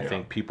point. I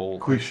think people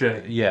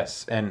cliche.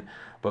 Yes,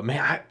 but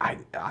man,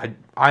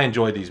 I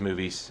enjoy these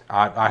movies.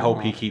 I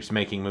hope he keeps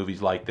making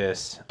movies like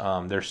this.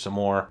 There's some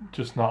more.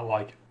 Just not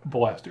like The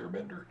Last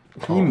Airbender.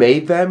 He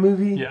made that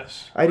movie?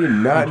 Yes. I did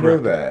not know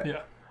that.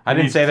 Yeah. I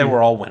didn't say they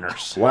were all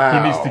winners.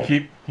 Wow. He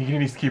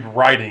needs to keep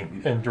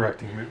writing and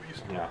directing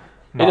movies. Yeah.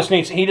 He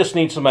just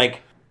needs to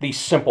make these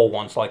simple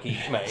ones like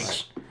he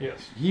makes.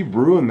 Yes. He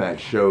ruined that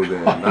show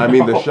then. I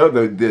mean, the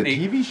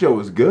TV show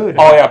was good.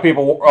 Oh yeah,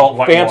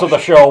 fans of the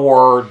show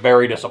were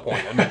very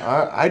disappointed.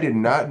 I did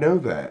not know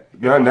that.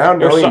 Now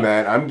knowing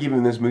that, I'm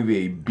giving this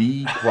movie a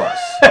B+.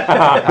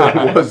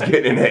 I was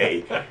getting an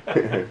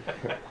A.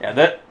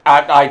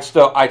 I'd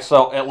still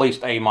at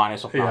least A-,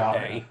 if not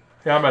A.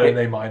 Yeah, I'm at an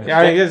A-.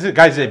 Yeah,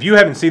 guys, if you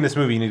haven't seen this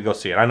movie, you need to go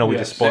see it. I know we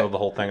just spoiled the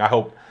whole thing. I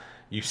hope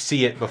you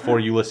see it before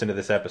you listen to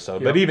this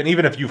episode. But even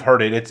if you've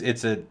heard it,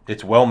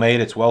 it's well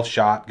made, it's well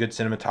shot, good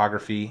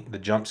cinematography. The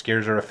jump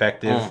scares are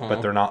effective,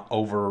 but they're not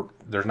over.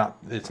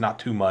 It's not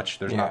too much.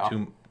 There's not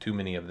too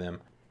many of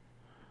them.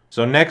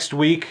 So next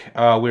week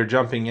we're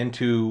jumping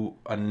into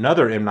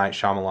another M. Night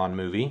Shyamalan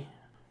movie,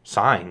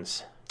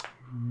 Signs.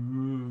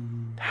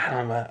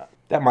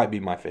 That might be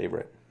my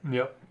favorite.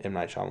 Yep. M.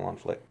 Night Shyamalan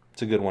flick.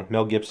 It's a good one.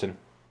 Mel Gibson.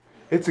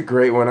 It's a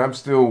great one. I'm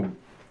still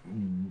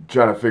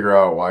trying to figure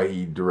out why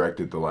he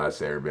directed The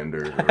Last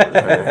Airbender or had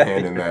a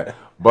hand in that.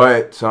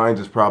 But Signs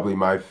is probably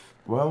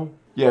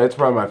it's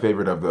probably my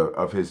favorite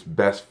of his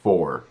best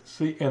 4.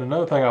 See, and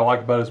another thing I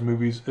like about his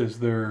movies is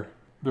they're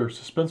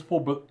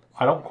suspenseful, but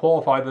I don't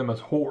qualify them as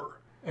horror.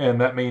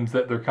 And that means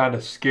that they're kind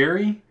of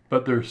scary,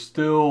 but they're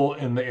still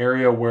in the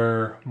area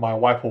where my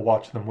wife will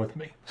watch them with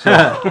me.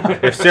 So.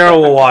 If Sarah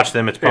will watch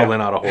them, it's probably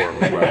not a horror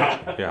movie.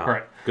 Yeah.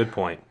 Right. Good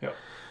point. Yep.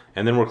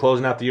 And then we're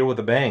closing out the year with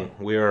a bang.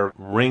 We are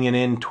ringing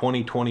in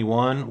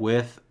 2021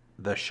 with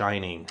The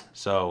Shining.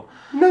 So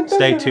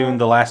stay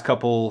tuned. The last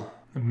couple...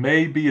 It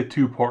may be a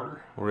 2-parter.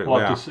 We'll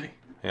have to see.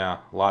 Yeah,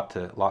 a lot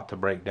to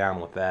break down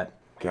with that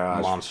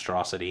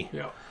monstrosity.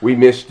 Yeah. We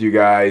missed you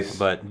guys.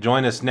 But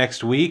join us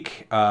next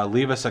week.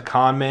 Leave us a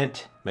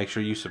comment. Make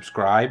sure you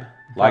subscribe.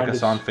 Like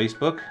us on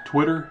Facebook.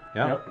 Twitter.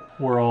 Yep.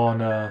 We're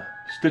on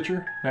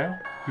Stitcher now.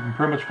 You can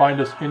pretty much find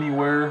us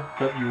anywhere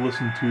that you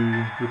listen to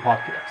your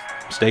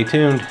podcast. Stay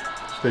tuned.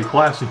 Stay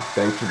classy.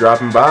 Thanks for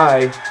dropping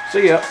by.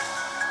 See ya.